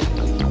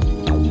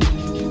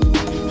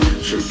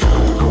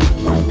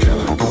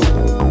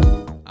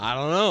 I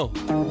don't know.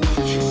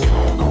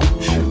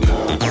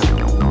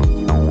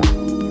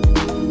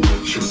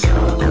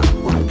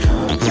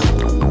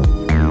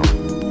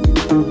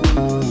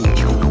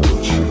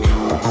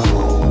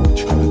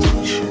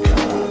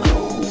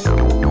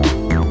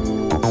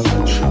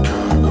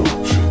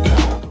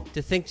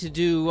 To think to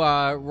do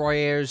Roy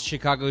Ayers'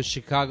 Chicago,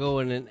 Chicago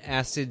in an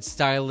acid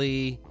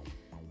style-y,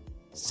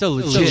 so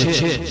legit.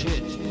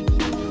 Chicago.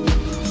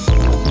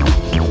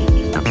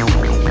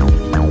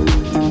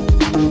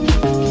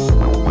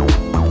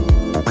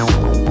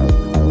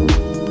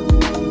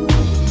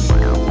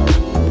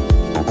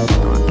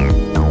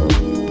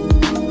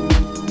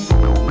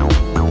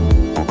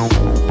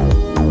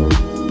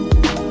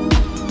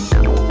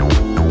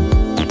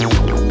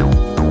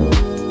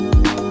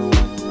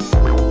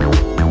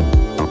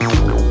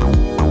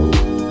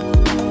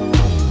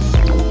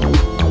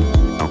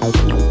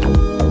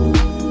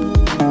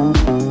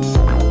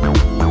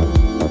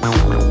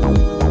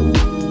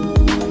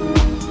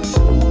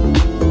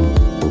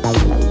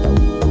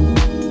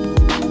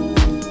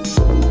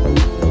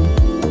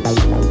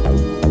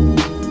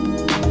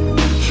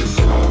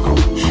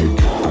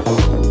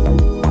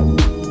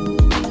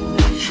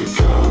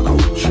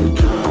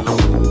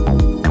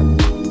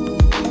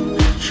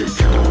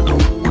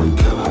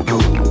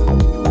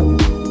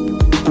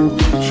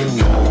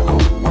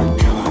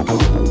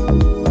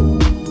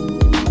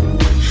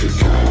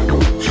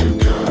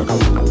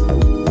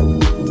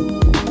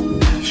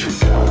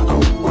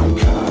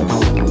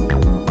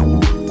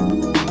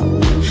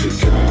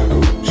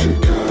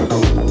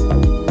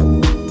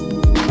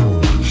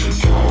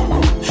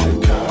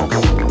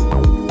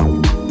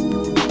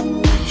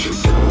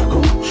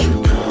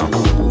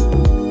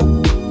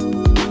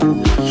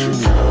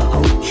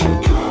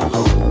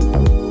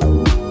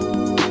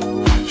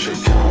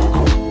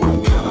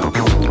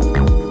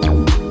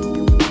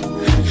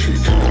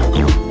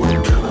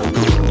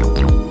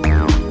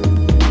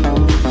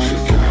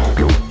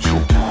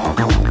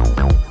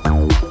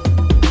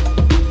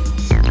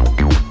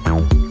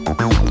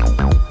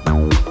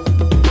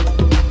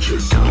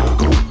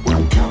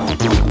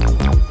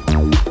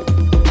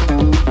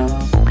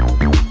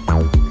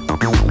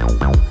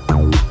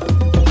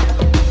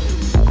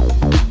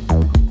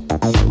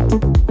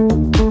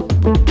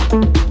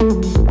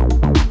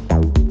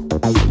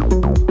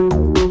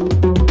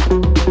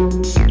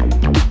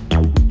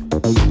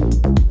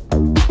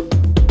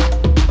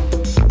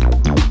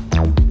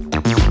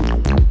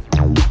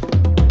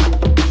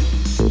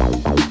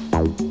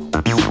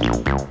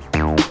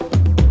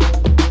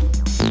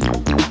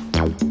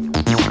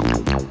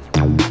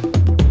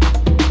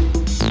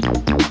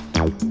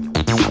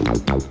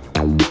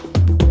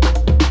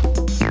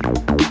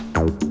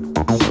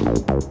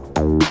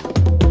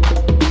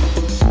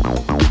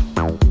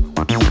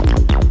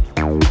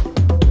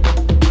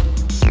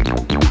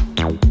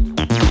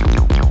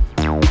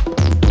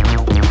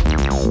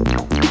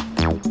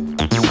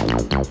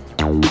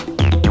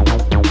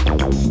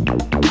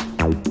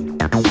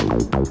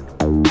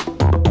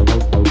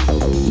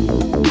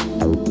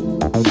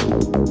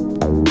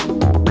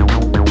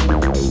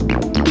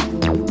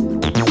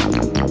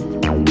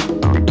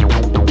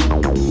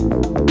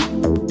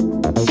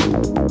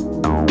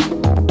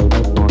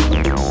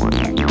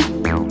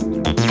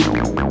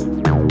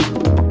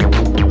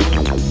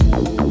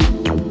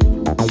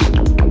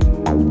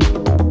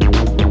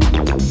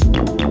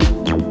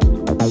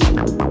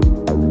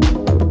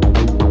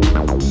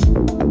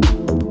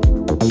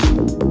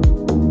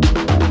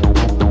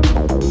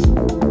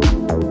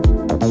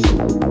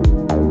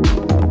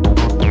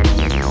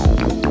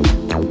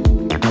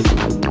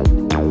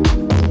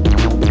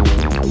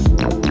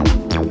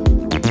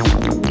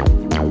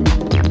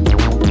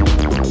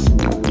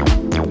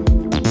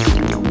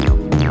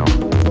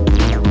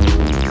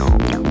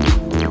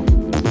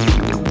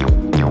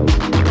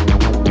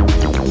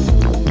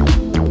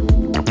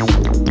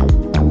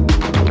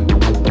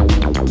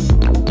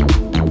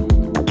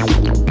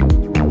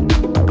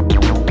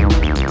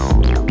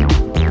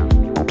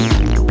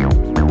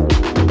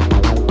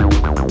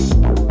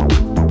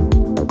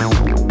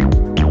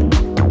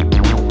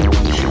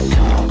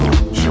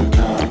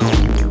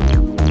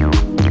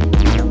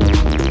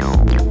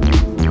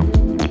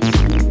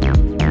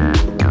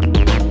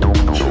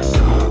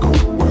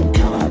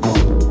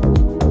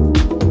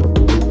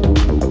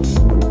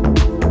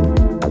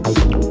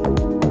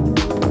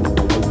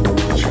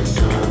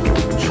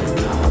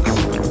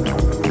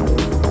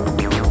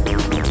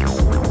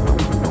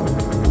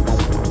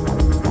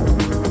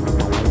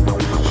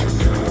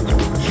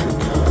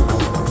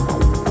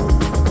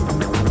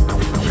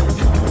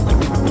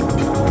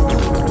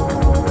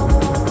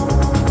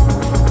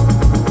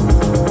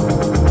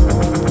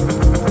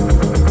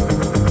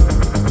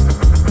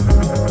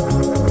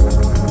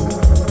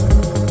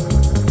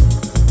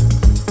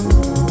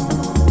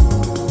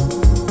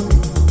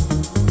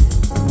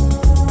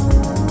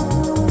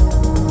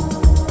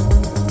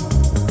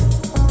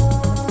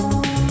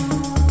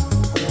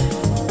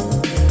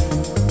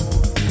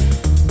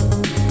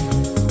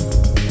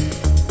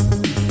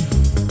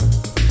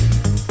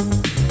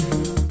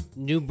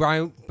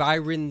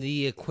 Byron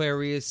the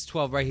Aquarius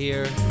 12 right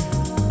here.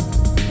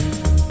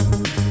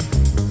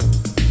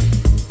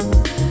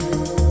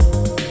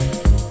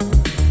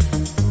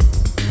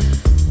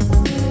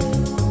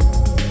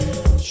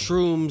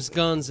 Shrooms,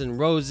 Guns, and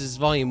Roses,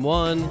 Volume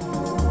 1.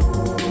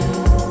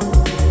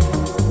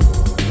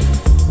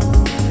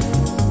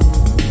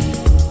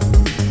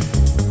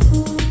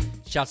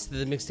 Shouts to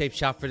the mixtape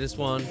shop for this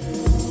one.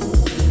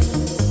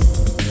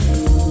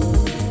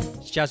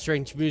 Shouts to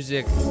Strange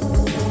Music.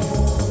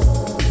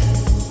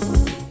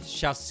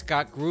 Shouts to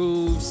Scott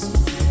Grooves.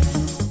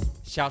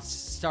 Shouts to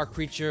Star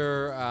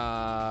Creature.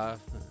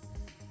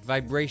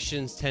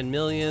 Vibrations 10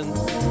 million.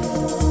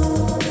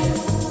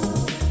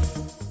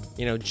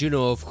 You know,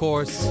 Juno, of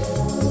course.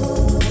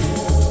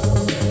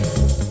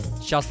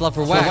 Shouts to Love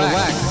for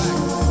Wax.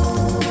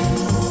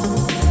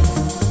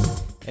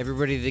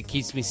 Everybody that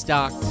keeps me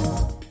stocked,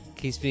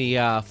 keeps me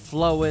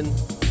flowing.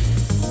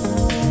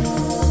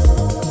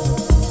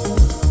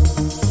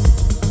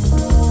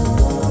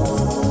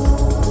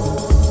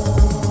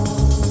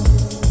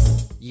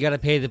 You gotta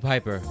pay the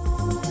piper.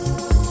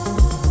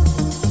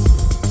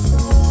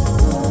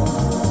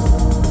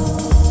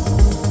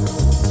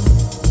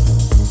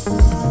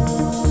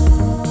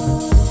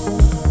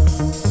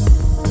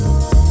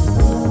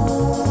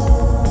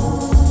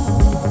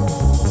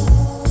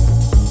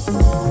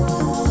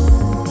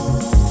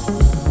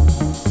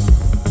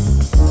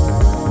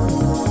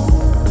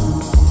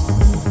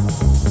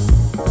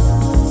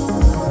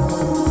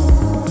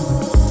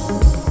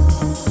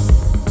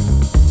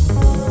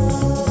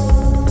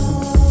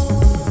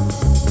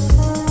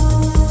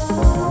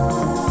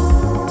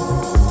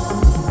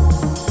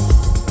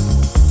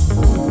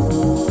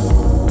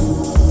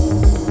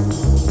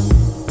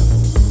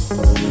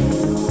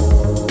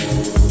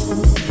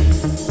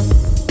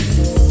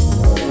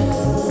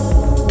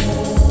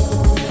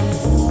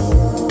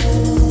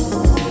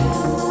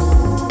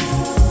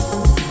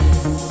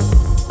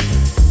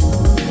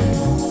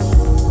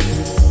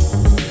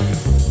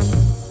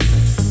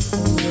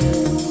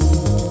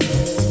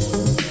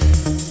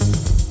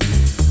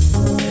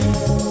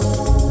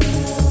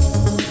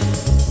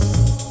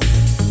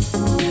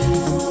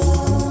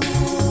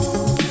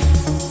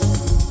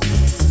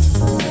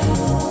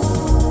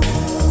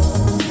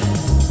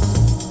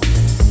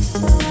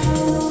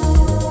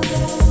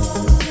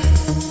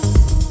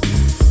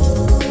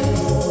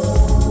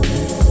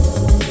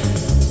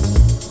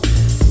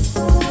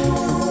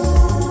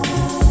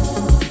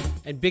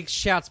 Big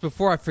shouts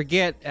before I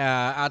forget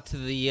out to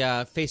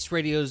the Face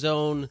Radio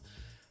Zone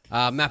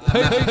Matt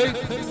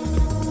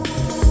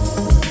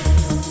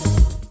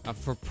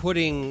for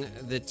putting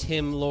the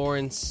Tim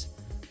Lawrence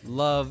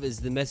Love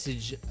is the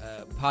Message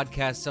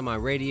podcast on my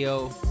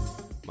radio,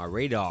 my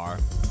radar.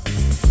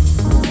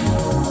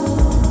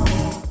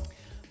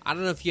 I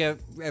don't know if you have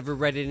ever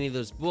read any of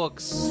those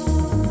books.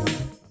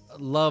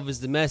 Love is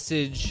the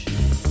Message.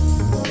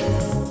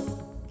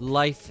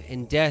 Life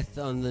and Death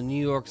on the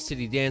New York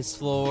City Dance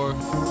Floor,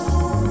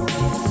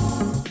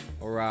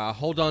 or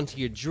Hold On to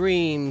Your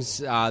Dreams,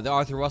 the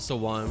Arthur Russell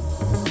one.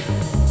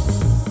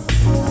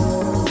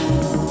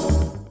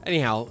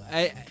 Anyhow,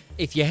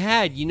 if you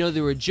had, you know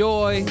they were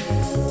joy.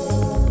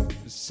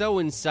 So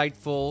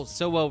insightful,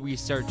 so well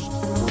researched.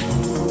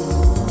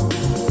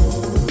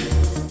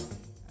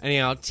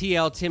 Anyhow,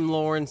 TL Tim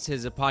Lawrence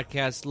has a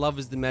podcast, Love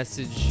is the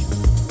Message.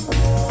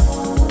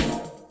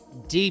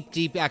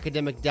 Deep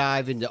academic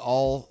dive into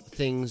all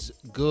things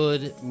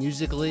good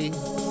musically.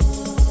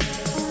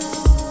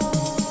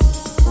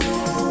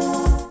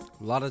 A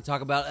lot of talk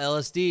about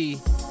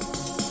LSD.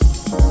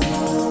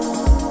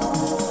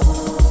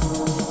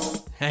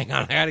 Hang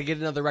on, I gotta get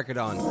another record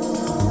on.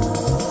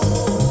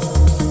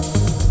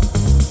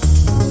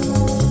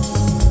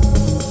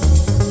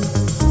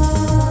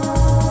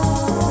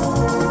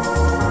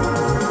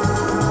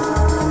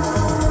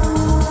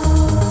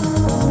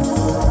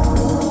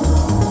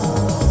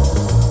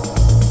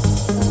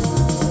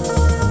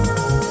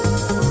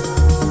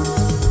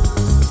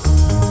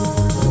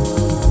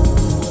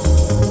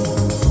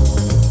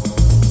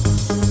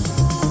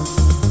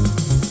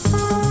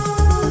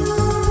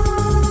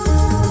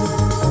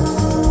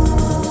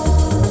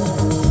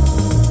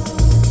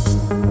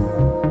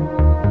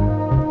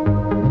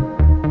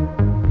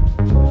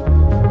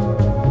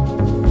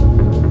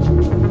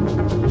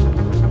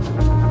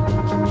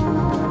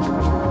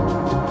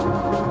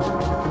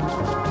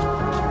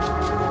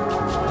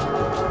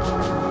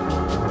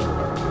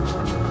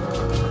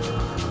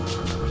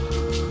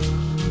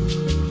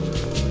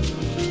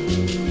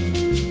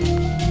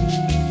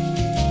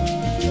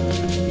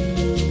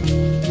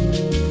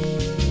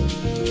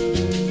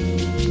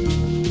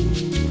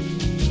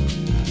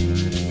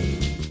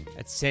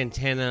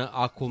 Santana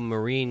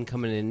Aquamarine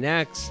coming in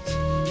next.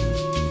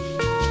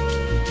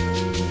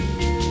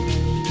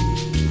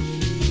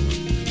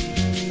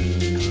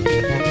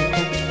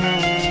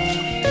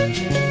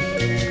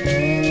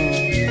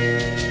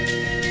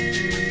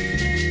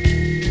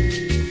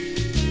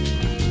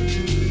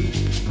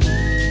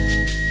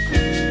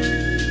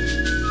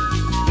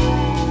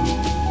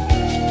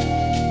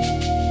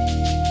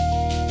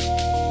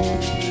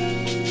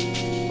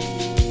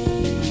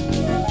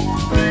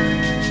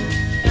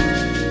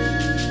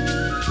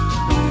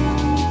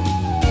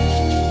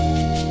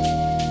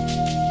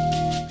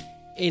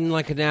 In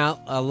like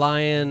a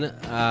lion,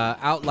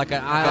 out like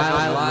an I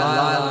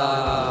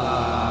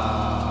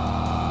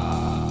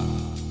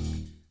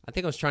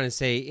think I was trying to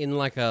say in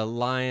like a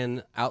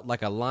lion, out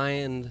like a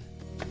lion.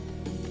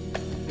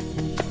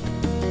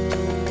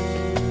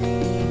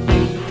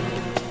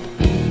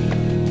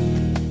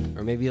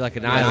 Or maybe like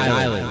an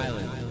island.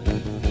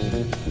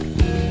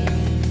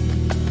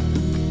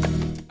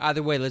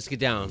 Either way, let's get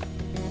down.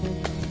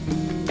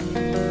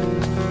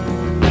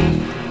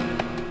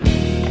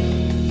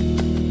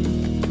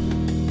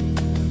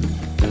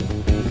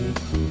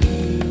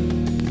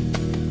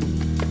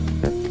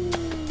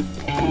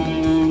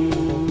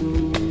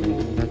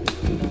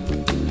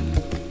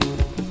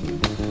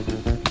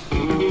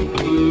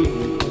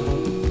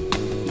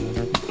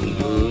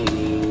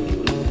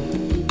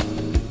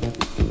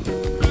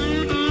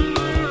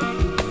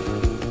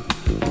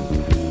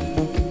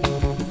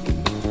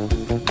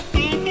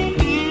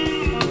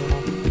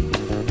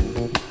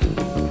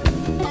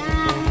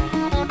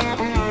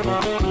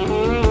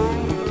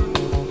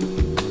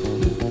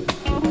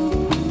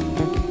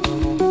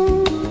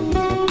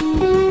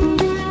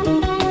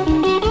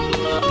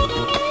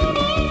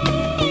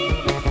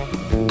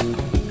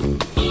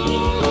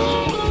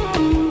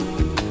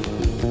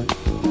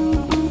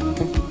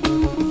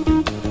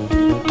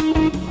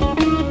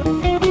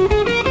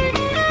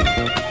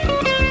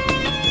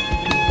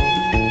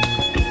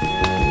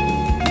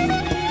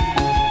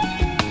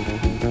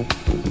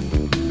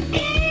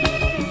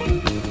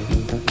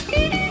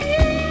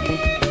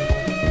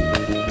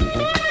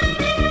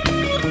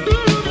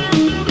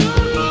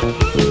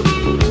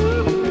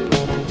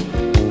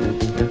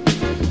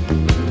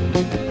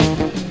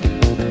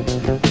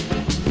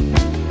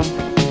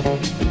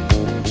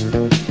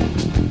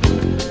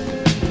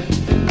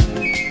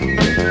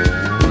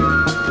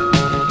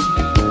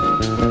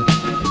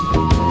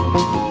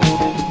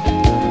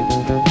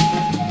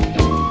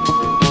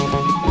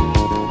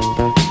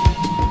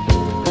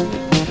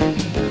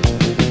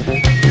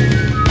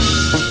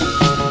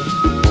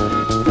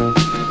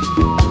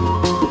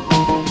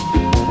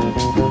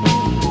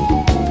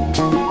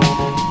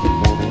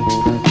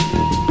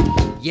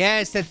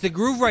 Yes, that's the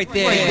groove right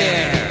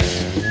there.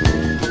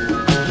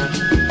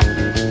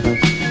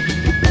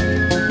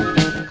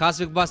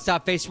 Cosmic Bus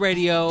Stop Face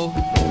Radio.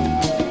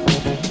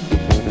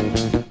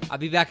 I'll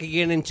be back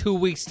again in 2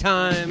 weeks'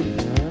 time.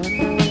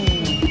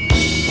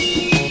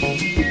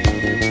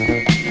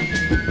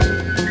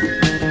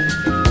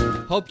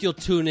 Hope you'll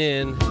tune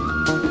in,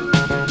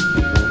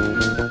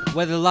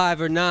 whether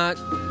live or not.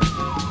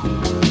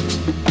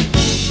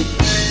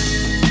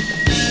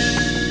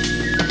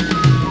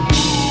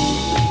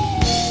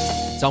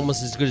 It's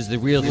almost as good as the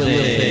real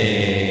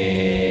thing.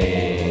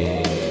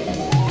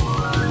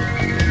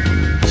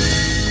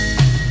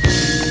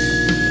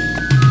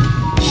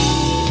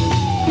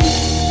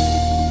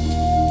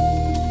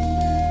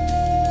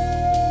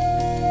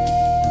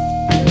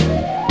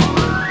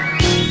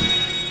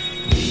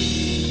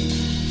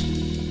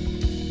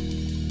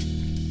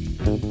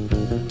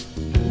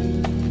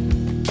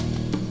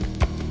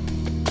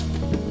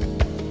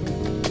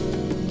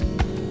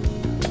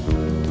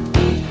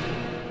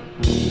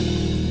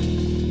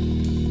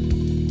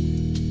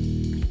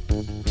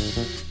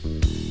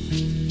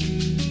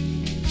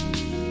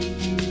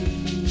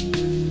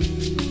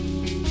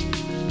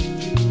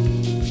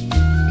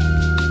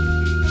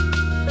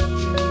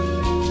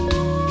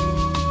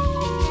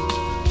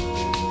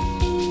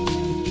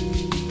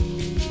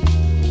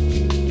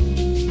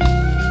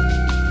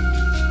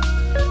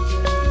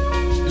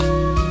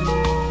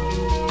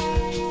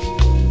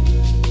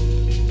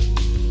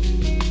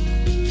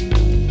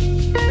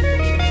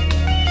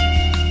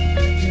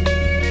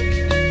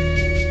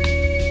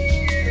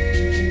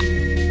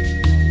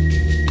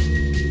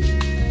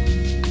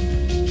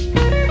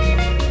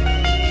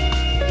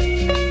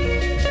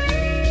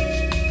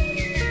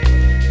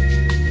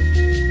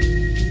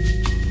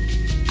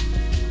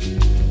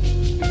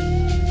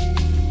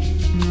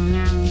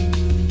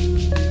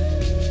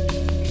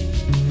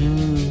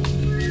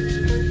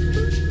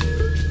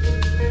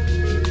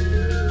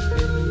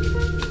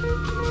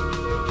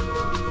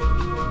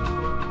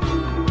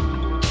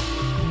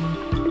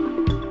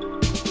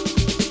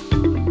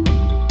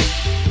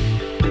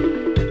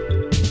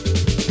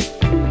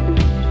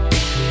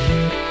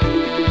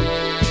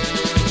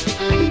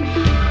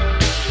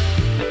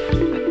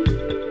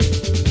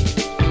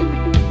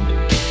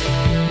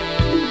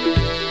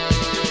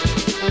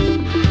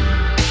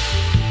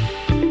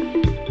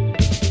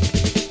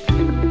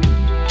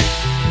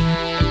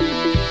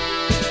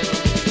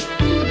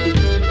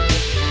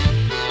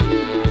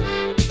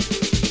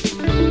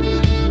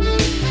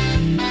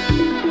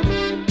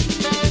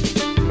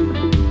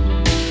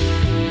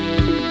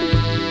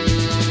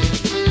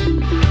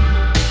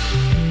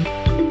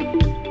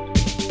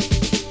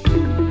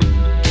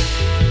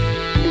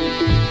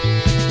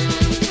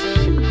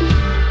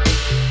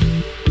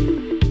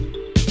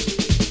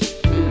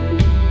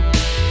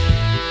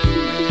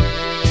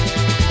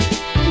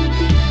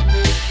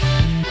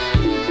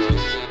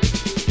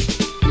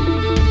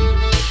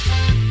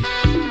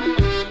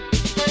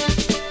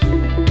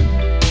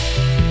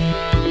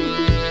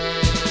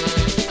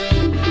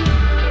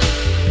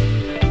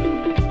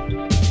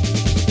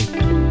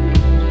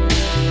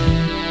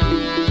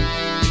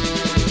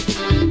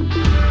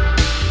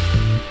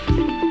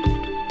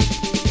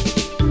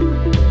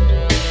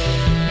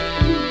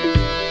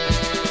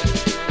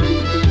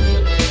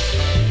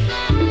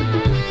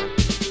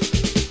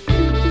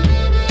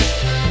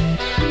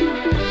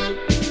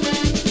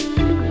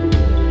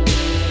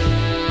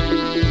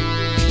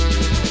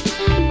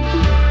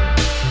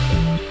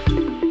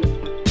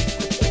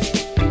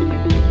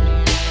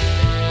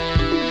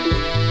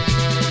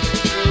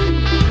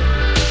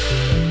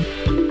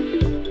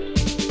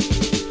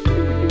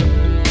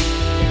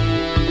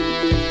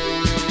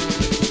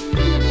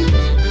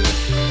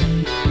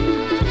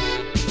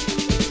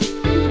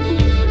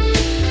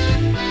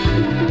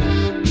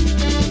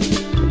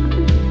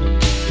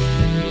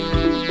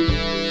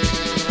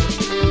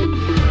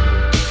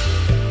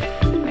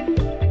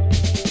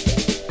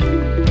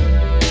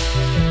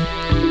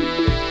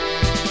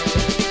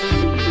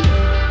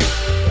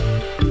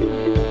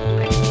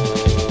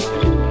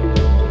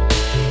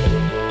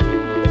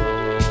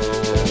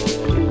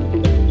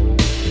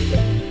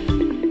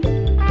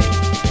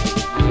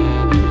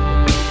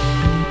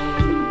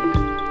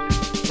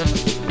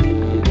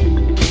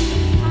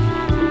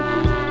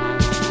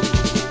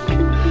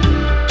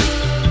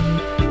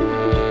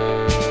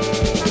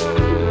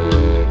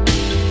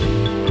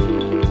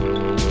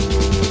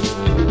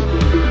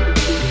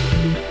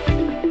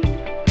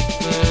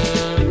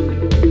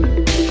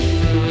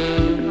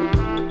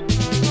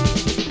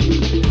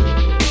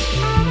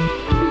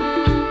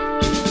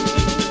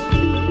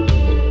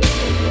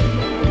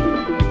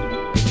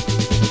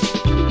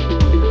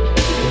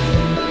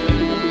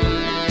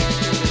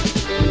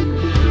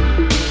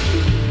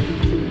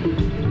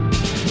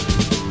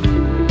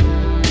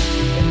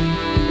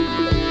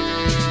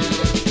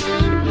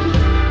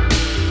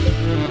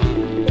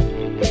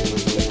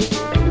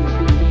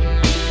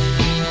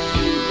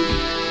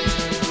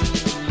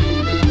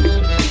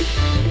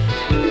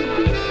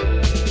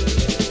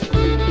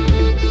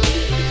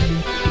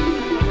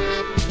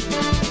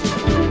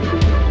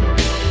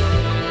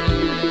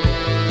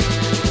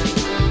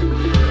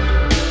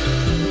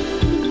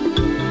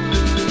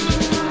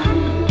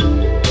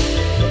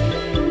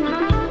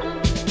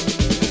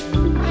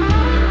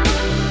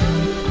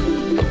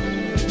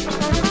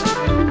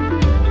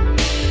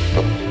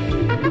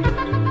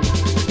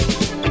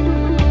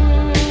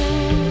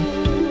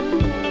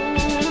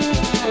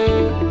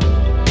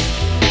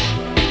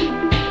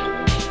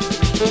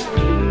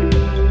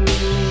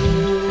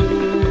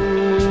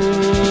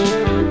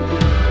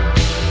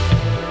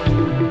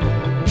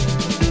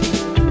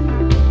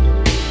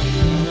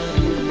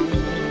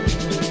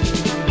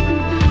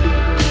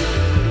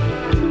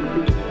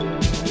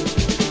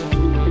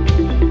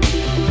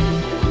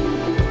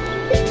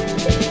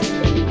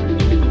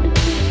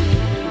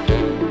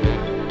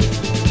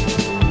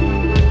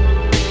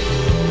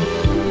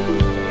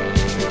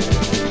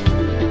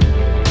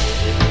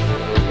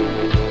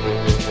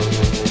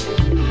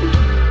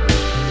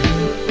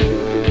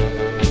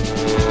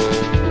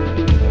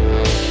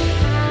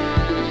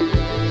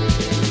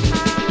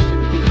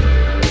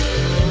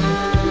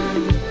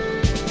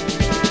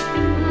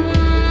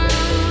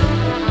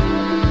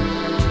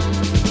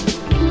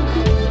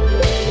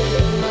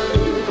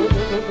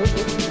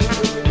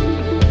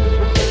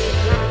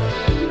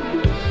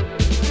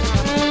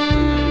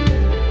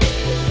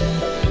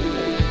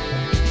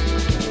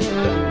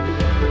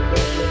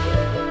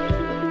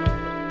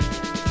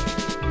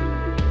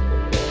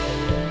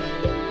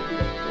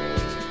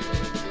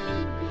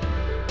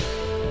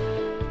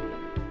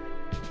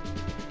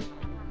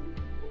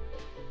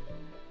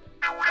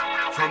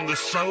 From the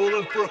soul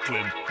of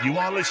Brooklyn, you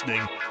are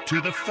listening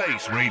to The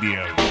Face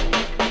Radio.